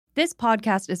This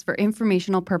podcast is for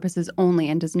informational purposes only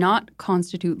and does not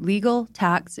constitute legal,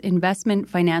 tax, investment,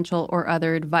 financial, or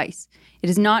other advice. It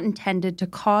is not intended to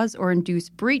cause or induce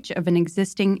breach of an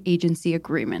existing agency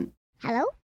agreement. Hello?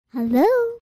 Hello?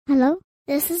 Hello?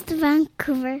 This is the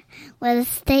Vancouver Real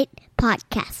Estate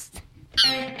Podcast.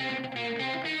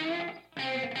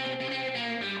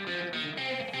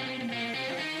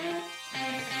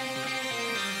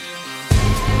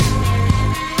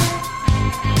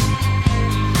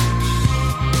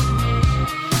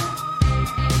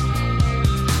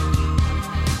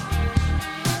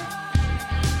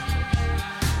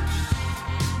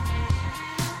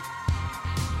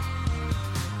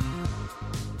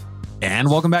 And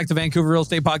welcome back to Vancouver Real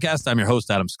Estate Podcast. I'm your host,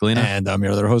 Adam Scalina. And I'm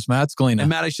your other host, Matt Scalina. And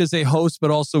Matt, I should say host,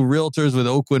 but also realtors with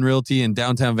Oakwind Realty in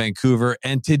downtown Vancouver.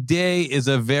 And today is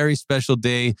a very special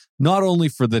day, not only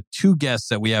for the two guests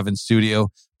that we have in studio,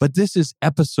 but this is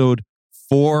episode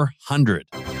 400.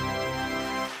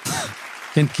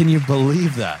 Can you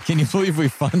believe that? Can you believe we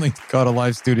finally got a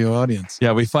live studio audience?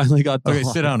 Yeah, we finally got Okay,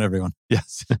 sit down, everyone.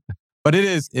 Yes. But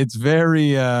it's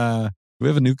very... We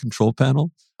have a new control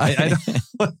panel. I don't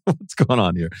know what's going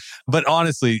on here. But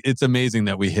honestly, it's amazing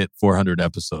that we hit 400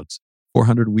 episodes,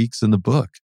 400 weeks in the book.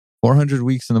 400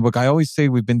 weeks in the book. I always say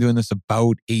we've been doing this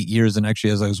about 8 years. And actually,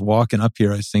 as I was walking up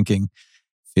here, I was thinking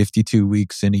 52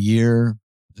 weeks in a year.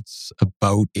 It's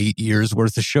about 8 years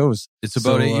worth of shows. It's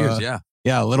about 8 years, yeah.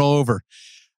 Yeah, a little over.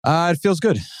 It feels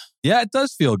good. Yeah, it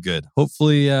does feel good.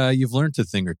 Hopefully, you've learned a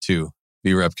thing or two,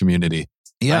 VREP community.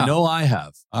 Yeah. I know I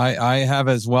have. I have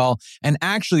as well. And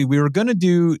actually, we were going to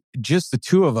do just the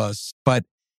two of us, but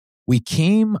we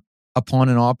came upon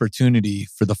an opportunity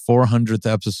for the 400th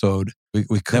episode We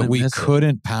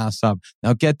couldn't pass up.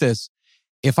 Now, get this.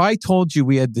 If I told you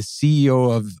we had the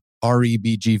CEO of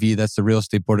REBGV, that's the Real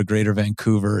Estate Board of Greater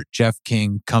Vancouver, Jeff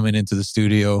King, coming into the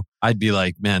studio, I'd be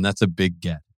like, man, that's a big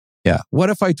get. Yeah. What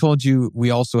if I told you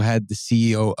we also had the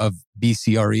CEO of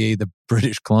BCREA, the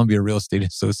British Columbia Real Estate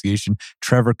Association,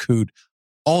 Trevor Koot,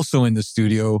 also in the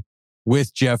studio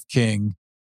with Jeff King?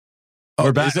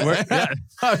 We're back.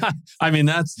 I mean,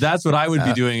 that's what I would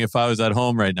be doing if I was at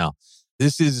home right now.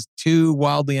 This is two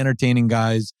wildly entertaining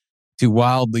guys, two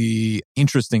wildly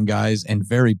interesting guys, and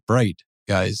very bright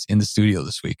guys in the studio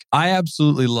this week. I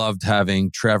absolutely loved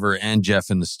having Trevor and Jeff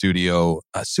in the studio.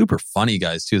 Super funny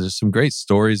guys too. There's some great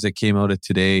stories that came out of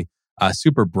today.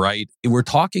 Super bright. We're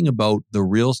talking about the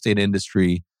real estate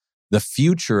industry, the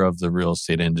future of the real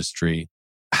estate industry,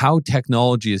 how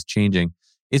technology is changing.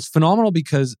 It's phenomenal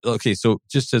because, okay, so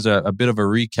just as a bit of a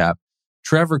recap,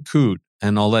 Trevor Koot,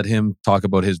 and I'll let him talk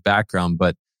about his background,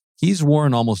 but he's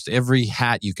worn almost every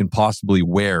hat you can possibly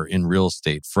wear in real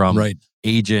estate, from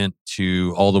agent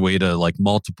to all the way to like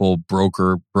multiple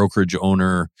brokerage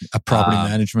owner, a property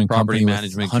management company,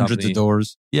 hundreds of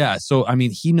doors. Yeah. So, I mean,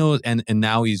 he knows, and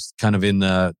now he's kind of in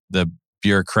the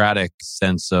bureaucratic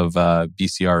sense of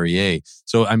BCREA.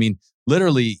 So, I mean,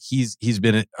 literally he's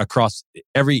been across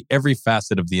every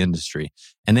facet of the industry.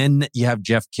 And then you have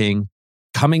Jeff King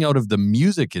coming out of the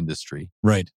music industry.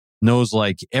 Right. Knows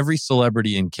like every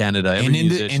celebrity in Canada, every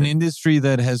musician. An industry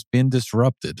that has been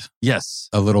disrupted. Yes.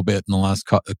 A little bit in the last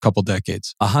couple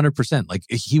decades. 100%. Like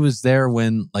he was there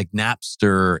when like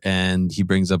Napster, and he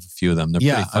brings up a few of them. They're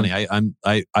pretty funny.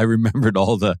 I remembered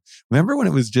remember when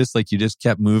it was just like you just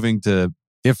kept moving to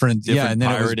different and then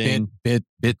pirating. It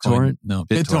was BitTorrent? No,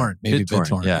 BitTorrent. Maybe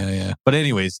BitTorrent. Yeah. But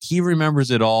anyways, he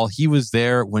remembers it all. He was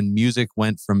there when music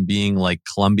went from being like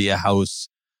Columbia House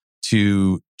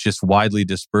to just widely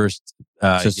dispersed to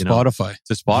Spotify.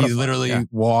 To Spotify. He literally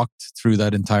walked through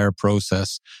that entire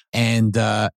process, and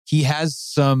he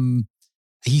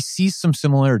sees some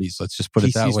similarities. Let's just put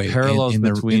it that way. Parallels in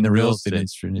the real estate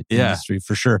industry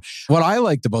for sure. What I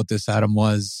liked about this, Adam,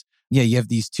 was you have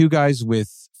these two guys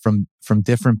from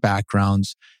different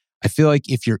backgrounds. I feel like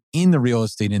if you're in the real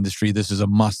estate industry, this is a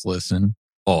must listen.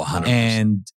 Oh, 100%.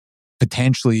 And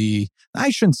potentially, I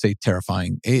shouldn't say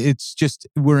terrifying. It's just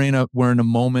we're in a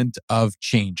moment of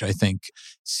change, I think,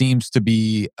 seems to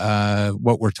be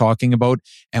what we're talking about,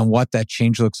 and what that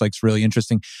change looks like is really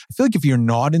interesting. I feel like if you're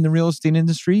not in the real estate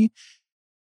industry,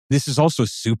 this is also a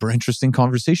super interesting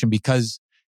conversation, because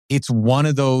it's one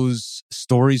of those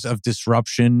stories of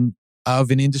disruption of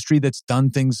an industry that's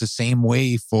done things the same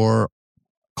way for,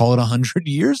 call it 100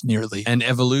 years nearly. An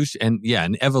evolution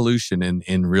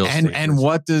in real estate. And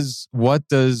what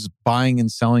does buying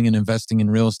and selling and investing in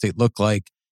real estate look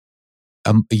like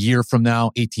a year from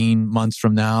now, 18 months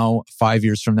from now, 5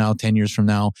 years from now, 10 years from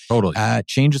now? Totally.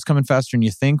 Change is coming faster than you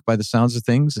think, by the sounds of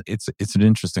things. It's an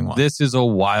interesting one. This is a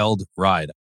wild ride.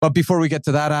 But before we get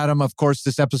to that, Adam, of course,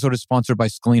 this episode is sponsored by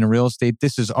Scalina Real Estate.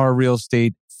 This is our real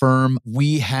estate firm.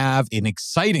 We have an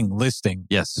exciting listing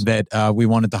that we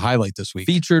wanted to highlight this week.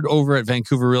 Featured over at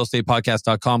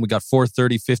VancouverRealEstatePodcast.com. We got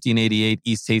 430, 50, and 88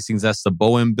 East Hastings. That's the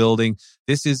Bowen building.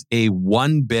 This is a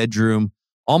 1-bedroom,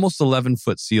 almost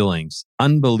 11-foot ceilings.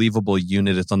 Unbelievable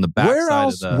unit. It's on the back side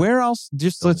of the... Where else?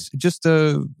 Just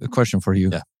a question for you.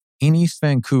 Yeah. In East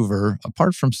Vancouver,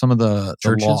 apart from some of the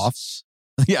lofts...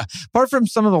 Yeah. Apart from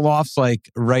some of the lofts,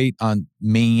 like right on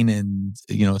Main and,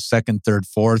 2nd, 3rd,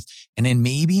 4th, and then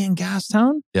maybe in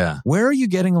Gastown. Yeah. Where are you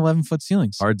getting 11-foot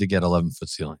ceilings? Hard to get 11-foot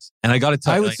ceilings. And I got to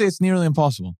tell you, I would say it's nearly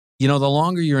impossible. The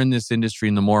longer you're in this industry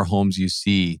and the more homes you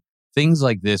see, things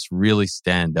like this really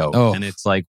stand out. Oh. And it's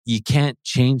like, you can't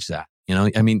change that.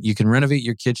 You can renovate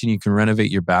your kitchen, you can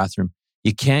renovate your bathroom.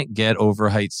 You can't get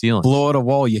overheight ceilings. Blow out a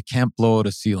wall, you can't blow out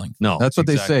a ceiling. No. That's what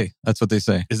they say. That's what they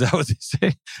say. Is that what they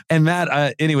say? And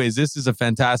Matt, anyways, this is a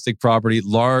fantastic property.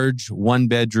 Large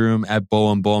 1-bedroom at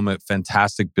Bowen, a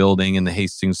fantastic building in the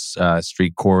Hastings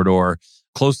Street corridor,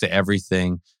 close to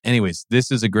everything. Anyways,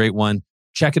 this is a great one.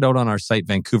 Check it out on our site,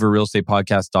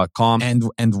 VancouverRealEstatePodcast.com.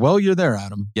 And while you're there,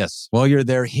 Adam. Yes. While you're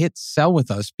there, hit sell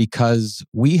with us because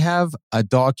we have a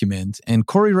document, and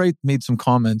Corey Wright made some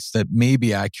comments that may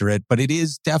be accurate, but it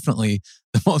is definitely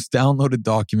the most downloaded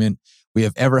document we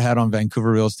have ever had on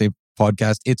Vancouver Real Estate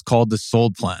Podcast. It's called the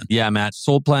Sold Plan. Yeah, Matt.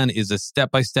 Sold Plan is a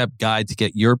step-by-step guide to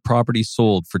get your property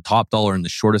sold for top dollar in the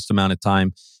shortest amount of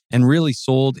time. And really,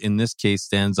 sold in this case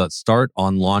stands at start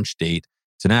on launch date.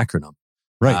 It's an acronym.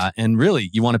 Right. And really,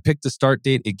 you want to pick the start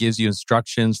date. It gives you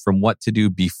instructions from what to do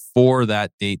before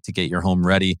that date to get your home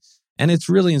ready. And it's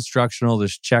really instructional.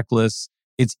 There's checklists.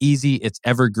 It's easy. It's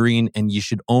evergreen. And you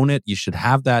should own it. You should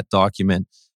have that document,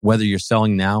 whether you're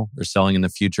selling now or selling in the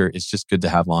future. It's just good to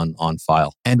have on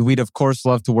file. And we'd, of course,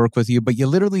 love to work with you. But you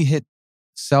literally hit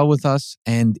sell with us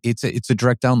and it's a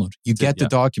direct download. You get the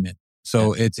document.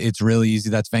 So it's really easy.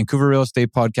 That's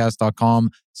VancouverRealEstatePodcast.com.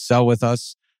 Sell with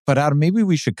us. But Adam, maybe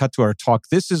we should cut to our talk.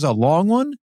 This is a long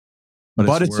one,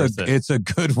 but it's a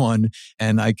good one.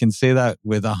 And I can say that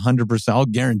with 100%. I'll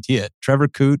guarantee it. Trevor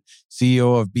Koot,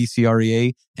 CEO of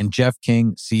BCREA, and Jeff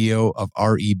King, CEO of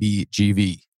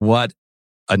REBGV. What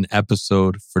an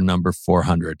episode for number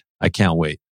 400. I can't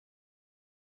wait.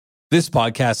 This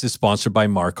podcast is sponsored by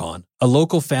Marcon, a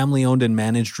local family-owned and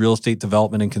managed real estate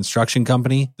development and construction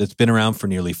company that's been around for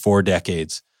nearly 4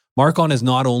 decades. Marcon is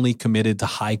not only committed to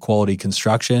high-quality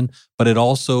construction, but it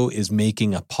also is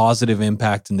making a positive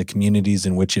impact in the communities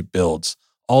in which it builds,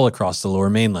 all across the Lower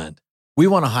Mainland. We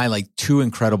want to highlight 2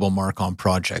 incredible Marcon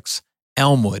projects.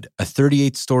 Elmwood, a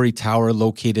 38-story tower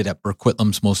located at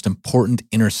Burquitlam's most important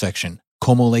intersection,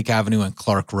 Como Lake Avenue and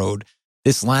Clark Road.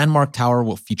 This landmark tower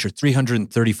will feature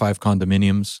 335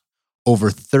 condominiums,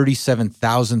 over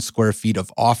 37,000 square feet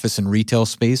of office and retail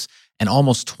space, and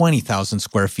almost 20,000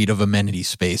 square feet of amenity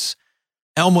space.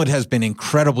 Elmwood has been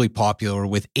incredibly popular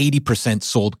with 80%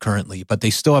 sold currently, but they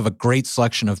still have a great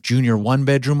selection of junior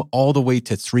 1-bedroom all the way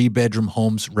to 3-bedroom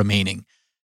homes remaining.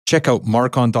 Check out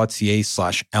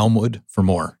marcon.ca/Elmwood for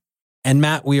more. And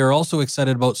Matt, we are also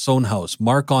excited about Sohn House,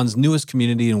 Marcon's newest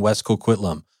community in West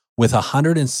Coquitlam, with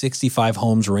 165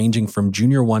 homes ranging from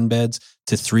junior 1-beds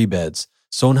to 3-beds.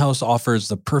 Sohn House offers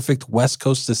the perfect West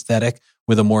Coast aesthetic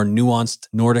with a more nuanced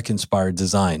Nordic-inspired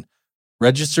design.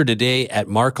 Register today at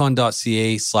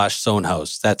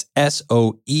marcon.ca/Sohnhaus. That's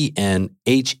SOENHAUS.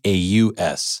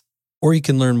 Or you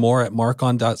can learn more at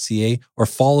marcon.ca or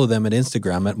follow them at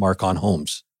Instagram at Marcon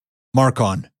Homes.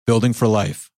 Marcon, building for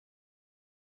life.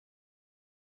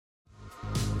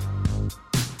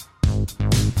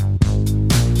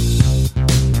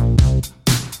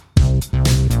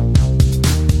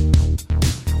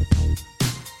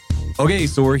 Okay,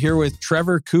 so we're here with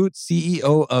Trevor Koot,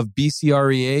 CEO of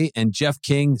BCREA, and Jeff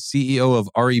King, CEO of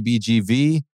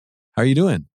REBGV. How are you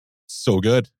doing? So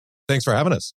good. Thanks for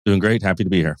having us. Doing great. Happy to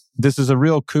be here. This is a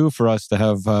real coup for us to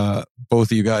have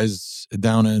both of you guys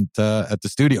down at the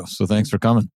studio. So thanks for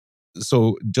coming.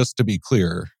 So just to be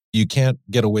clear, you can't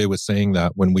get away with saying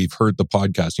that when we've heard the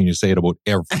podcast and you say it about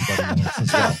everybody else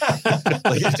as well.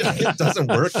 It doesn't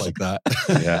work like that.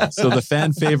 Yeah. So the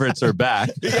fan favorites are back.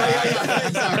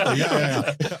 Exactly.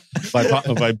 Yeah.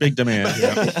 By big demand.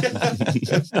 Yeah.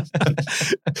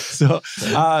 So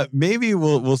maybe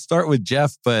we'll start with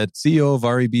Jeff, but CEO of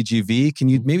REBGV. Can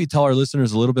you maybe tell our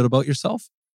listeners a little bit about yourself?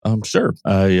 Sure.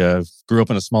 I grew up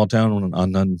in a small town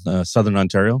on southern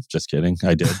Ontario. Just kidding.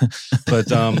 I did. But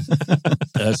so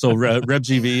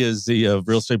REBGV is the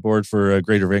real estate board for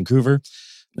Greater Vancouver.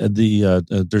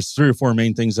 There's 3 or 4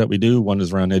 main things that we do. One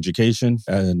is around education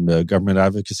and government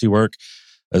advocacy work,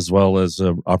 as well as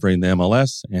operating the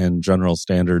MLS and general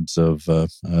standards of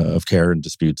care and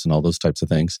disputes and all those types of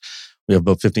things. We have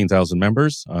about 15,000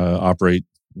 members, operate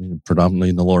predominantly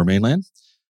in the Lower Mainland.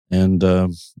 And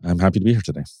I'm happy to be here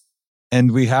today.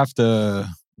 And we have to...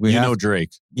 You know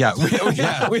Drake. Yeah,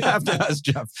 we have to ask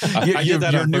Jeff. I did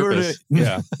that on purpose.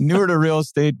 Newer to real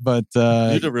estate, but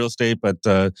new to real estate. But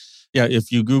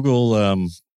if you Google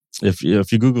if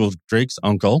you Google Drake's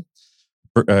uncle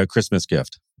Christmas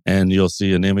gift, and you'll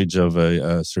see an image of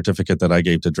a certificate that I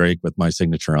gave to Drake with my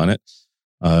signature on it.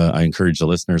 I encourage the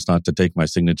listeners not to take my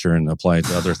signature and apply it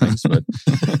to other things,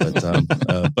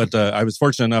 but I was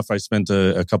fortunate enough. I spent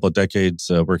a couple of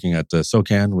decades working at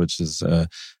SOCAN, which is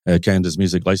Canada's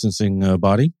music licensing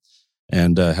body,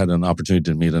 and had an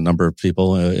opportunity to meet a number of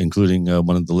people, including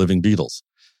one of the living Beatles.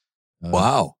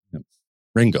 Wow,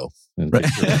 Ringo.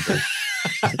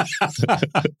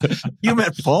 You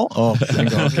met Paul? Oh,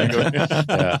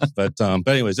 yeah. But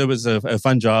anyways, it was a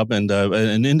fun job and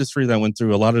an industry that went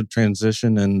through a lot of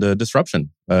transition and disruption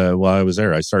while I was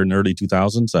there. I started in the early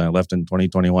 2000s. I left in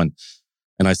 2021.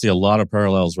 And I see a lot of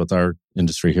parallels with our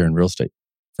industry here in real estate,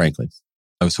 frankly.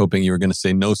 I was hoping you were going to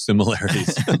say no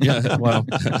similarities. Yeah, well,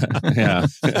 yeah.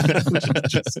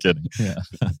 Just kidding. Yeah.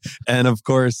 And of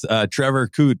course, Trevor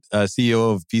Koot,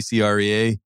 CEO of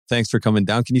VREP. Thanks for coming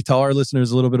down. Can you tell our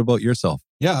listeners a little bit about yourself?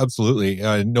 Yeah, absolutely.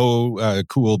 No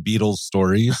cool Beatles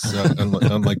stories,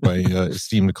 unlike my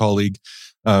esteemed colleague.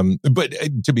 But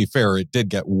to be fair, it did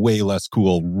get way less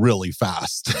cool really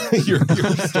fast. your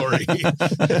story,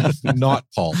 not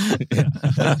Paul.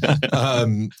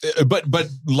 But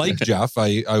like Jeff,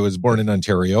 I was born in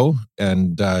Ontario,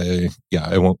 and I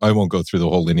won't go through the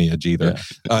whole lineage either.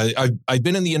 Yeah. I've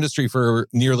been in the industry for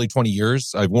nearly 20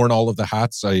 years. I've worn all of the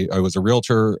hats. I was a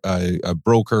realtor, a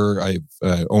broker.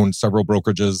 I've owned several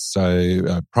brokerages,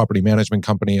 a property management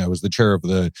company. I was the chair of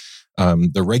the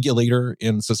regulator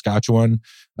in Saskatchewan,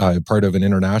 part of an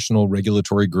international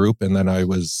regulatory group. And then I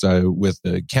was with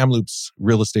the Kamloops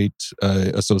Real Estate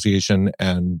Association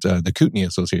and the Kootenay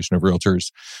Association of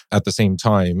Realtors at the same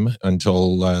time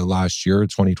until last year,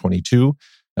 2022,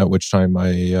 at which time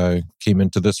I came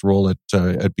into this role at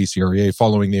VREP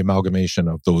following the amalgamation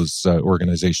of those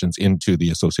organizations into the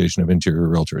Association of Interior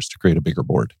Realtors to create a bigger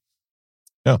board.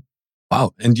 Yeah.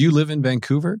 Wow. And do you live in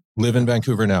Vancouver? Live in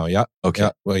Vancouver now, yeah. Okay.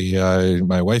 Yeah.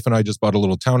 My wife and I just bought a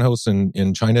little townhouse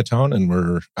in Chinatown, and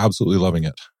we're absolutely loving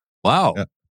it. Wow. Yeah.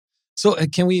 So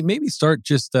can we maybe start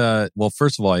just,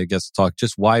 first of all, I guess talk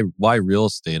just why real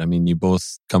estate? I mean, you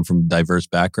both come from diverse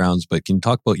backgrounds, but can you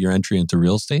talk about your entry into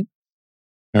real estate?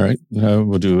 All right.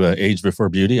 We'll do age before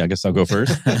beauty. I guess I'll go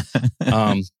first.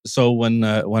 So when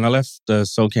I left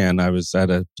SOCAN, I was at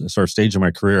a sort of stage in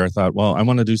my career. I thought, well, I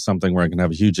want to do something where I can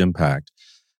have a huge impact.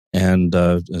 And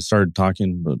I started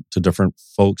talking to different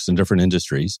folks in different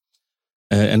industries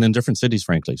and in different cities,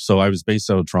 frankly. So I was based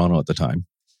out of Toronto at the time.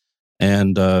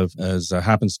 And as a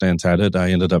happenstance had it,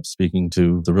 I ended up speaking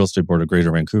to the Real Estate Board of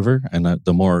Greater Vancouver. And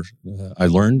the more I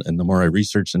learned and the more I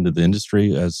researched into the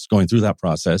industry as going through that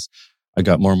process, I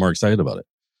got more and more excited about it.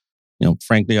 You know,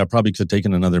 frankly, I probably could have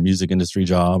taken another music industry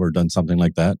job or done something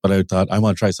like that, but I thought I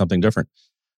want to try something different.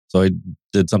 So I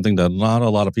did something that not a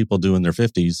lot of people do in their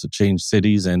 50s, to change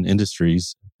cities and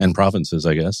industries and provinces,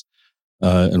 I guess,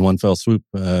 in one fell swoop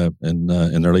in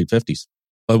their late 50s.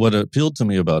 But what appealed to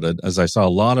me about it is I saw a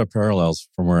lot of parallels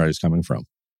from where I was coming from.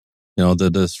 You know, the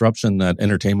disruption that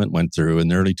entertainment went through in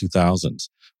the early 2000s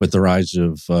with the rise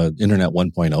of Internet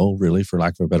 1.0, really, for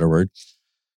lack of a better word.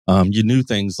 You knew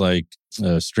things like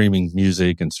streaming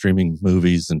music and streaming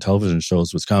movies and television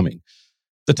shows was coming.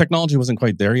 The technology wasn't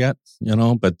quite there yet, you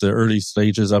know, but the early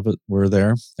stages of it were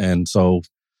there. And so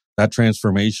that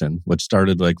transformation, which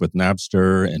started like with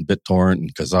Napster and BitTorrent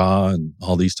and Kazaa and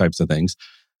all these types of things,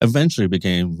 eventually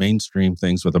became mainstream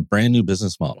things with a brand new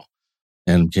business model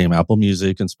and became Apple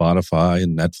Music and Spotify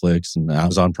and Netflix and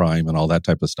Amazon Prime and all that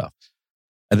type of stuff.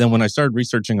 And then when I started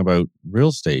researching about real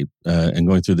estate and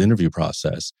going through the interview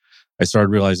process, I started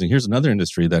realizing here's another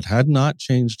industry that had not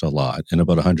changed a lot in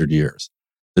about 100 years.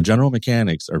 The general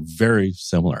mechanics are very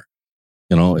similar.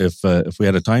 You know, if we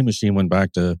had a time machine went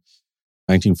back to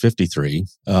 1953,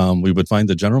 we would find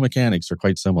the general mechanics are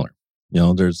quite similar. You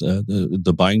know, there's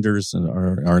the binders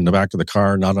are in the back of the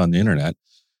car, not on the internet.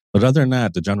 But other than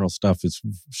that, the general stuff is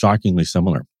shockingly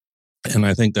similar. And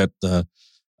I think that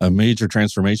a major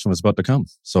transformation was about to come.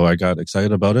 So I got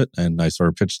excited about it, and I sort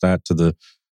of pitched that to the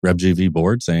REVGV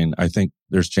board saying, I think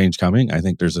there's change coming. I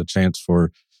think there's a chance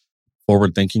for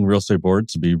forward-thinking real estate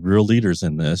boards to be real leaders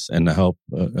in this and to help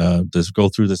this go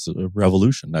through this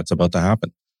revolution that's about to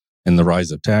happen in the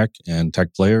rise of tech and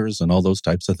tech players and all those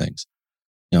types of things.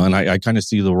 You know, and I kind of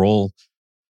see the role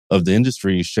of the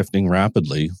industry shifting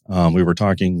rapidly. We were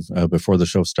talking before the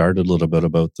show started a little bit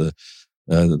about the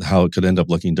how it could end up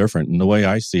looking different. And the way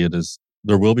I see it is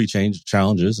there will be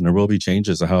challenges and there will be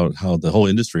changes of how the whole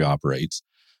industry operates.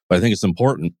 But I think it's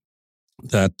important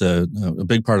that a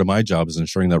big part of my job is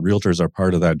ensuring that realtors are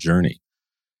part of that journey.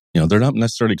 They're not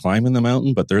necessarily climbing the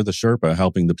mountain, but they're the Sherpa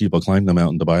helping the people climb the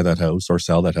mountain to buy that house or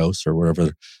sell that house or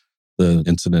wherever the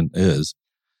incident is.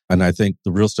 And I think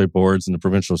the real estate boards and the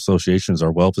provincial associations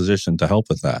are well positioned to help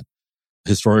with that.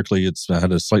 Historically, it's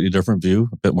had a slightly different view,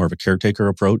 a bit more of a caretaker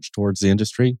approach towards the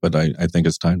industry, but I think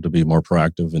it's time to be more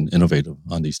proactive and innovative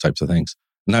on these types of things.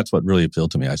 And that's what really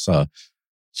appealed to me. I saw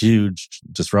huge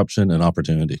disruption and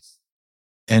opportunity.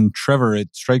 And Trevor,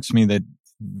 it strikes me that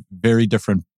very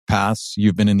different paths.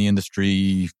 You've been in the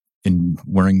industry in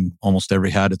wearing almost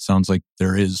every hat it sounds like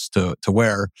there is to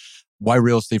wear. Why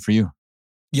real estate for you?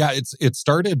 Yeah, it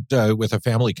started with a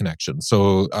family connection.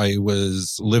 So I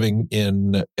was living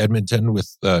in Edmonton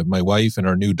with my wife and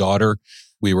our new daughter.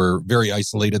 We were very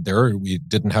isolated there. We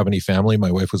didn't have any family.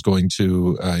 My wife was going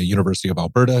to University of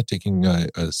Alberta, taking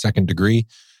a second degree.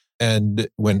 And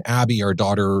when Abby, our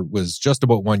daughter, was just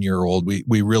about 1 year old,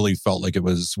 we really felt like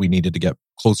we needed to get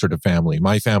closer to family.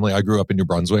 My family, I grew up in New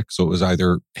Brunswick, so it was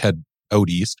either head out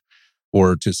east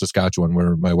or to Saskatchewan,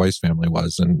 where my wife's family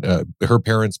was. And her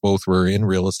parents both were in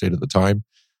real estate at the time.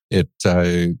 It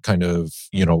kind of,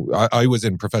 I was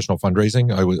in professional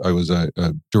fundraising. I was a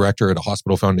director at a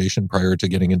hospital foundation prior to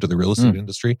getting into the real estate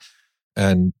industry.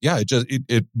 And yeah,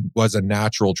 it was a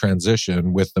natural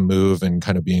transition with the move and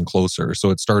kind of being closer. So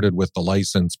it started with the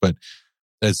license, but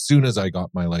as soon as I got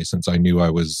my license, I knew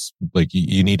I was like,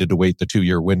 you needed to wait the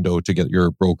 2-year window to get your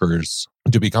brokers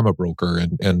to become a broker.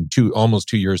 And almost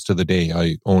 2 years to the day,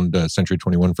 I owned a Century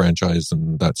 21 franchise,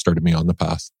 and that started me on the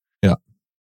path. Yeah.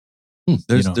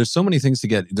 There's so many things to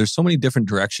get. There's so many different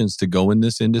directions to go in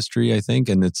this industry, I think.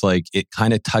 And it's like, it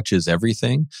kind of touches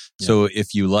everything. Yeah. So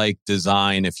if you like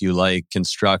design, if you like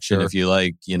construction, if you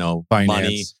like, finance,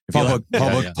 money, public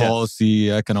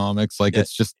policy, economics,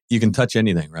 it's just, you can touch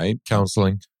anything, right?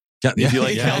 Counseling. If you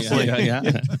like counseling.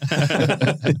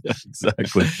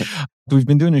 Exactly. We've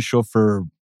been doing this show for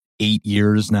 8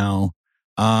 years now.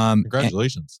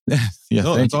 Congratulations.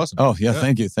 That's awesome. Oh, yeah.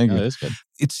 Thank you. That's good.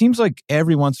 It seems like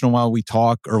every once in a while we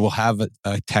talk, or we'll have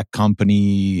a tech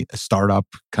company, a startup,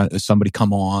 somebody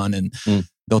come on and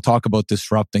they'll talk about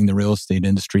disrupting the real estate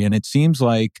industry. And it seems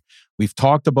like we've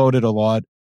talked about it a lot,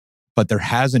 but there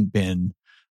hasn't been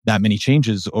that many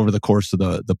changes over the course of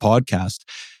the podcast.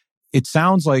 It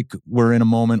sounds like we're in a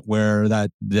moment where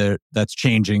that's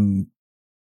changing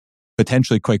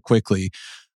potentially quite quickly.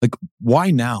 Like, why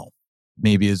now?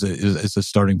 Maybe is a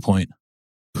starting point.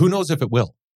 Who knows if it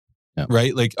will? Yeah.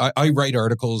 Right? Like I write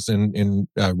articles in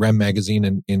REM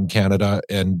magazine in Canada,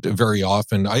 and very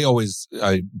often I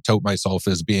tout myself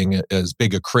as being as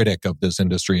big a critic of this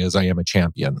industry as I am a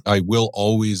champion. I will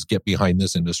always get behind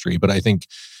this industry, but I think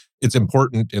it's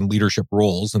important in leadership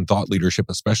roles and thought leadership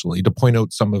especially to point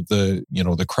out some of the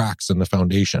cracks in the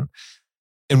foundation.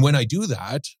 And when I do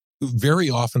that, very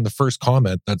often the first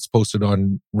comment that's posted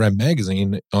on REM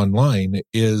magazine online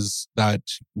is that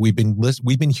we've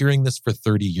been hearing this for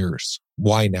 30 years.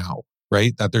 Why now?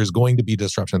 Right? That there's going to be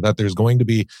disruption, that there's going to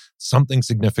be something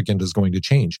significant is going to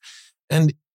change.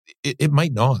 And it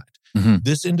might not. Mm-hmm.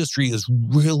 This industry is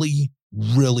really,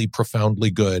 really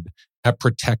profoundly good at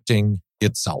protecting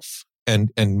itself and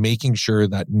making sure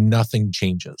that nothing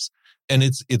changes. And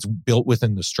it's built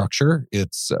within the structure.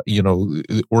 It's,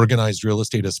 organized real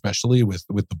estate, especially with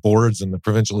the boards and the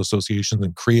provincial associations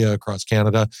and CREA across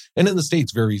Canada. And in the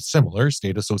States, very similar,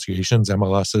 state associations,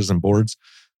 MLSs and boards,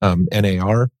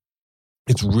 NAR.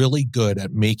 It's really good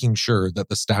at making sure that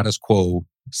the status quo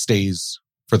stays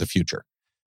for the future.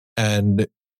 And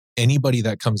anybody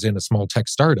that comes in, a small tech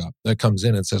startup that comes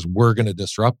in and says, we're going to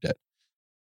disrupt it,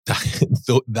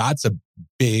 that's a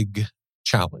big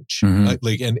challenge.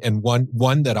 Mm-hmm. And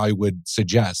one that I would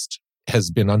suggest has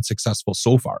been unsuccessful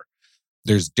so far.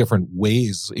 There's different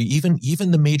ways, even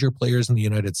the major players in the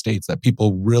United States that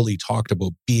people really talked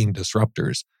about being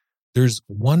disruptors. There's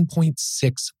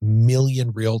 1.6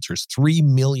 million realtors, 3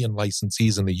 million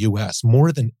licensees in the US,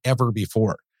 more than ever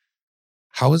before.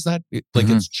 How is that?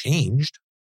 It's changed,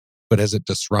 but has it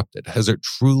disrupted? Has it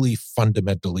truly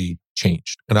fundamentally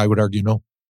changed? And I would argue no.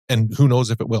 And who knows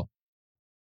if it will?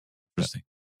 Interesting.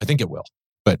 I think it will,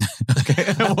 but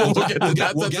okay. We'll get to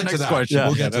that. We'll get to that.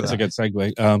 Question. Yeah, that's a good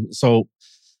segue. So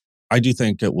I do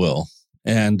think it will.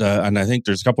 And I think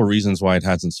there's a couple of reasons why it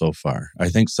hasn't so far. I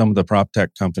think some of the prop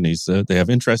tech companies, they have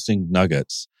interesting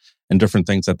nuggets and different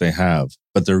things that they have,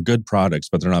 but they're good products,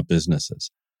 but they're not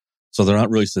businesses. So they're not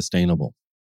really sustainable.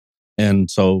 And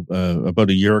so about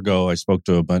a year ago, I spoke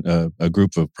to a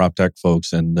group of prop tech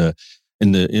folks, and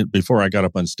before I got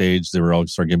up on stage, they were all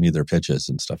sort of giving me their pitches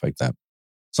and stuff like that.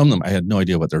 Some of them, I had no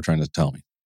idea what they're trying to tell me,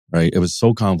 right? It was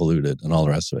so convoluted and all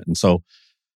the rest of it. And so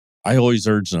I always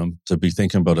urge them to be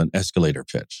thinking about an escalator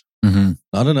pitch,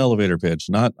 not an elevator pitch,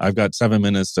 not I've got 7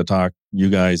 minutes to talk you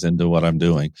guys into what I'm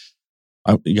doing.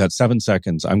 You got 7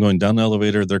 seconds. I'm going down the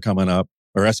elevator, they're coming up,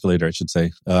 or escalator, I should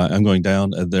say. I'm going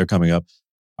down, they're coming up.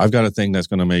 I've got a thing that's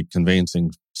going to make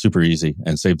conveyancing super easy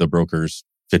and save the brokers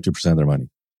 50% of their money.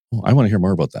 Well, I want to hear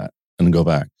more about that and then go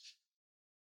back.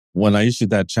 When I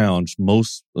issued that challenge,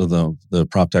 most of the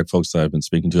prop tech folks that I've been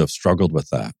speaking to have struggled with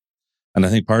that. And I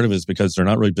think part of it is because they're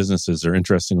not really businesses, they're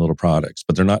interesting little products,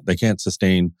 but they can't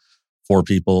sustain 4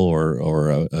 people or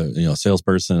a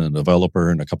salesperson and a developer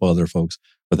and a couple other folks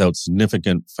without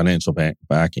significant financial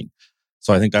backing.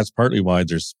 So I think that's partly why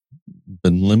there's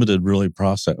been limited really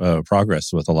progress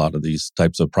with a lot of these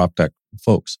types of prop tech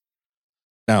folks.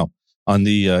 Now, on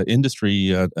the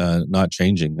industry not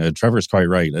changing, Trevor's quite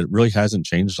right. It really hasn't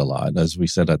changed a lot, as we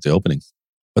said at the opening.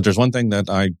 But there's one thing that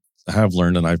I have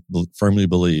learned, and I firmly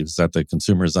believe, is that the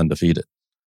consumer is undefeated.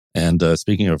 And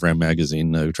speaking of REM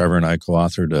Magazine, Trevor and I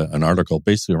co-authored an article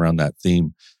basically around that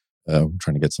theme. I'm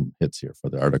trying to get some hits here for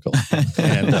the article.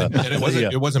 And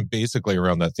it wasn't basically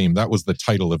around that theme. That was the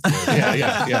title of the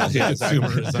yeah.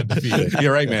 Consumer is undefeated.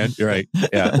 You're right, man. You're right.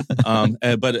 Yeah.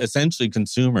 But essentially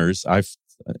consumers,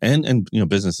 and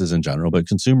businesses in general, but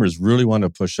consumers really want to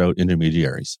push out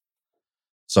intermediaries.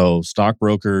 So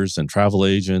stockbrokers and travel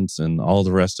agents and all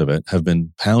the rest of it have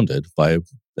been pounded by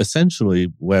essentially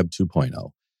Web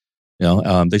 2.0.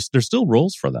 There's still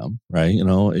roles for them, right?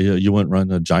 You wouldn't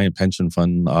run a giant pension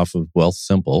fund off of Wealth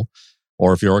Simple,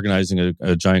 or if you're organizing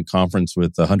a giant conference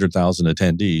with 100,000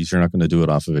 attendees, you're not going to do it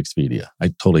off of Expedia. I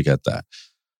totally get that.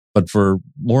 But for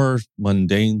more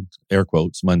mundane, air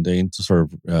quotes, mundane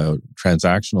sort of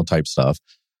transactional type stuff,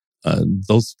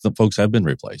 those folks have been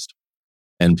replaced.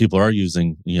 And people are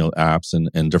using, apps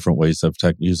and different ways of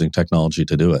using technology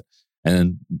to do it.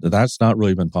 And that's not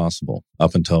really been possible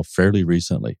up until fairly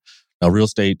recently. Now, real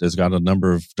estate has got a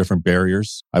number of different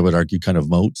barriers, I would argue kind of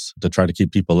moats to try to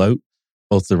keep people out,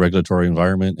 both the regulatory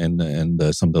environment and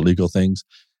some of the legal things.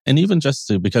 And even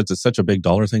because it's such a big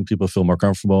dollar thing, people feel more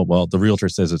comfortable. Well, the realtor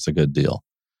says it's a good deal,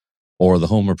 or the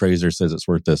home appraiser says it's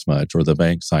worth this much, or the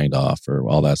bank signed off, or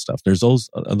all that stuff.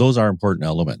 Those are important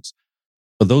elements,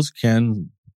 but those can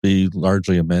be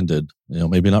largely amended.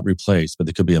 Maybe not replaced, but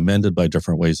they could be amended by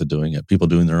different ways of doing it. People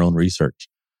doing their own research.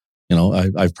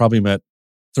 I've probably met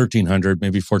 1,300,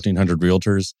 maybe 1,400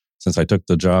 realtors since I took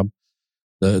the job.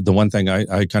 The one thing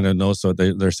I kind of know, so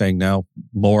they're saying now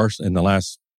more in the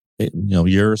last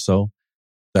year or so,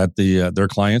 that their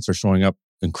clients are showing up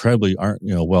incredibly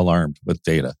well armed with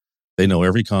data. They know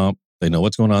every comp. They know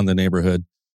what's going on in the neighborhood.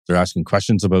 They're asking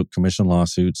questions about commission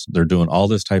lawsuits. They're doing all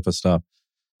this type of stuff.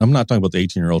 I'm not talking about the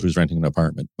 18-year-old who's renting an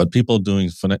apartment, but people doing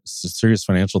serious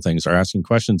financial things are asking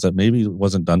questions that maybe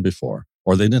wasn't done before,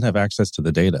 or they didn't have access to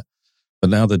the data.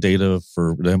 But now the data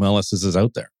for the MLSs is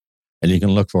out there, and you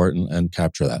can look for it and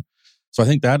capture that. So I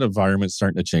think that environment's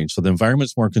starting to change. So the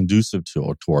environment's more conducive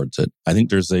towards it. I think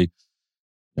there's a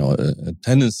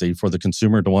tendency for the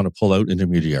consumer to want to pull out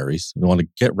intermediaries. They want to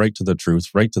get right to the truth,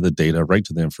 right to the data, right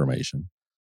to the information.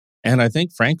 And I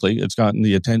think, frankly, it's gotten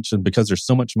the attention, because there's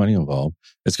so much money involved,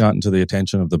 it's gotten to the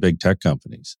attention of the big tech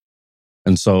companies.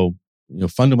 And so,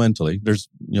 fundamentally, there's,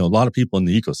 a lot of people in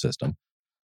the ecosystem,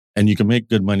 and you can make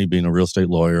good money being a real estate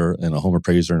lawyer and a home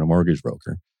appraiser and a mortgage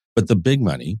broker. But the big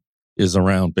money is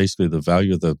around basically the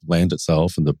value of the land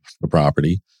itself and the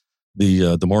property,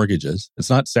 the mortgages.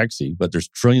 It's not sexy, but there's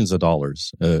trillions of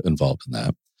dollars involved in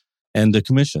that, and the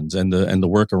commissions and the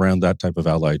work around that type of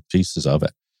allied pieces of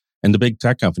it. And the big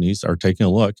tech companies are taking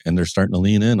a look, and they're starting to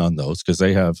lean in on those because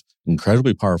they have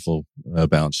incredibly powerful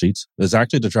balance sheets. There's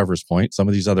actually, to Trevor's point, some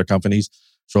of these other companies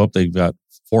show up, they've got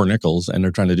 4 nickels, and they're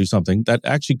trying to do something that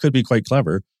actually could be quite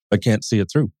clever, but can't see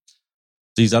it through.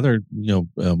 These other,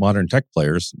 modern tech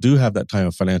players do have that kind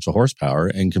of financial horsepower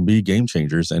and can be game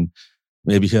changers and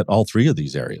maybe hit all 3 of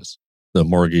these areas: the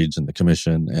mortgage and the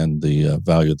commission and the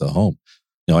value of the home.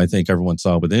 I think everyone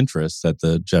saw with interest that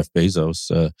the Jeff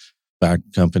Bezos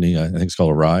backed company, I think it's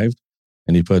called Arrived,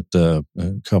 and he put a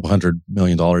couple $100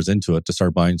 million into it to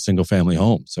start buying single family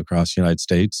homes across the United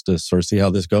States to sort of see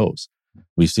how this goes.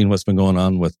 We've seen what's been going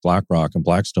on with BlackRock and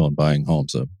Blackstone buying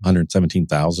homes of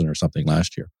 117,000 or something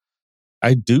last year.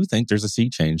 I do think there's a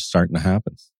sea change starting to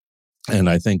happen. And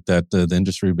I think that the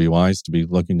industry would be wise to be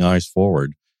looking eyes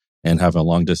forward and have a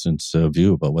long distance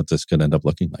view about what this could end up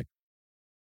looking like.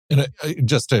 And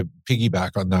just to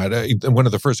piggyback on that, one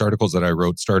of the first articles that I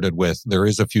wrote started with, there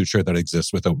is a future that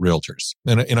exists without realtors.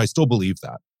 And I still believe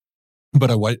that.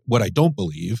 But what I don't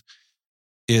believe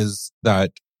is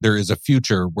that there is a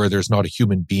future where there's not a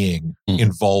human being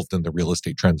involved in the real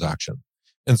estate transaction.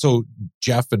 And so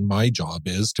Jeff and my job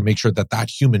is to make sure that that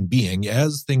human being,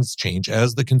 as things change,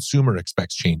 as the consumer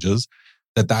expects changes,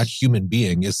 that human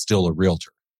being is still a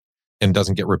realtor and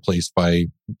doesn't get replaced by,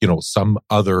 some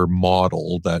other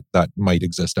model that might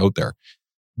exist out there.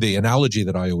 The analogy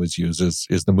that I always use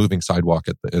is the moving sidewalk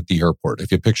at the airport.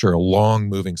 If you picture a long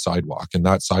moving sidewalk, and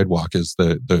that sidewalk is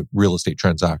the real estate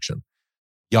transaction.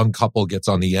 Young couple gets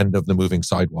on the end of the moving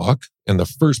sidewalk, and the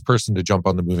first person to jump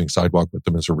on the moving sidewalk with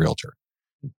them is a realtor.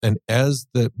 And as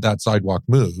that sidewalk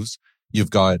moves, you've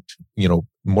got,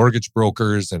 mortgage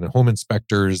brokers and home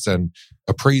inspectors and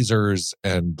appraisers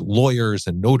and lawyers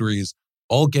and notaries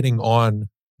all getting on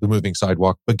the moving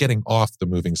sidewalk, but getting off the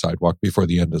moving sidewalk before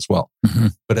the end as well. Mm-hmm.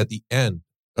 But at the end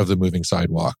of the moving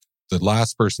sidewalk, the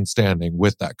last person standing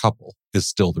with that couple is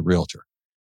still the realtor.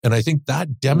 And I think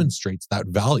that demonstrates that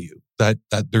value, that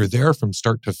they're there from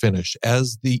start to finish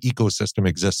as the ecosystem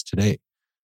exists today.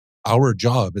 Our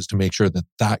job is to make sure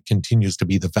that continues to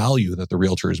be the value that the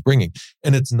realtor is bringing.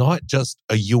 And it's not just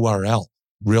a URL,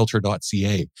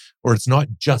 realtor.ca, or it's not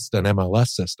just an MLS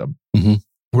system. Mm-hmm.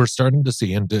 We're starting to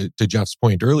see, and to Jeff's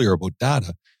point earlier about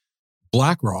data,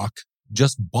 BlackRock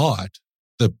just bought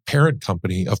the parent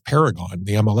company of Paragon,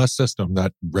 the MLS system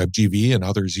that RevGV and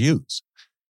others use.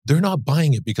 They're not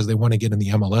buying it because they want to get in the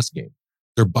MLS game.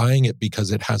 They're buying it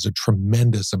because it has a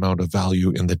tremendous amount of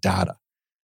value in the data.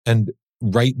 And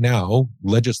right now,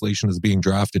 legislation is being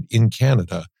drafted in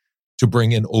Canada to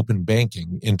bring in open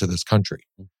banking into this country.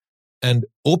 And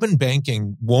open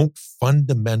banking won't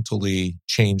fundamentally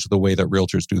change the way that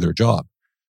realtors do their job,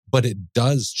 but it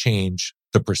does change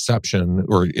the perception,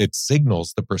 or it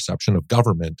signals the perception of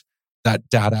government that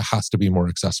data has to be more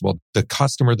accessible. The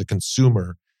customer, the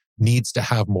consumer, needs to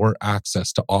have more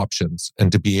access to options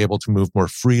and to be able to move more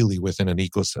freely within an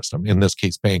ecosystem, in this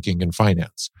case, banking and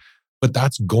finance. But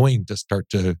that's going to start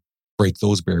to break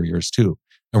those barriers too.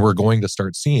 And we're going to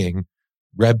start seeing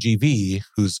RevGV,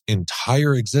 whose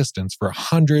entire existence for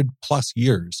 100 plus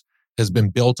years has been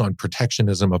built on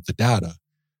protectionism of the data.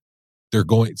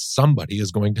 Somebody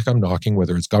is going to come knocking,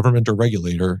 whether it's government or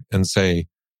regulator, and say,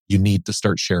 you need to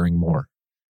start sharing more.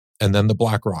 And then the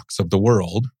BlackRocks of the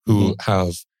world, who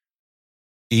have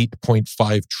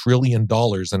 $8.5 trillion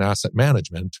in asset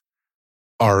management,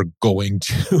 are going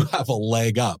to have a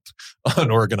leg up on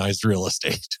organized real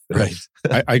estate. Right.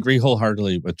 I agree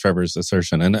wholeheartedly with Trevor's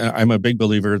assertion. And I'm a big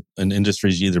believer in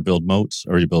industries, you either build moats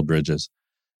or you build bridges.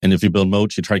 And if you build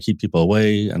moats, you try to keep people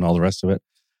away and all the rest of it.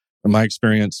 In my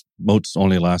experience, moats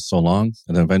only last so long.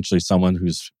 And then eventually someone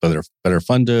who's better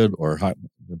funded or a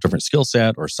different skill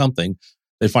set or something,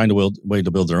 they find a way to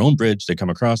build their own bridge. They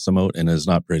come across the moat and it's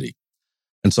not pretty.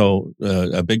 And so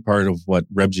a big part of what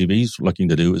RevGV is looking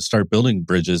to do is start building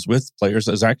bridges with players,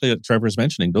 exactly what Trevor's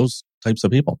mentioning, those types of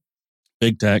people.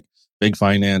 Big tech, big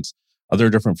finance,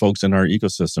 other different folks in our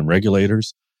ecosystem,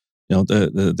 regulators.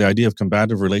 The idea of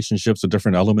combative relationships with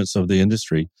different elements of the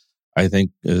industry, I think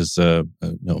is,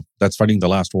 that's fighting the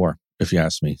last war, if you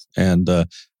ask me. And I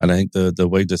think the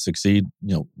way to succeed,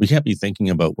 we can't be thinking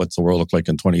about what's the world look like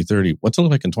in 2030. What's it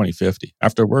look like in 2050?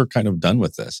 After we're kind of done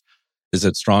with this. Is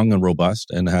it strong and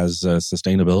robust and has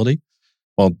sustainability?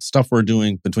 Well, stuff we're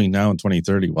doing between now and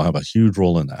 2030 will have a huge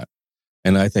role in that.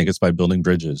 And I think it's by building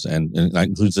bridges, and that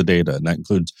includes the data, and that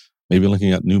includes maybe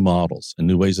looking at new models and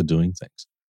new ways of doing things.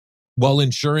 While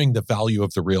ensuring the value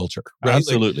of the realtor. Right?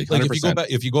 Absolutely. Like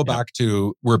if you go back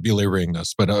to, we're belaboring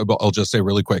this, but I'll just say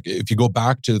really quick, if you go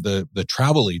back to the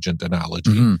travel agent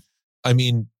analogy, I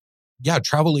mean, yeah,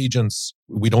 travel agents,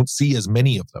 we don't see as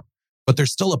many of them, but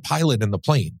there's still a pilot in the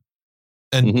plane.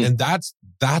 And that's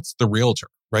the realtor,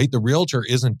 right? The realtor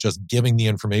isn't just giving the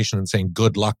information and saying,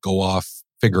 good luck, go off,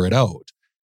 figure it out.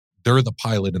 They're the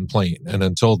pilot in plane. And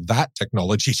until that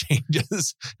technology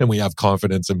changes and we have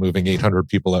confidence in moving 800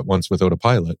 people at once without a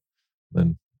pilot,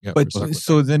 then yeah. But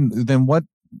so then what,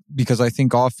 because I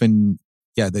think often,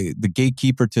 the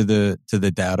gatekeeper to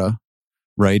the data,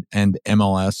 right? And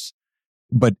MLS,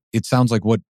 but it sounds like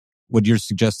what you're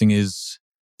suggesting is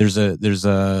there's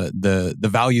the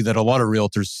value that a lot of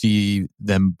realtors see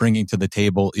them bringing to the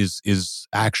table is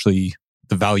actually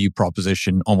the value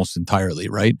proposition almost entirely,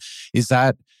 right? Is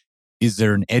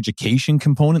there an education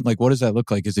component? Like, what does that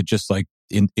look like? Is it just like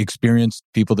experienced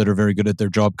people that are very good at their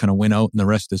job kind of win out and the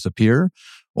rest disappear?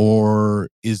 Or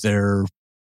is there,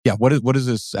 what does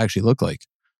this actually look like?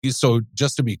 So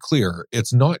just to be clear,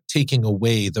 it's not taking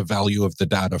away the value of the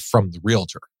data from the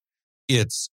realtor.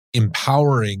 It's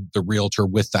empowering the realtor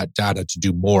with that data to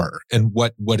do more and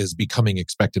what is becoming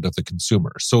expected of the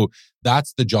consumer. So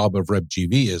that's the job of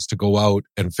RepGV, is to go out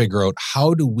and figure out,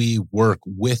 how do we work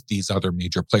with these other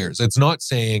major players? It's not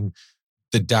saying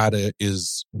the data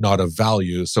is not of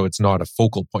value, so it's not a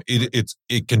focal point.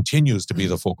 It continues to be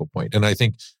the focal point. And I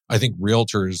think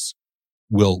realtors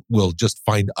will just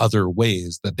find other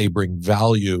ways that they bring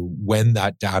value when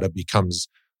that data becomes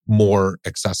more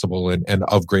accessible and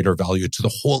of greater value to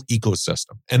the whole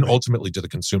ecosystem and ultimately to the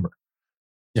consumer.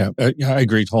 Yeah, I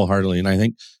agree wholeheartedly. And I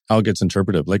think how it gets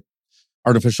interpreted, like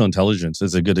artificial intelligence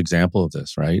is a good example of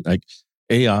this, right? Like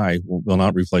AI will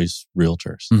not replace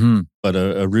realtors, but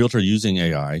a realtor using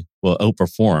AI will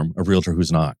outperform a realtor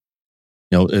who's not.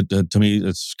 To me,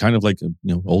 it's kind of like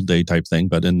old day type thing.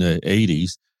 But in the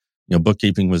 80s,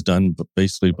 bookkeeping was done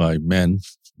basically by men,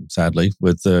 sadly,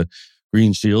 with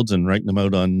green shields and writing them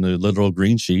out on the literal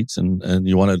green sheets, and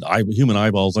you wanted human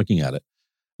eyeballs looking at it.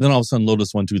 Then all of a sudden,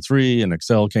 Lotus 1-2-3 and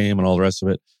Excel came and all the rest of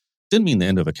it. Didn't mean the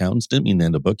end of accountants, didn't mean the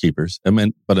end of bookkeepers. It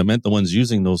meant the ones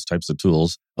using those types of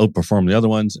tools outperformed the other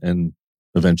ones and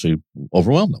eventually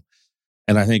overwhelmed them.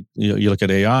 And I think you look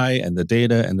at AI and the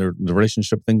data and the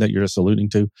relationship thing that you're just alluding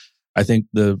to. I think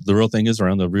the real thing is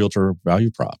around the realtor value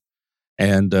prop.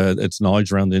 And it's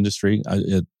knowledge around the industry.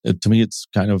 To me, it's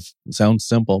kind of sounds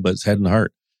simple, but it's head and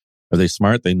heart. Are they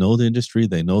smart? They know the industry.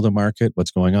 They know the market,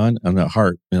 what's going on. And at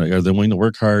heart, are they willing to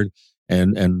work hard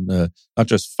and not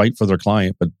just fight for their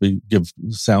client, but give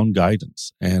sound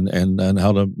guidance and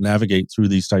how to navigate through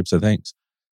these types of things?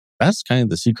 That's kind of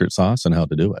the secret sauce on how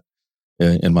to do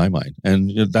it, in my mind.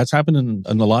 And that's happened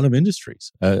in a lot of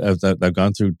industries that have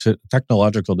gone through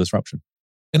technological disruption.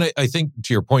 And I think,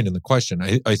 to your point in the question,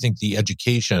 I think the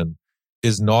education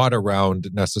is not around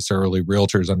necessarily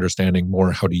realtors understanding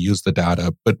more how to use the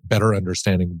data, but better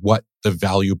understanding what the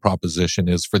value proposition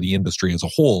is for the industry as a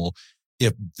whole,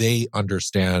 if they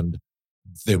understand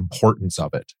the importance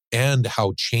of it and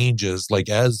how changes, like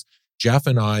as Jeff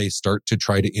and I start to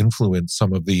try to influence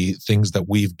some of the things that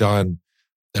we've done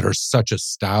that are such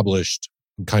established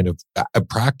kind of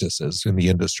practices in the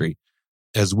industry.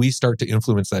 As we start to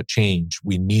influence that change,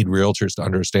 we need realtors to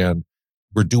understand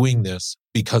we're doing this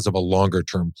because of a longer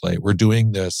term play. We're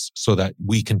doing this so that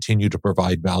we continue to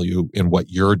provide value in what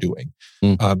you're doing.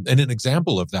 And an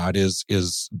example of that is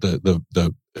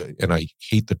the and I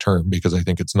hate the term because I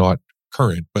think it's not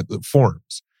current, but the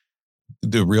forms.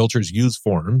 The realtors use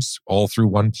forms all through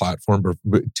one platform,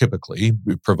 typically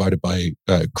provided by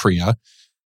CREA.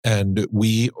 And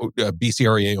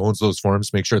BCREA owns those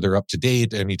forms, make sure they're up to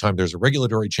date. Anytime there's a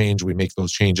regulatory change, we make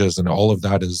those changes, and all of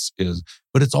that is,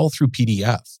 but it's all through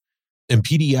PDF. And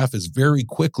PDF is very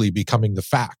quickly becoming the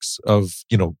facts of,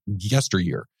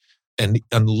 yesteryear. And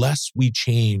unless we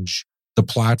change the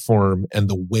platform and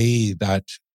the way that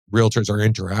realtors are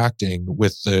interacting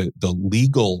with the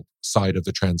legal side of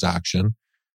the transaction,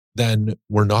 then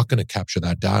we're not going to capture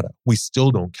that data. We still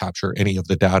don't capture any of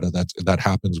the data that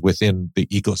happens within the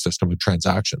ecosystem of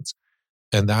transactions.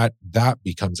 And that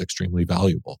becomes extremely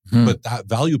valuable. But that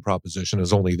value proposition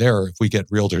is only there if we get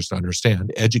realtors to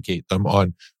understand, educate them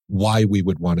on why we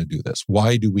would want to do this.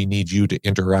 Why do we need you to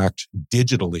interact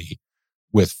digitally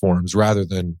with forms rather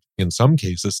than, in some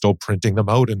cases, still printing them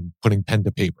out and putting pen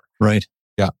to paper? Right.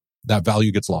 Yeah, that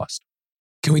value gets lost.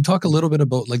 Can we talk a little bit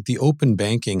about like the open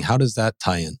banking? How does that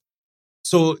tie in?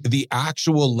 So the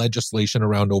actual legislation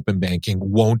around open banking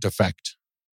won't affect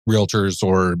realtors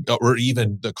or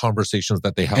even the conversations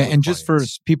that they have. And just for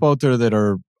people out there that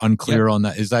are unclear on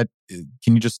that,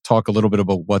 can you just talk a little bit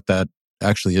about what that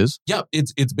actually is? Yeah,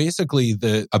 it's basically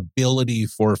the ability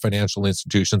for financial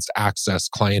institutions to access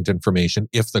client information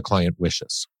if the client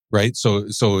wishes. Right. So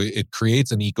it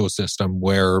creates an ecosystem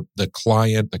where the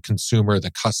client, the consumer,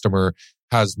 the customer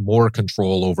has more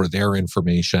control over their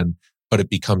information, but it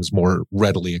becomes more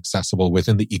readily accessible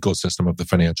within the ecosystem of the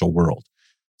financial world.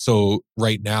 So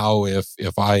right now,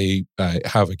 if I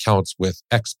have accounts with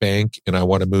X bank and I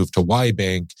want to move to Y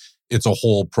bank, it's a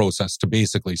whole process to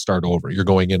basically start over. You're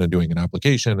going in and doing an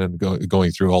application and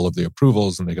going through all of the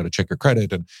approvals, and they got to check your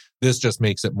credit. And this just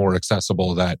makes it more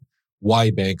accessible that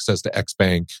Y bank says to X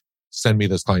bank, send me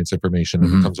this client's information,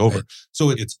 and it comes over. Right. So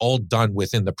it's all done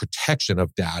within the protection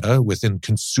of data, within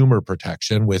consumer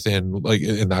protection,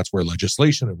 and that's where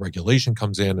legislation and regulation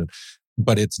comes in.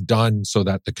 But it's done so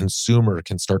that the consumer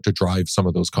can start to drive some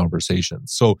of those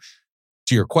conversations. So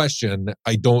to your question,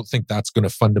 I don't think that's going to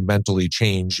fundamentally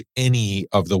change any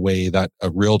of the way that a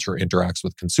realtor interacts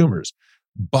with consumers.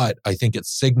 But I think it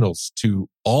signals to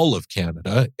all of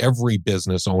Canada, every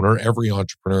business owner, every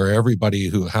entrepreneur, everybody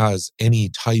who has any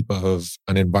type of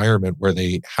an environment where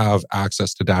they have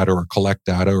access to data or collect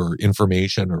data or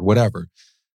information or whatever,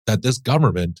 that this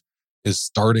government is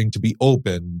starting to be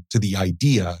open to the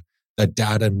idea that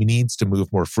data needs to move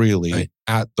more freely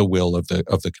at the will of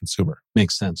the consumer.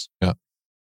 Makes sense. Yeah.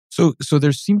 So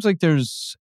there seems like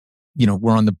there's,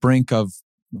 we're on the brink of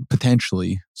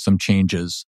potentially some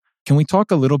changes. Can we talk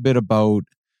a little bit about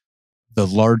the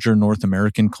larger North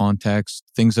American context,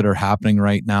 things that are happening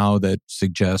right now that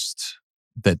suggest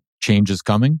that change is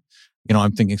coming?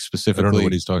 I'm thinking specifically. I don't know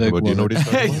what he's talking about. Do you know what he's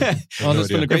talking about? Well, it's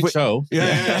been a great show.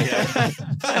 Yeah.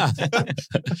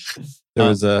 There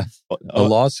was a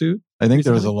lawsuit. I think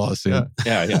there was a lawsuit.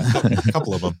 Yeah. A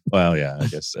couple of them. Well, yeah, I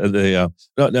guess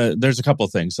there's a couple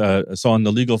of things. So on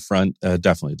the legal front,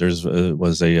 definitely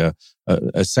was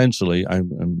essentially,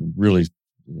 I'm really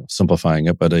simplifying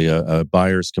it, but a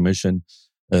buyer's commission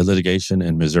litigation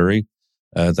in Missouri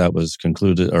that was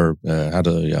concluded or had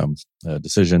a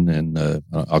decision in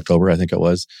October, I think it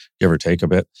was, give or take a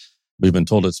bit. We've been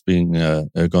told it's going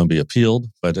to be appealed,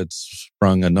 but it's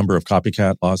sprung a number of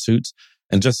copycat lawsuits.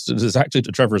 And just exactly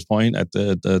to Trevor's point at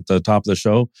the top of the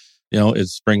show,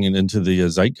 it's bringing it into the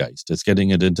zeitgeist. It's getting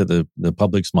it into the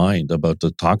public's mind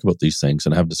to talk about these things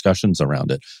and have discussions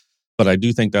around it. But I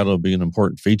do think that'll be an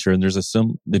important feature. And there's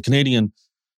the Canadian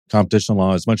competition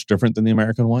law is much different than the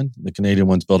American one. The Canadian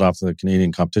one's built off the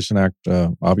Canadian Competition Act,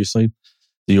 obviously.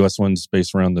 The U.S. one's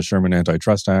based around the Sherman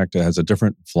Antitrust Act. It has a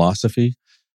different philosophy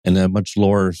and a much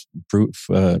lower proof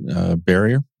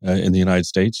barrier in the United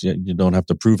States. You don't have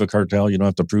to prove a cartel. You don't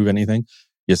have to prove anything.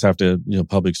 You just have to,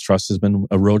 public's trust has been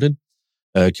eroded.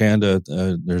 Canada,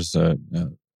 there's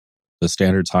the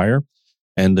standards higher.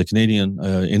 And the Canadian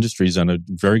industry's done a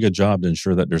very good job to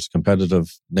ensure that there's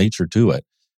competitive nature to it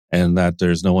and that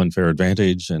there's no unfair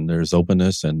advantage and there's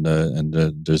openness and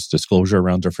there's disclosure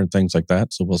around different things like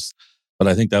that. But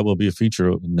I think that will be a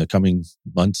feature in the coming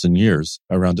months and years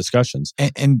around discussions.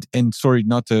 And sorry,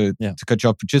 not to cut you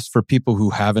off, but just for people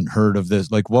who haven't heard of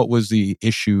this, like what was the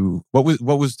issue? What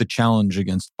was the challenge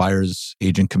against buyer's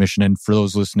agent commission? And for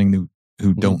those listening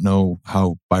who don't know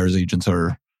how buyer's agents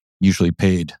are usually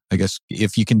paid, I guess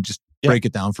if you can just break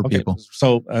it down for people.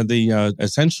 So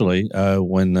essentially,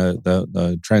 when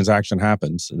the transaction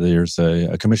happens, there's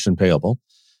a commission payable.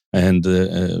 And,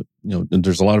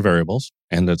 there's a lot of variables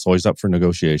and it's always up for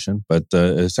negotiation. But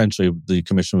essentially, the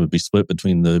commission would be split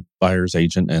between the buyer's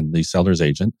agent and the seller's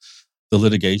agent. The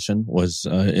litigation was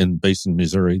based in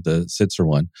Missouri, the Sitzer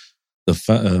one.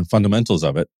 The fundamentals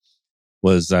of it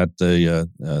was that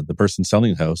the person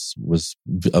selling the house was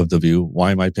of the view,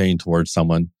 why am I paying towards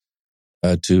someone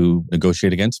to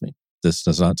negotiate against me? This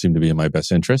does not seem to be in my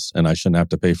best interest and I shouldn't have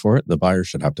to pay for it. The buyer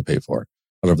should have to pay for it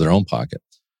out of their own pocket.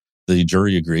 The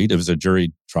jury agreed. It was a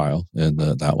jury trial in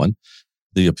that one.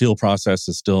 The appeal process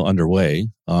is still underway.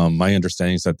 My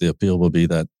understanding is that the appeal will be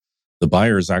that the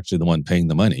buyer is actually the one paying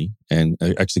the money and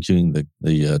executing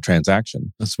the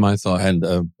transaction. That's my thought. And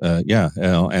I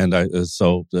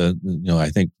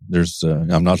think there's.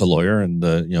 I'm not a lawyer, and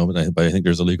but I think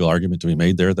there's a legal argument to be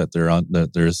made there that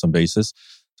there is some basis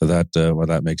to that where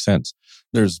that makes sense.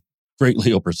 There's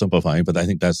greatly oversimplifying, but I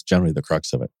think that's generally the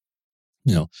crux of it.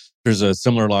 There's a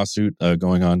similar lawsuit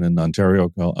going on in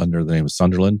Ontario under the name of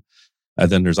Sunderland. And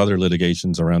then there's other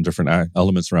litigations around different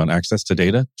elements around access to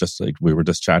data, just like we were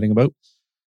just chatting about.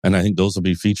 And I think those will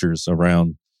be features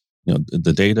around,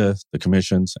 the data, the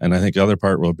commissions. And I think the other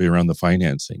part will be around the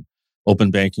financing. Open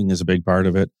banking is a big part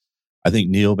of it. I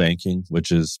think neobanking,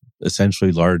 which is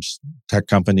essentially large tech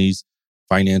companies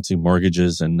financing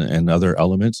mortgages and other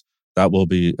elements, that will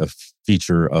be a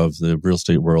feature of the real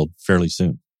estate world fairly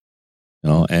soon.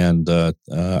 And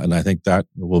I think that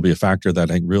will be a factor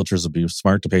that I think realtors will be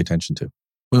smart to pay attention to.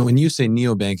 Well, when you say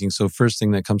neobanking, so first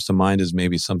thing that comes to mind is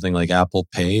maybe something like Apple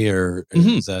Pay, or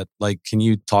is that can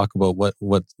you talk about what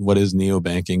is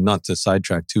neobanking? Not to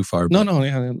sidetrack too far. So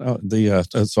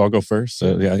I'll go first.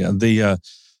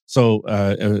 So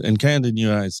in Canada and the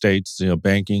United States,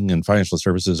 banking and financial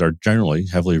services are generally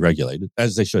heavily regulated,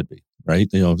 as they should be, right?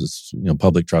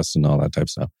 Public trust and all that type of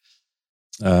stuff.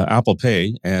 Apple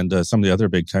Pay and some of the other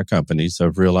big tech companies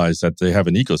have realized that they have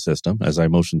an ecosystem, as I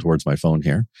motion towards my phone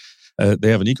here. They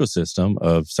have an ecosystem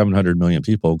of 700 million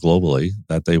people globally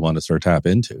that they want to sort of tap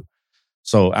into.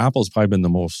 So Apple's probably been the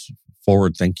most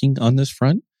forward-thinking on this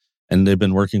front. And they've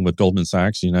been working with Goldman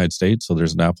Sachs in the United States. So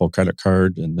there's an Apple credit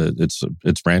card and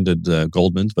it's branded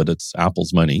Goldman's, but it's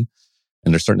Apple's money.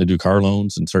 And they're starting to do car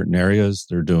loans in certain areas.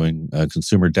 They're doing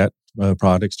consumer debt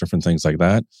products, different things like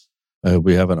that.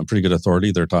 We have a pretty good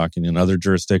authority. They're talking in other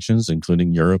jurisdictions,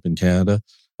 including Europe and Canada,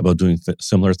 about doing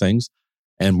similar things.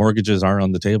 And mortgages are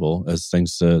on the table as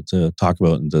things to talk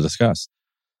about and to discuss.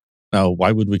 Now,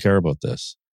 why would we care about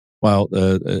this? Well,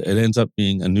 it ends up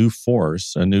being a new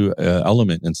force, a new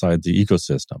element inside the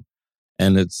ecosystem.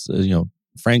 And it's,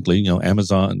 frankly,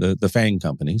 Amazon, the FANG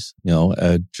companies,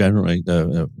 generally,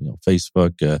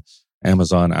 Facebook,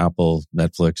 Amazon, Apple,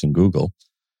 Netflix, and Google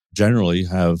generally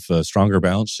have stronger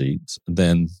balance sheets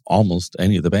than almost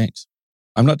any of the banks.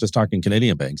 I'm not just talking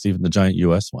Canadian banks, even the giant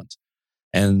US ones.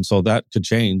 And so that could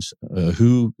change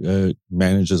who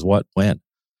manages what when.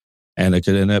 And it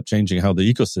could end up changing how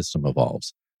the ecosystem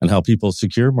evolves and how people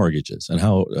secure mortgages and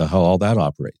how all that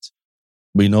operates.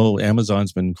 We know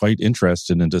Amazon's been quite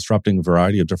interested in disrupting a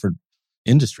variety of different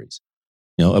industries.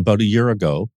 About a year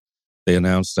ago, they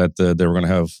announced that they were going to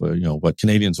have, what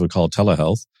Canadians would call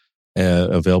telehealth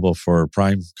available for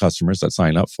Prime customers that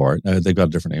sign up for it. They've got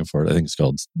a different name for it. I think it's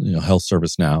called, Health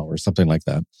Service Now or something like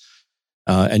that.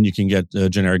 And you can get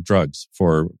generic drugs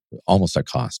for almost at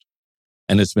cost.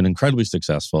 And it's been incredibly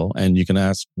successful. And you can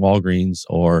ask Walgreens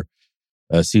or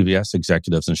CVS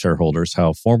executives and shareholders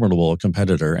how formidable a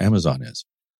competitor Amazon is.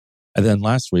 And then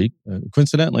last week,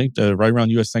 coincidentally, right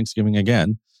around U.S. Thanksgiving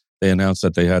again, they announced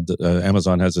that they had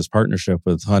Amazon has this partnership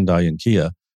with Hyundai and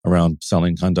Kia around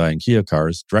selling Hyundai and Kia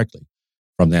cars directly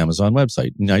from the Amazon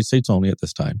website. United States only at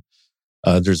this time.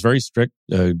 There's very strict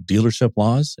dealership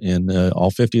laws in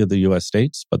all 50 of the U.S.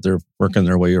 states, but they're working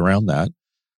their way around that.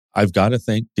 I've got to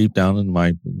think deep down in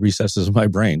my recesses of my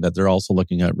brain that they're also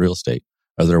looking at real estate.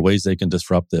 Are there ways they can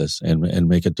disrupt this and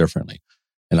make it differently?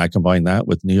 And I combine that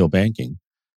with neobanking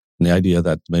and the idea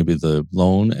that maybe the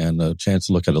loan and the chance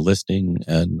to look at a listing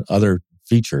and other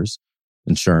features,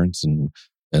 insurance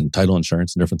and title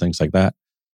insurance and different things like that,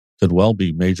 could well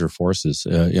be major forces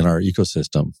in our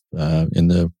ecosystem in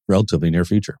the relatively near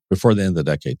future, before the end of the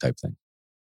decade type thing.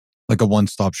 Like a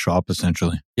one-stop shop,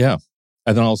 essentially. Yeah.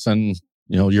 And then all of a sudden,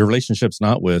 your relationship's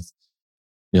not with,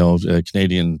 a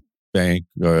Canadian bank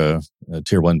or a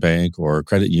tier one bank or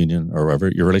credit union or whatever.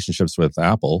 Your relationship's with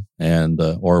Apple and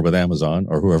or with Amazon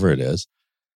or whoever it is.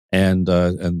 And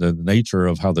the nature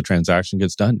of how the transaction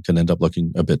gets done can end up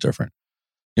looking a bit different.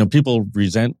 People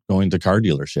resent going to car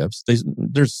dealerships.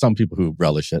 There's some people who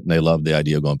relish it and they love the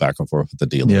idea of going back and forth with the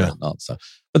dealer and all that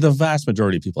stuff. But the vast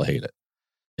majority of people hate it.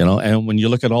 And when you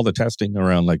look at all the testing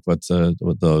around like with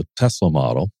the Tesla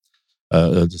model,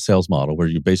 the sales model where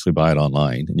you basically buy it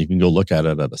online and you can go look at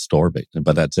it at a store,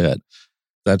 but that's it.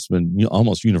 That's been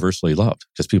almost universally loved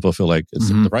because people feel like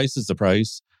the price is the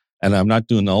price and I'm not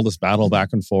doing all this battle back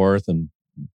and forth and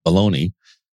baloney.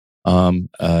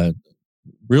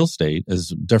 Real estate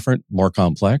is different, more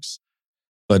complex,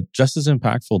 but just as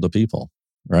impactful to people,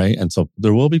 right? And so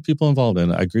there will be people involved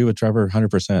in it. I agree with Trevor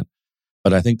 100%,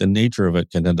 but I think the nature of it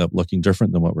can end up looking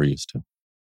different than what we're used to.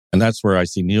 And that's where I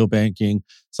see neobanking,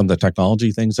 some of the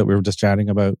technology things that we were just chatting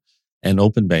about, and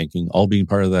open banking all being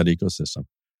part of that ecosystem.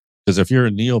 Because if you're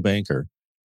a neobanker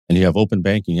and you have open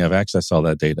banking, you have access to all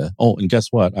that data. Oh, and guess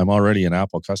what? I'm already an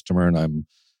Apple customer and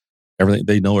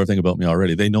they know everything about me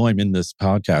already. They know I'm in this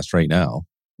podcast right now,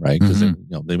 right? Because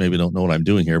they maybe don't know what I'm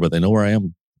doing here, but they know where I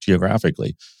am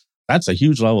geographically. That's a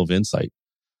huge level of insight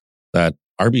that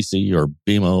RBC or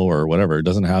BMO or whatever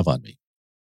doesn't have on me.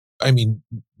 I mean,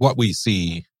 what we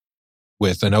see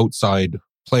with an outside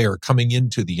player coming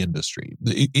into the industry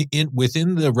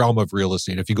within the realm of real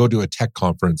estate, if you go to a tech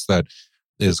conference that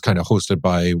is kind of hosted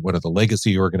by one of the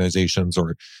legacy organizations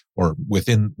or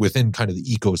within kind of the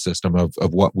ecosystem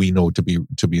of what we know to be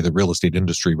the real estate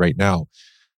industry right now,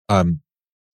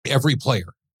 every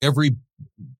player, every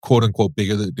quote unquote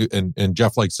bigger, and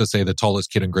Jeff likes to say the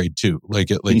tallest kid in grade 2.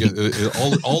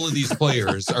 All of these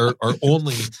players are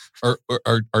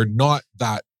not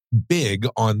that big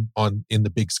on in the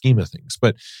big scheme of things,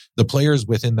 but the players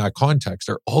within that context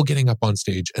are all getting up on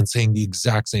stage and saying the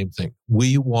exact same thing.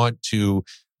 We want to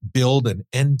build an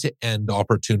end-to-end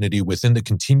opportunity within the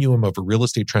continuum of a real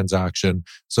estate transaction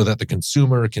so that the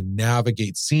consumer can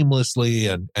navigate seamlessly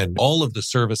and all of the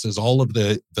services, all of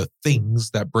the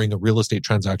things that bring a real estate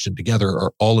transaction together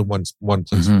are all in one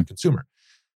place for the consumer.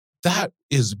 That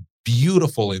is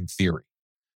beautiful in theory.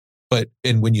 But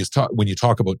when you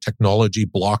talk about technology,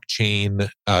 blockchain,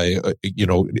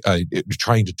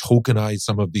 trying to tokenize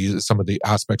some of the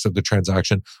aspects of the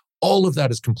transaction, all of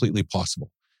that is completely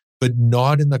possible, but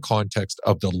not in the context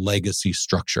of the legacy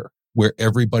structure where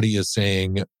everybody is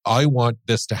saying, I want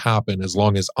this to happen as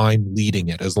long as I'm leading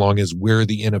it, as long as we're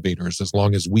the innovators, as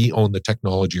long as we own the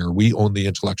technology or we own the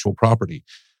intellectual property.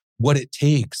 what it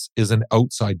takes is an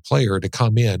outside player to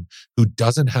come in who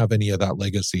doesn't have any of that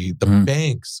legacy. The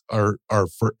banks are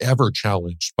forever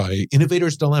challenged by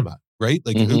innovator's dilemma, right?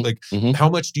 How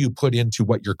much do you put into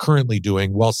what you're currently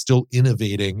doing while still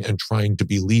innovating and trying to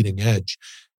be leading edge?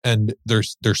 And they're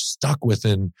stuck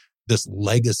within this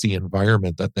legacy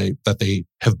environment that they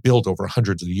have built over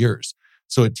hundreds of years.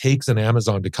 So it takes an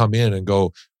Amazon to come in and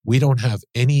go, we don't have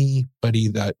anybody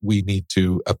that we need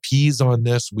to appease on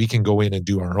this. We can go in and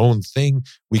do our own thing.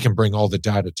 We can bring all the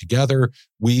data together.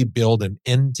 We build an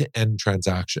end-to-end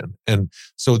transaction. And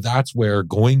so that's where,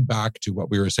 going back to what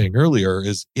we were saying earlier,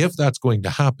 is if that's going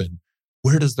to happen,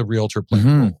 where does the realtor play a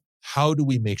role? How do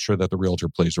we make sure that the realtor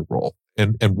plays a role?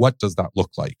 And what does that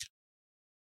look like?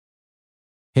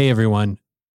 Hey, everyone.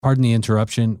 Pardon the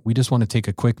interruption. We just want to take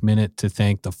a quick minute to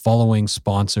thank the following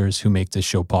sponsors who make this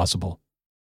show possible.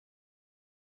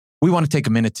 We want to take a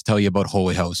minute to tell you about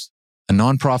Holy House, a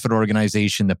nonprofit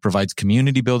organization that provides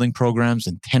community building programs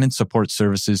and tenant support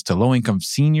services to low-income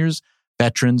seniors,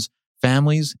 veterans,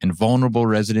 families, and vulnerable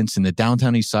residents in the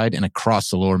downtown east side and across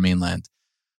the lower mainland.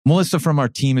 Melissa from our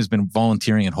team has been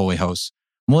volunteering at Holy House.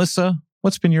 Melissa,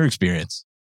 what's been your experience?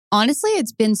 Honestly,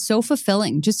 it's been so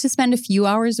fulfilling just to spend a few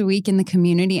hours a week in the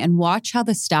community and watch how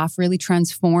the staff really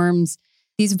transforms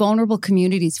these vulnerable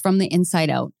communities from the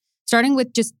inside out. Starting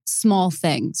with just small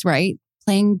things, right?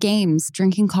 Playing games,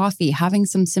 drinking coffee, having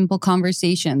some simple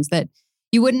conversations that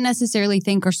you wouldn't necessarily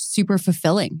think are super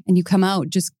fulfilling. And you come out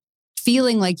just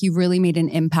feeling like you've really made an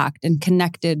impact and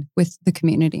connected with the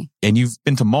community. And you've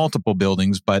been to multiple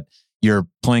buildings, but you're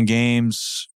playing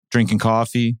games, drinking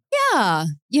coffee. Yeah,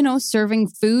 serving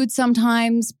food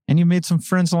sometimes. And you made some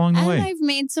friends along the way. And I've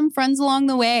made some friends along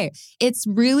the way. It's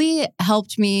really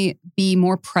helped me be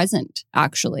more present,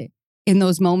 actually, in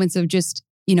those moments of just,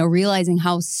 realizing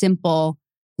how simple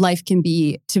life can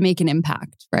be to make an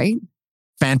impact, right?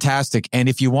 Fantastic. And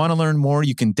if you want to learn more,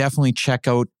 you can definitely check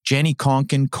out Jenny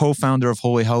Conkin, co-founder of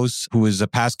Holy House, who is a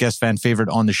past guest fan favorite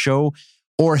on the show,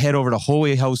 or head over to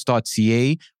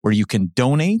holyhouse.ca where you can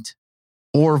donate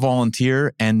or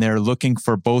volunteer. And they're looking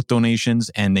for both donations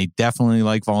and they definitely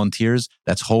like volunteers.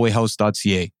 That's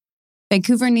holyhouse.ca.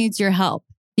 Vancouver needs your help.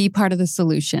 Be part of the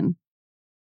solution.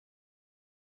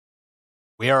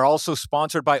 We are also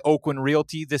sponsored by Oakwyn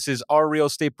Realty. This is our real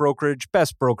estate brokerage,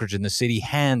 best brokerage in the city,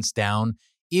 hands down.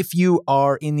 If you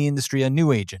are in the industry, a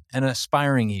new agent, an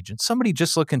aspiring agent, somebody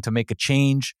just looking to make a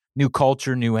change, new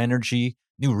culture, new energy,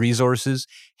 new resources,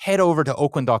 head over to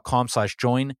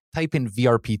oakwyn.com/join, type in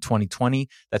VRP 2020.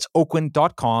 That's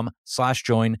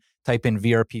oakwyn.com/join, type in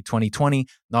VRP 2020.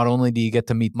 Not only do you get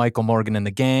to meet Michael Morgan and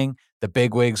the gang, the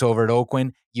bigwigs over at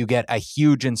Oakwyn, you get a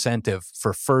huge incentive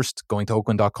for first going to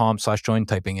oakwyn.com/join,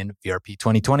 typing in VRP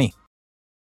 2020.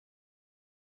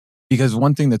 Because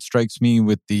one thing that strikes me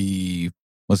with the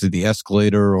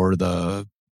escalator or the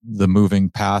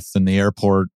moving path in the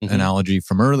airport analogy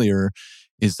from earlier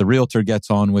is the realtor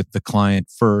gets on with the client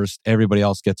first, everybody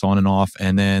else gets on and off,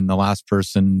 and then the last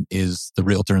person is the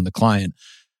realtor and the client.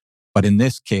 But in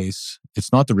this case,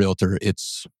 it's not the realtor,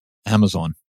 it's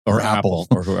Amazon or Apple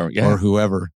or whoever, or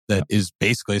whoever that is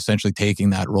basically essentially taking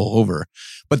that role over.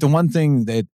 But the one thing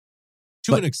that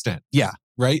to an extent,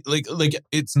 right? Like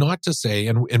it's not to say,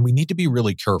 and we need to be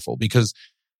really careful, because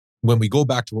when we go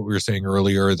back to what we were saying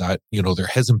earlier, that, there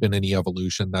hasn't been any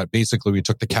evolution, that basically we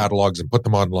took the catalogs and put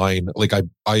them online. Like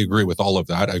I agree with all of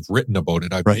that. I've written about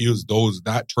it. I've used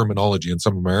that terminology in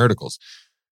some of my articles.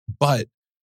 But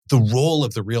the role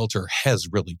of the realtor has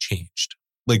really changed.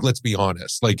 Like, let's be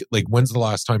honest. Like when's the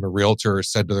last time a realtor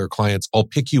said to their clients, I'll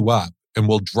pick you up and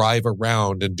we'll drive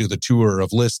around and do the tour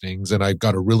of listings. And I've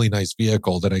got a really nice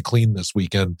vehicle that I cleaned this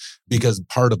weekend because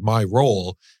part of my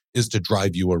role is to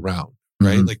drive you around.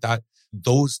 Right? Like that,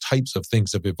 those types of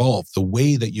things have evolved. The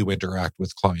way that you interact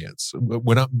with clients.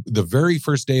 The very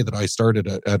first day that I started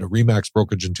at a Remax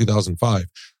brokerage in 2005,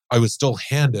 I was still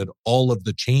handed all of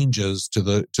the changes to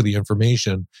the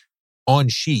information on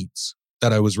sheets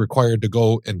that I was required to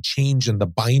go and change in the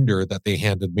binder that they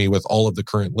handed me with all of the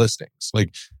current listings.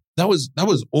 Like that was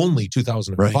only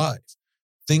 2005. Right.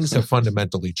 Things have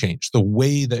fundamentally changed. The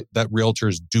way that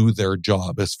realtors do their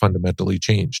job has fundamentally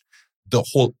changed. The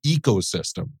whole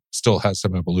ecosystem still has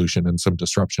some evolution and some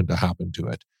disruption to happen to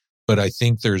it. But I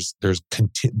think there's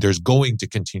going to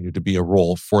continue to be a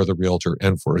role for the realtor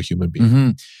and for a human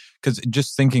being. Because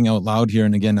just thinking out loud here,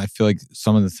 and again, I feel like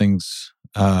some of the things,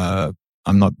 I'm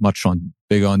not much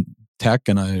big on tech,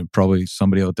 and probably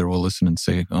somebody out there will listen and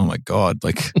say, oh my God,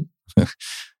 like...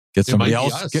 Get somebody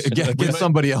else. Get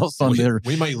somebody else on there.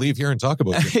 We might leave here and talk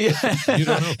about it. You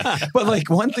don't know. But like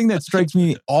one thing that strikes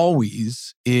me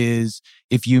always is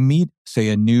if you meet, say,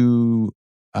 a new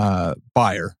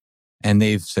buyer and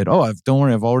they've said, "Oh, don't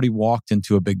worry, I've already walked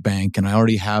into a big bank and I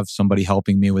already have somebody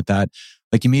helping me with that."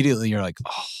 Like immediately you're like,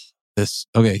 "Oh,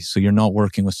 okay, so you're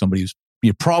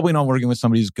probably not working with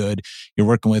somebody who's good. You're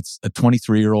working with a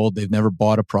 23-year-old. They've never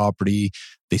bought a property.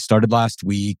 They started last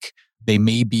week. They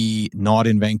may be not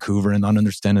in Vancouver and not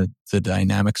understand the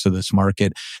dynamics of this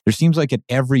market." There seems like at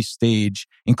every stage,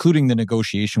 including the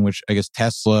negotiation, which I guess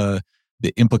Tesla,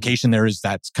 the implication there is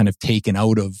that's kind of taken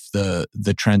out of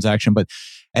the transaction. But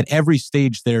at every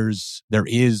stage, there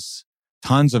is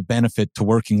tons of benefit to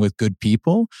working with good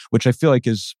people, which I feel like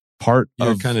is part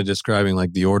You're of kind of describing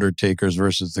like the order takers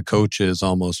versus the coaches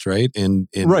almost, right? In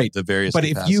right. the various But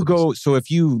capacities.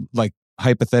 if you like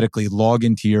hypothetically log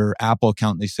into your Apple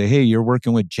account and they say, "Hey, you're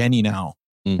working with Jenny now."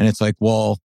 And it's like,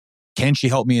 well, can she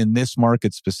help me in this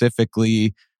market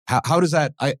specifically? How does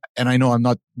that, I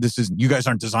know you guys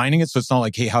aren't designing it, so it's not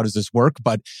like, hey, how does this work?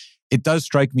 But it does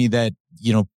strike me that,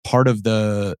 part of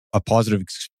a positive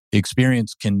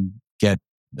experience can get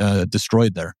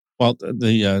destroyed there. Well,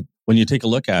 when you take a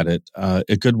look at it,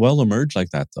 it could well emerge like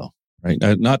that, though, right?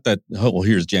 Not that,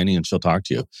 here's Jenny and she'll talk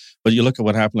to you. But you look at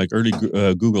what happened, like early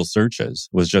Google searches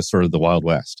was just sort of the Wild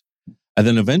West. And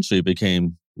then eventually it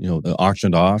became,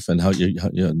 auctioned off and how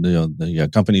the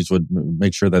companies would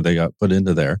make sure that they got put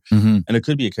into there. Mm-hmm. And it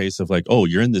could be a case of like, oh,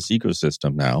 you're in this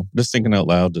ecosystem now. Just thinking out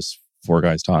loud, just four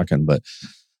guys talking, but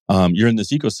you're in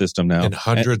this ecosystem now. And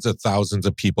hundreds of thousands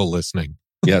of people listening.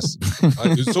 Yes.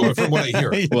 So from what I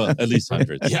hear. Well, at least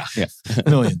hundreds. Yeah.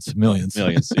 Millions.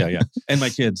 Yeah. And my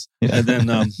kids. Yeah. And then,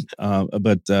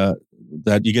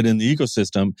 that you get in the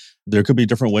ecosystem, there could be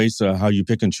different ways to how you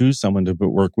pick and choose someone to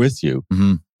work with you.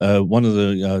 Mm-hmm. One of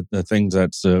the things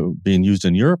that's being used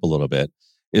in Europe a little bit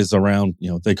is around,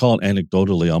 they call it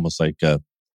anecdotally almost like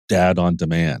dad on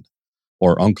demand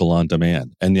or uncle on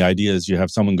demand. And the idea is you have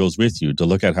someone goes with you to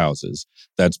look at houses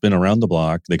that's been around the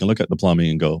block. They can look at the plumbing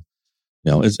and go,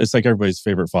 it's like everybody's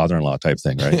favorite father-in-law type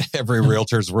thing, right? Every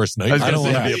realtor's worst nightmare. I don't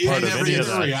want to be a part of any of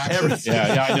that.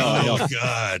 Yeah, I know. Oh,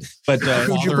 God. But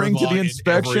who'd you bring to the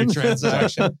inspection?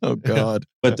 Transaction. Oh, God.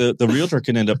 But the realtor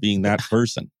can end up being that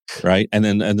person, right? And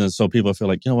then so people feel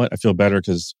like, you know what? I feel better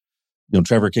because,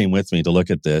 Trevor came with me to look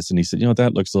at this and he said,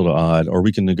 that looks a little odd, or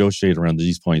we can negotiate around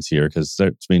these points here because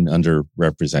it's being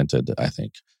underrepresented, I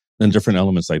think, and different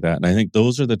elements like that. And I think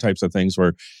those are the types of things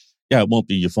where, it won't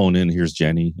be you phone in, here's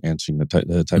Jenny answering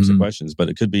the types of questions, but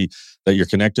it could be that you're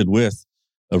connected with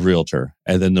a realtor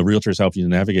and then the realtors help you to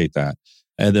navigate that.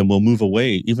 And then we'll move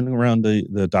away even around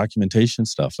the documentation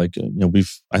stuff. Like,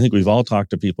 I think we've all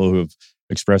talked to people who have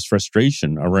expressed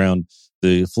frustration around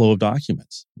the flow of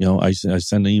documents. I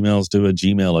send emails to a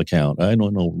Gmail account. I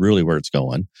don't know really where it's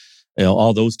going.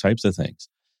 All those types of things.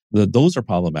 Those are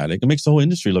problematic. It makes the whole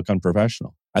industry look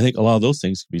unprofessional. I think a lot of those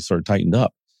things can be sort of tightened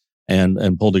up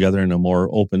and pulled together in a more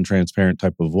open, transparent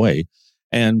type of way.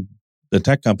 And the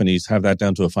tech companies have that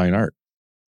down to a fine art.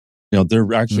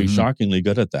 They're actually shockingly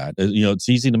good at that. It's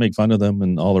easy to make fun of them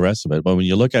and all the rest of it. But when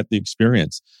you look at the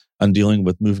experience on dealing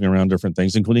with moving around different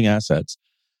things, including assets,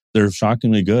 they're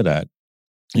shockingly good at,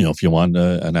 if you want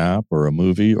an app or a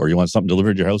movie or you want something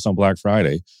delivered to your house on Black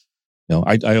Friday,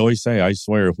 I always say, I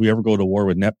swear, if we ever go to war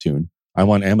with Neptune, I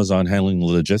want Amazon handling the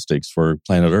logistics for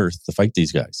planet Earth to fight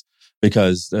these guys.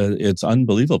 Because it's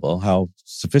unbelievable how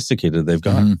sophisticated they've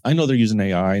gotten. Mm-hmm. I know they're using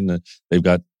AI and they've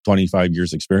got 25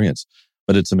 years experience,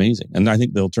 but it's amazing. And I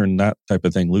think they'll turn that type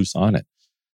of thing loose on it.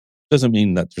 Doesn't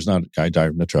mean that there's not a guy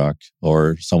driving a truck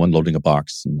or someone loading a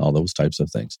box and all those types of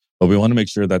things. But we want to make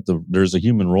sure that there's a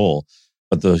human role,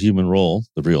 but the human role,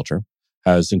 the realtor,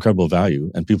 has incredible value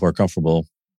and people are comfortable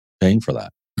paying for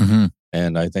that. Mm-hmm.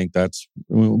 And I think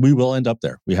we will end up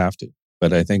there. We have to.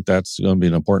 But I think that's going to be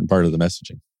an important part of the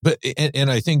messaging. But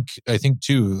and I think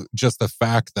too, just the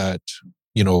fact that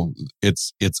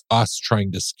it's us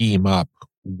trying to scheme up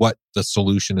what the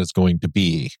solution is going to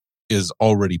be is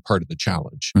already part of the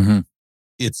challenge. Mm-hmm.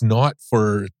 It's not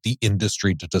for the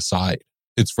industry to decide.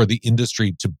 It's for the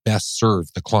industry to best serve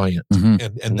the client,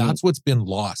 and that's what's been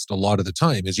lost a lot of the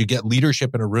time. Is you get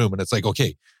leadership in a room and it's like,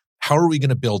 okay, how are we going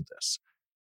to build this?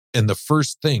 And the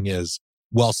first thing is,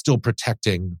 while still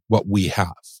protecting what we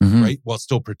have, right? While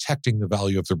still protecting the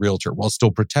value of the realtor, while still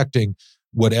protecting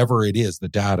whatever it is, the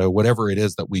data, whatever it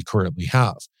is that we currently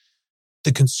have.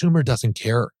 The consumer doesn't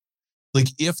care. Like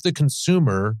if the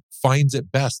consumer finds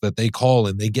it best that they call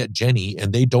and they get Jenny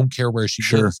and they don't care where she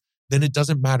is, then it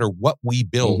doesn't matter what we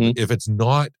build. If it's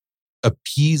not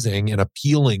appeasing and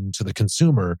appealing to the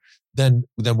consumer, then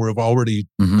we've already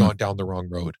gone down the wrong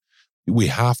road. We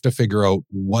have to figure out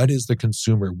what is the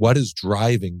consumer, what is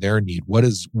driving their need, what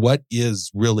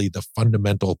is really the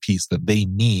fundamental piece that they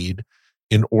need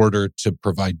in order to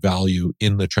provide value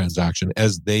in the transaction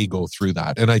as they go through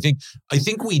that. And I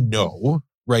think we know,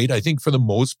 right? I think for the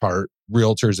most part,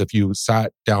 realtors, if you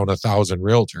sat down 1,000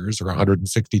 realtors or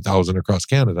 160,000 across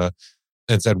Canada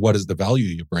and said, what is the value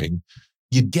you bring?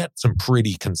 You'd get some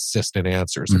pretty consistent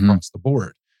answers across the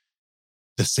board.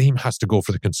 The same has to go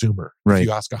for the consumer. Right. If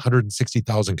you ask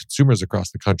 160,000 consumers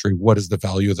across the country, what is the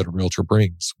value that a realtor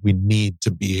brings? We need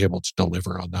to be able to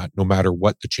deliver on that no matter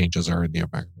what the changes are in the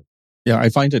environment. Yeah, I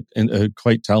find it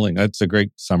quite telling. That's a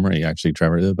great summary, actually,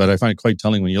 Trevor. But I find it quite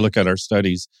telling when you look at our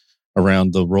studies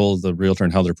around the role of the realtor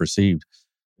and how they're perceived.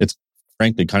 It's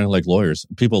frankly kind of like lawyers.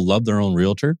 People love their own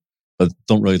realtor, but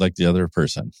don't really like the other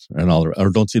person and all,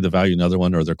 or don't see the value in the other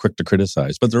one, or they're quick to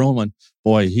criticize. But their own one,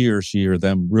 boy, he or she or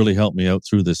them really helped me out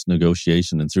through this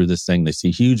negotiation and through this thing. They see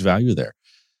huge value there.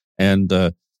 And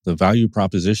the value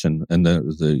proposition and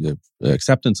the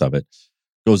acceptance of it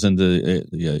goes into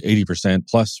the 80%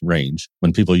 plus range.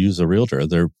 When people use a realtor,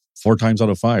 they're 4 times out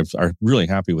of 5 are really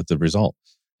happy with the result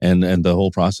and the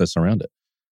whole process around it.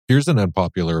 Here's an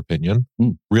unpopular opinion.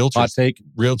 Hot take.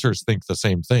 Realtors think the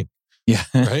same thing. Yeah.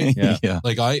 Right? Yeah.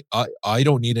 Like I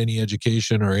don't need any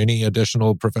education or any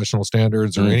additional professional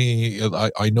standards or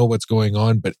I know what's going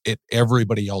on, but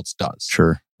everybody else does.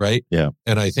 Sure. Right? Yeah.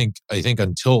 And I think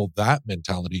until that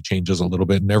mentality changes a little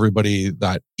bit and everybody,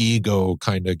 that ego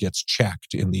kind of gets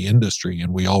checked in the industry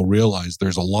and we all realize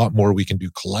there's a lot more we can do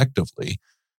collectively,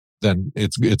 then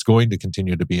it's going to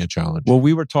continue to be a challenge. Well,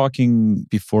 we were talking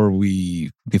before we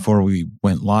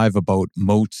went live about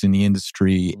moats in the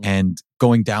industry and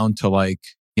going down to, like,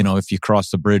 you know, if you cross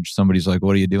the bridge, somebody's like,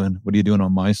 "What are you doing? What are you doing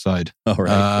on my side?" Oh,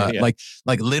 right.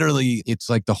 Like literally,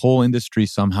 it's like the whole industry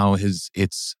somehow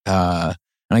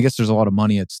and I guess there's a lot of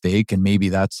money at stake, and maybe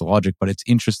that's the logic. But it's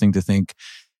interesting to think,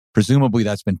 presumably,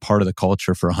 that's been part of the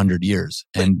culture for 100 years,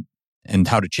 and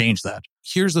how to change that.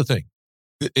 Here's the thing.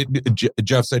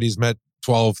 Jeff said he's met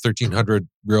 1,300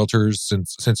 realtors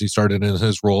since he started in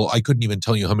his role. I couldn't even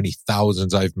tell you how many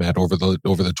thousands I've met over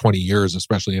the 20 years,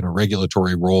 especially in a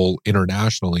regulatory role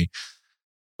internationally.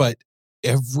 But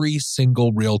every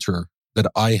single realtor that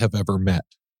I have ever met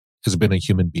has been a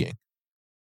human being.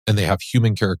 And they have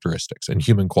human characteristics and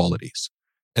human qualities.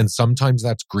 And sometimes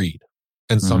that's greed.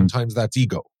 And sometimes that's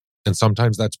ego. And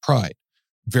sometimes that's pride.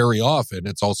 Very often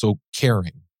it's also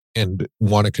caring and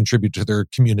want to contribute to their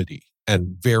community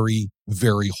and very,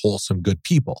 very wholesome, good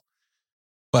people.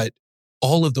 But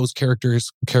all of those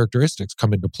characteristics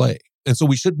come into play. And so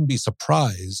we shouldn't be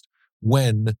surprised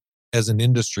when, as an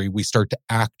industry, we start to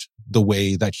act the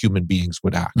way that human beings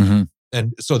would act.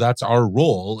 And so that's our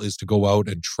role, is to go out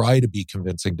and try to be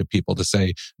convincing to people to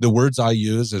say, the words I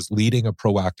use is leading a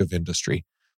proactive industry.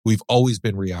 We've always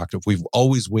been reactive. We've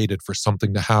always waited for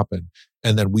something to happen.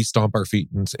 And then we stomp our feet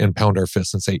and pound our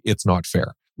fists and say, it's not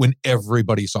fair, when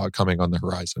everybody saw it coming on the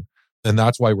horizon. And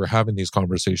that's why we're having these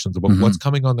conversations about what's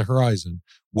coming on the horizon.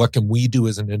 What can we do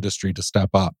as an industry to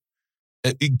step up?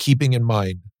 Keeping in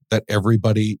mind that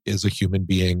everybody is a human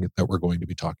being that we're going to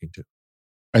be talking to.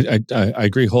 I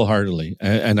agree wholeheartedly.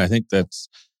 And I think that's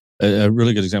a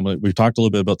really good example. We've talked a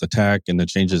little bit about the tech and the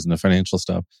changes in the financial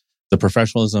stuff, the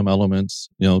professionalism elements.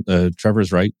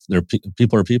 Trevor's right.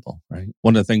 People are people, right?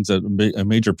 One of the things that a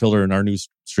major pillar in our new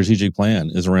strategic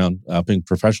plan is around upping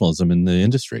professionalism in the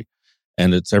industry.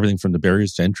 And it's everything from the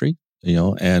barriers to entry,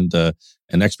 and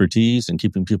expertise and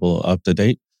keeping people up to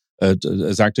date.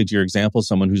 Exactly to your example,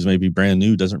 someone who's maybe brand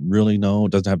new, doesn't really know,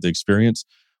 doesn't have the experience.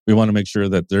 We want to make sure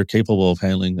that they're capable of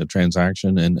handling the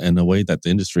transaction and the way that the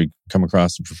industry come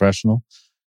across as professional.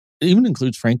 It even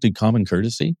includes, frankly, common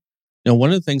courtesy.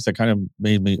 One of the things that kind of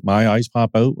made my eyes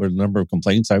pop out were the number of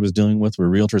complaints I was dealing with where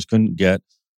realtors couldn't get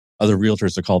other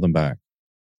realtors to call them back.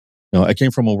 I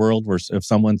came from a world where if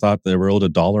someone thought they were owed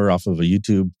 $1 off of a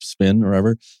YouTube spin or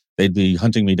whatever, they'd be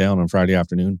hunting me down on Friday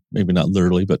afternoon, maybe not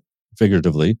literally, but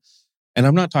figuratively. And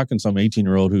I'm not talking some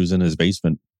 18-year-old who's in his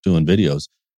basement doing videos.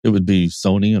 It would be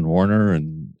Sony and Warner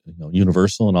and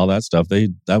Universal and all that stuff.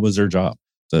 That was their job,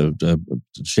 to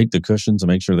shake the cushions and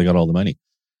make sure they got all the money.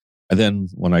 And then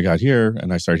when I got here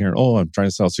and I started hearing, I'm trying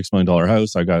to sell a $6 million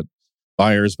house. I got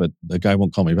buyers, but the guy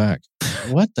won't call me back.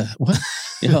 What?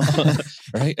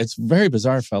 Right? It's very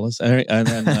bizarre, fellas. And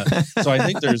then, so I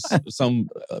think there's some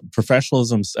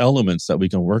professionalism elements that we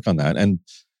can work on that. And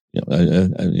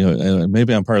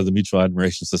maybe I'm part of the Mutual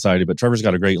Admiration Society, but Trevor's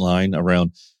got a great line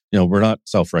around, we're not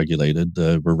self-regulated.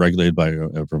 We're regulated by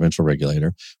a provincial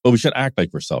regulator, but we should act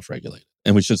like we're self-regulated,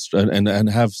 and we should and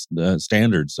have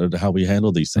standards of how we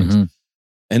handle these things.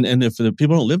 And if the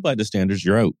people don't live by the standards,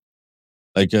 you're out.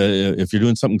 Like if you're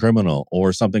doing something criminal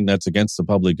or something that's against the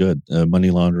public good,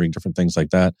 money laundering, different things like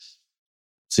that,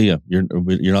 see ya.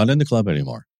 You're not in the club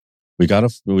anymore. We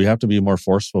have to be more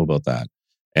forceful about that,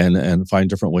 and find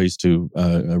different ways to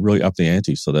really up the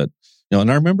ante so that,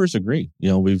 and our members agree.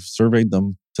 We've surveyed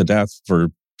them to death for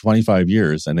 25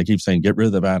 years, and they keep saying, get rid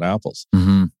of the bad apples.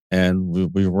 Mm-hmm. And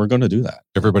we're going to do that.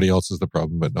 Everybody else is the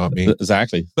problem, but not me.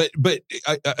 Exactly. But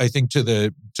I think to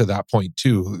that point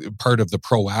too, part of the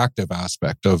proactive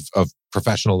aspect of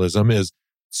professionalism is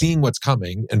seeing what's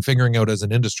coming and figuring out as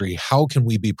an industry, how can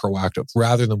we be proactive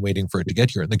rather than waiting for it to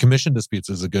get here? And the commission disputes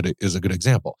is a good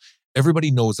example. Everybody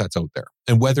knows that's out there,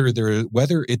 and whether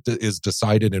it is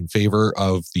decided in favor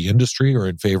of the industry or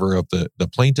in favor of the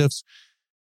plaintiffs,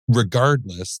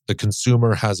 regardless, the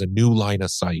consumer has a new line of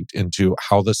sight into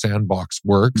how the sandbox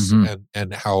works,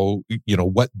 and how,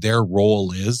 what their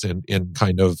role is in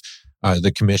kind of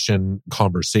the commission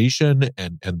conversation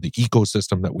and the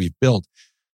ecosystem that we've built.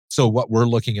 So what we're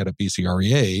looking at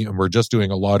BCREA, and we're just doing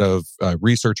a lot of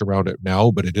research around it now,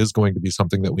 but it is going to be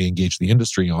something that we engage the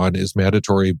industry on, is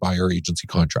mandatory buyer agency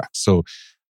contracts. So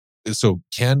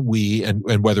can we, and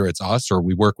whether it's us or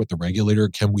we work with the regulator,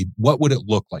 what would it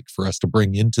look like for us to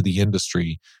bring into the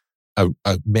industry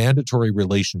a mandatory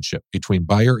relationship between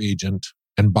buyer agent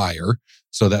and buyer,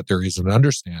 so that there is an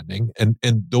understanding, and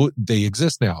they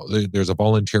exist now. There's a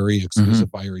voluntary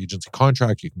exclusive buyer agency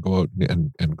contract. You can go out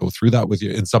and go through that with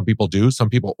you. And some people do. Some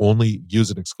people only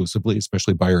use it exclusively,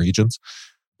 especially buyer agents.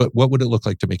 But what would it look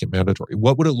like to make it mandatory?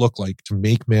 What would it look like to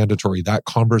make mandatory that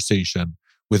conversation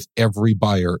with every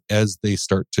buyer as they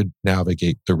start to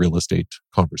navigate the real estate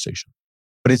conversation?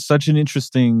 But it's such an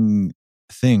interesting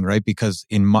thing, right? Because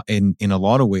in a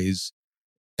lot of ways,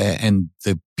 and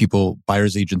the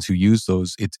buyers agents who use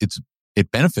those,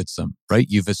 it benefits them, right?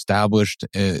 You've established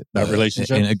that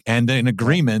relationship and an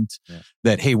agreement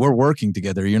that, hey, we're working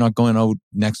together. You're not going out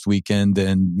next weekend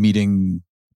and meeting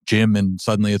Jim, and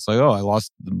suddenly it's like, oh,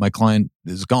 my client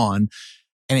is gone.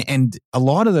 And a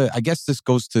lot of I guess this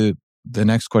goes to the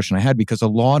next question I had, because a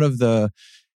lot of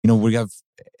we have,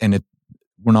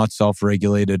 we're not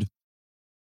self-regulated,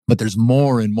 but there's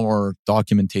more and more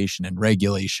documentation and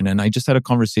regulation. And I just had a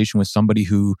conversation with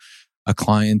a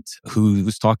client who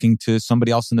was talking to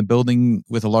somebody else in the building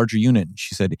with a larger unit. And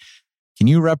she said, can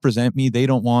you represent me? They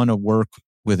don't want to work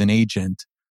with an agent.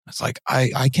 It's like,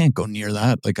 I can't go near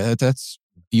that. Like, that's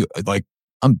you, like,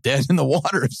 I'm dead in the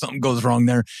water if something goes wrong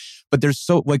there. But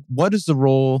what is the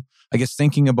role, I guess,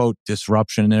 thinking about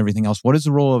disruption and everything else, what is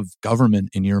the role of government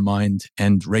in your mind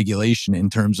and regulation in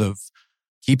terms of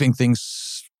keeping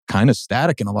things kind of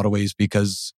static in a lot of ways,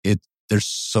 because there's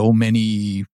so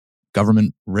many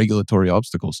government regulatory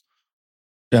obstacles?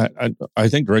 Yeah, I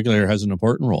think the regulator has an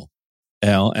important role,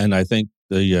 Al, and I think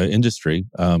the industry,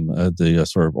 the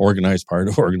sort of organized part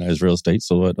of organized real estate,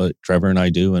 so what Trevor and I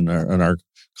do and our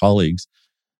colleagues,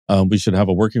 we should have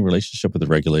a working relationship with the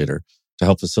regulator to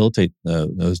help facilitate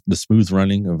the smooth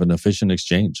running of an efficient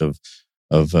exchange of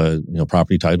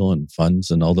property title and funds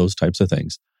and all those types of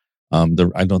things.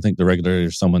 I don't think the regulator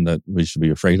is someone that we should be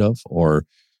afraid of or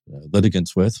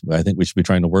litigants with. I think we should be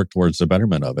trying to work towards the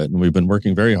betterment of it. And we've been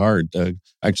working very hard.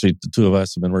 Actually, the two of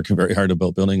us have been working very hard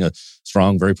about building a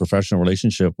strong, very professional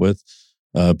relationship with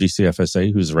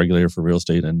BCFSA, who's the regulator for real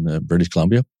estate in British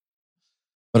Columbia.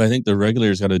 But I think the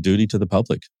regulator's got a duty to the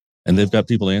public, and they've got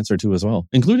people to answer to as well,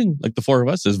 including like the four of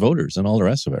us as voters and all the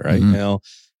rest of it, right?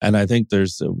 And I think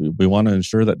we want to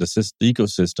ensure that the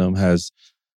ecosystem has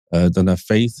enough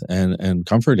faith and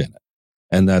comfort in it,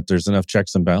 and that there's enough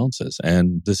checks and balances.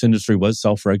 And this industry was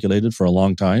self-regulated for a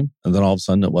long time, and then all of a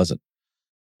sudden it wasn't.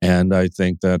 And I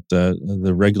think that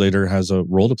the regulator has a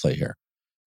role to play here.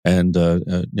 And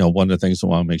one of the things we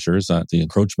want to make sure is that the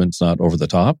encroachment's not over the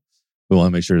top. We want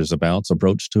to make sure there's a balanced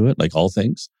approach to it, like all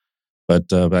things.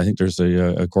 But I think there's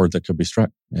a chord that could be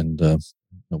struck, and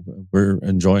we're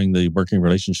enjoying the working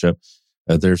relationship.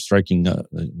 They're striking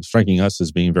us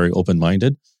as being very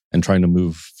open-minded and trying to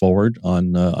move forward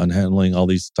on handling all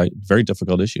these very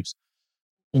difficult issues.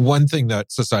 One thing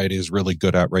that society is really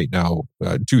good at right now,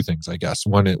 two things, I guess.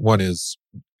 One is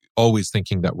always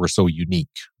thinking that we're so unique,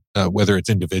 whether it's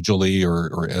individually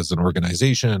or as an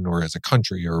organization or as a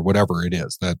country or whatever it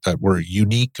is, that we're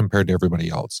unique compared to everybody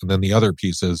else. And then the other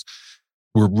piece is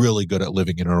we're really good at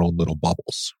living in our own little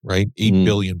bubbles, right? 8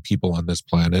 billion people on this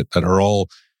planet that are all,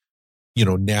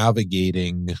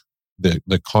 navigating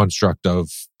the construct of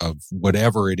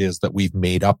whatever it is that we've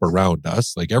made up around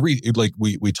us.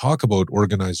 We talk about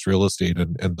organized real estate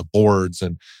and the boards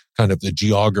and kind of the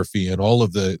geography and all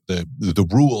of the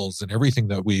rules and everything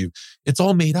that it's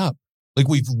all made up. Like,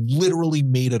 we've literally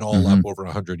made it all up over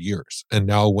 100 years. And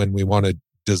now when we want to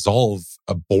dissolve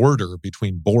a border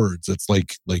between boards, it's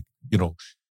like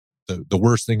the the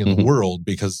worst thing in the world,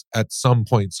 because at some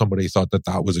point somebody thought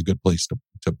that was a good place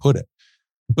to put it.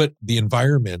 But the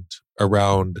environment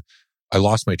around, I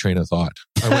lost my train of thought.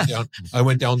 I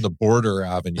went down the border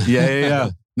avenue.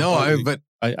 Yeah. No,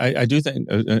 I do think,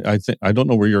 I don't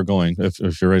know where you're going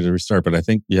if you're ready to restart, but I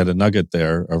think you had a nugget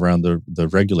there around the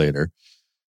regulator.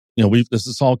 This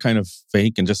is all kind of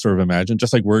fake and just sort of imagined,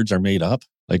 just like words are made up.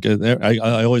 Like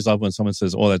I always love when someone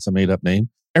says, "Oh, that's a made up name."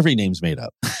 Every name's made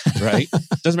up, right?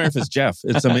 Doesn't matter if it's Jeff;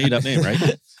 it's a made up name, right?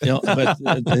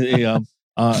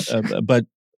 But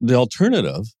the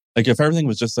alternative, like if everything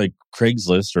was just like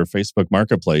Craigslist or Facebook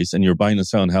Marketplace, and you're buying and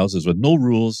selling houses with no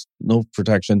rules, no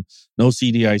protection, no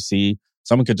CDIC,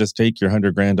 someone could just take your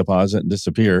 $100,000 deposit and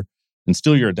disappear and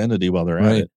steal your identity while they're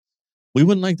at it. We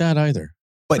wouldn't like that either.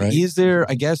 But is there,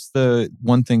 I guess the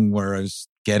one thing where I was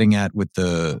getting at with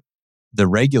the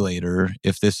regulator,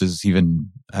 if this is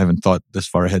even, I haven't thought this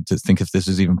far ahead to think if this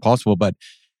is even possible, but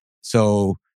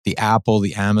so the Apple,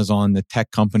 the Amazon, the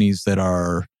tech companies that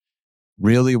are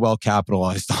really well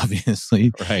capitalized,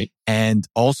 obviously, right, and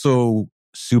also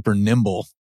super nimble.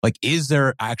 Like, is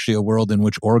there actually a world in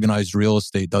which organized real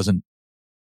estate doesn't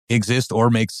exist or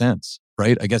make sense?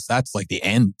 Right? I guess that's like the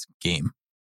end game.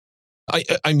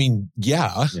 I mean,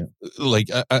 yeah. Like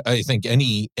I think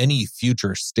any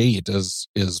future state is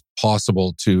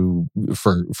possible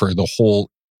for the whole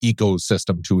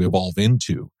ecosystem to evolve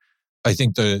into. I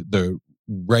think the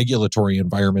regulatory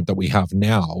environment that we have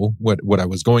now, what I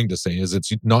was going to say is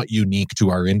it's not unique to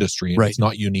our industry, and it's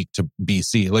not unique to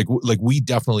BC. Like we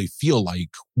definitely feel like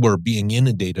we're being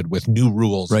inundated with new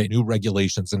rules, new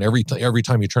regulations, and every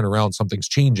time you turn around, something's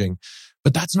changing.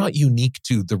 But that's not unique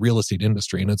to the real estate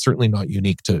industry, and it's certainly not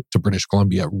unique to British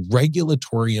Columbia.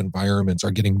 Regulatory environments are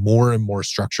getting more and more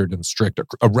structured and strict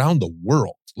around the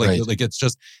world. Like it's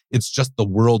just the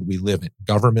world we live in.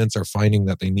 Governments are finding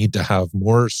that they need to have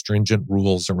more stringent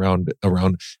rules around,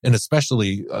 and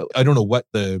especially I don't know what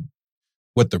the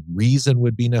reason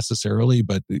would be necessarily,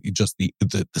 but just the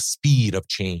speed of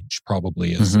change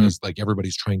probably is like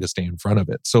everybody's trying to stay in front of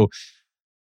it. So,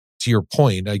 to your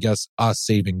point, I guess us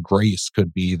saving grace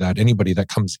could be that anybody that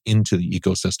comes into the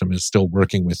ecosystem is still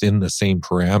working within the same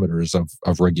parameters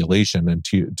of regulation. And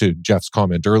to Jeff's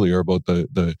comment earlier about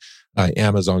the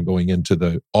Amazon going into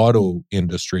the auto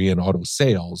industry and auto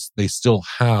sales, they still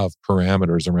have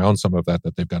parameters around some of that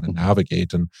they've got to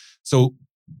navigate. And so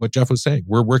what Jeff was saying,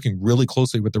 we're working really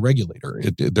closely with the regulator.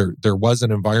 There was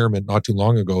an environment not too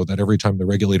long ago that every time the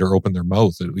regulator opened their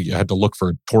mouth, you had to look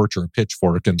for a torch or a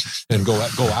pitchfork and go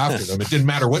after them. It didn't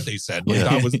matter what they said. Like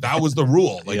that was the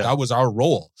rule. Like that was our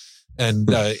role. And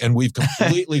we've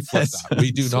completely flipped that.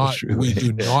 We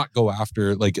do not go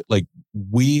after, like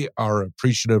we are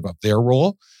appreciative of their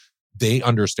role. They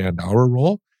understand our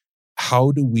role.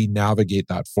 How do we navigate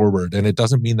that forward? And it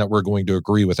doesn't mean that we're going to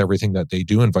agree with everything that they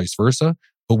do and vice versa,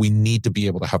 but we need to be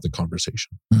able to have the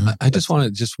conversation. I just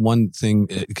wanted one thing,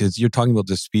 because you're talking about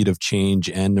the speed of change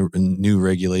and the new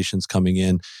regulations coming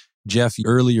in. Jeff,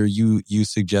 earlier you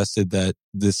suggested that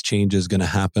this change is going to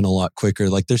happen a lot quicker.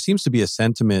 Like there seems to be a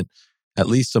sentiment, at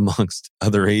least amongst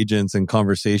other agents and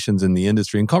conversations in the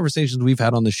industry and conversations we've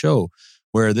had on the show,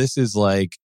 where this is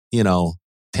like,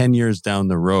 10 years down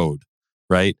the road,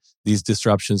 right? These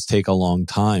disruptions take a long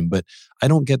time, but I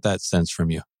don't get that sense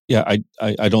from you. Yeah,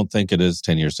 I don't think it is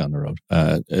 10 years down the road.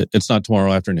 It's not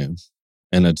tomorrow afternoon,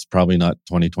 and it's probably not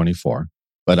 2024,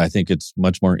 but I think it's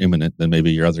much more imminent than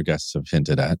maybe your other guests have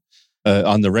hinted at.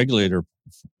 On the regulator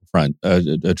front,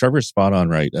 Trevor's spot on,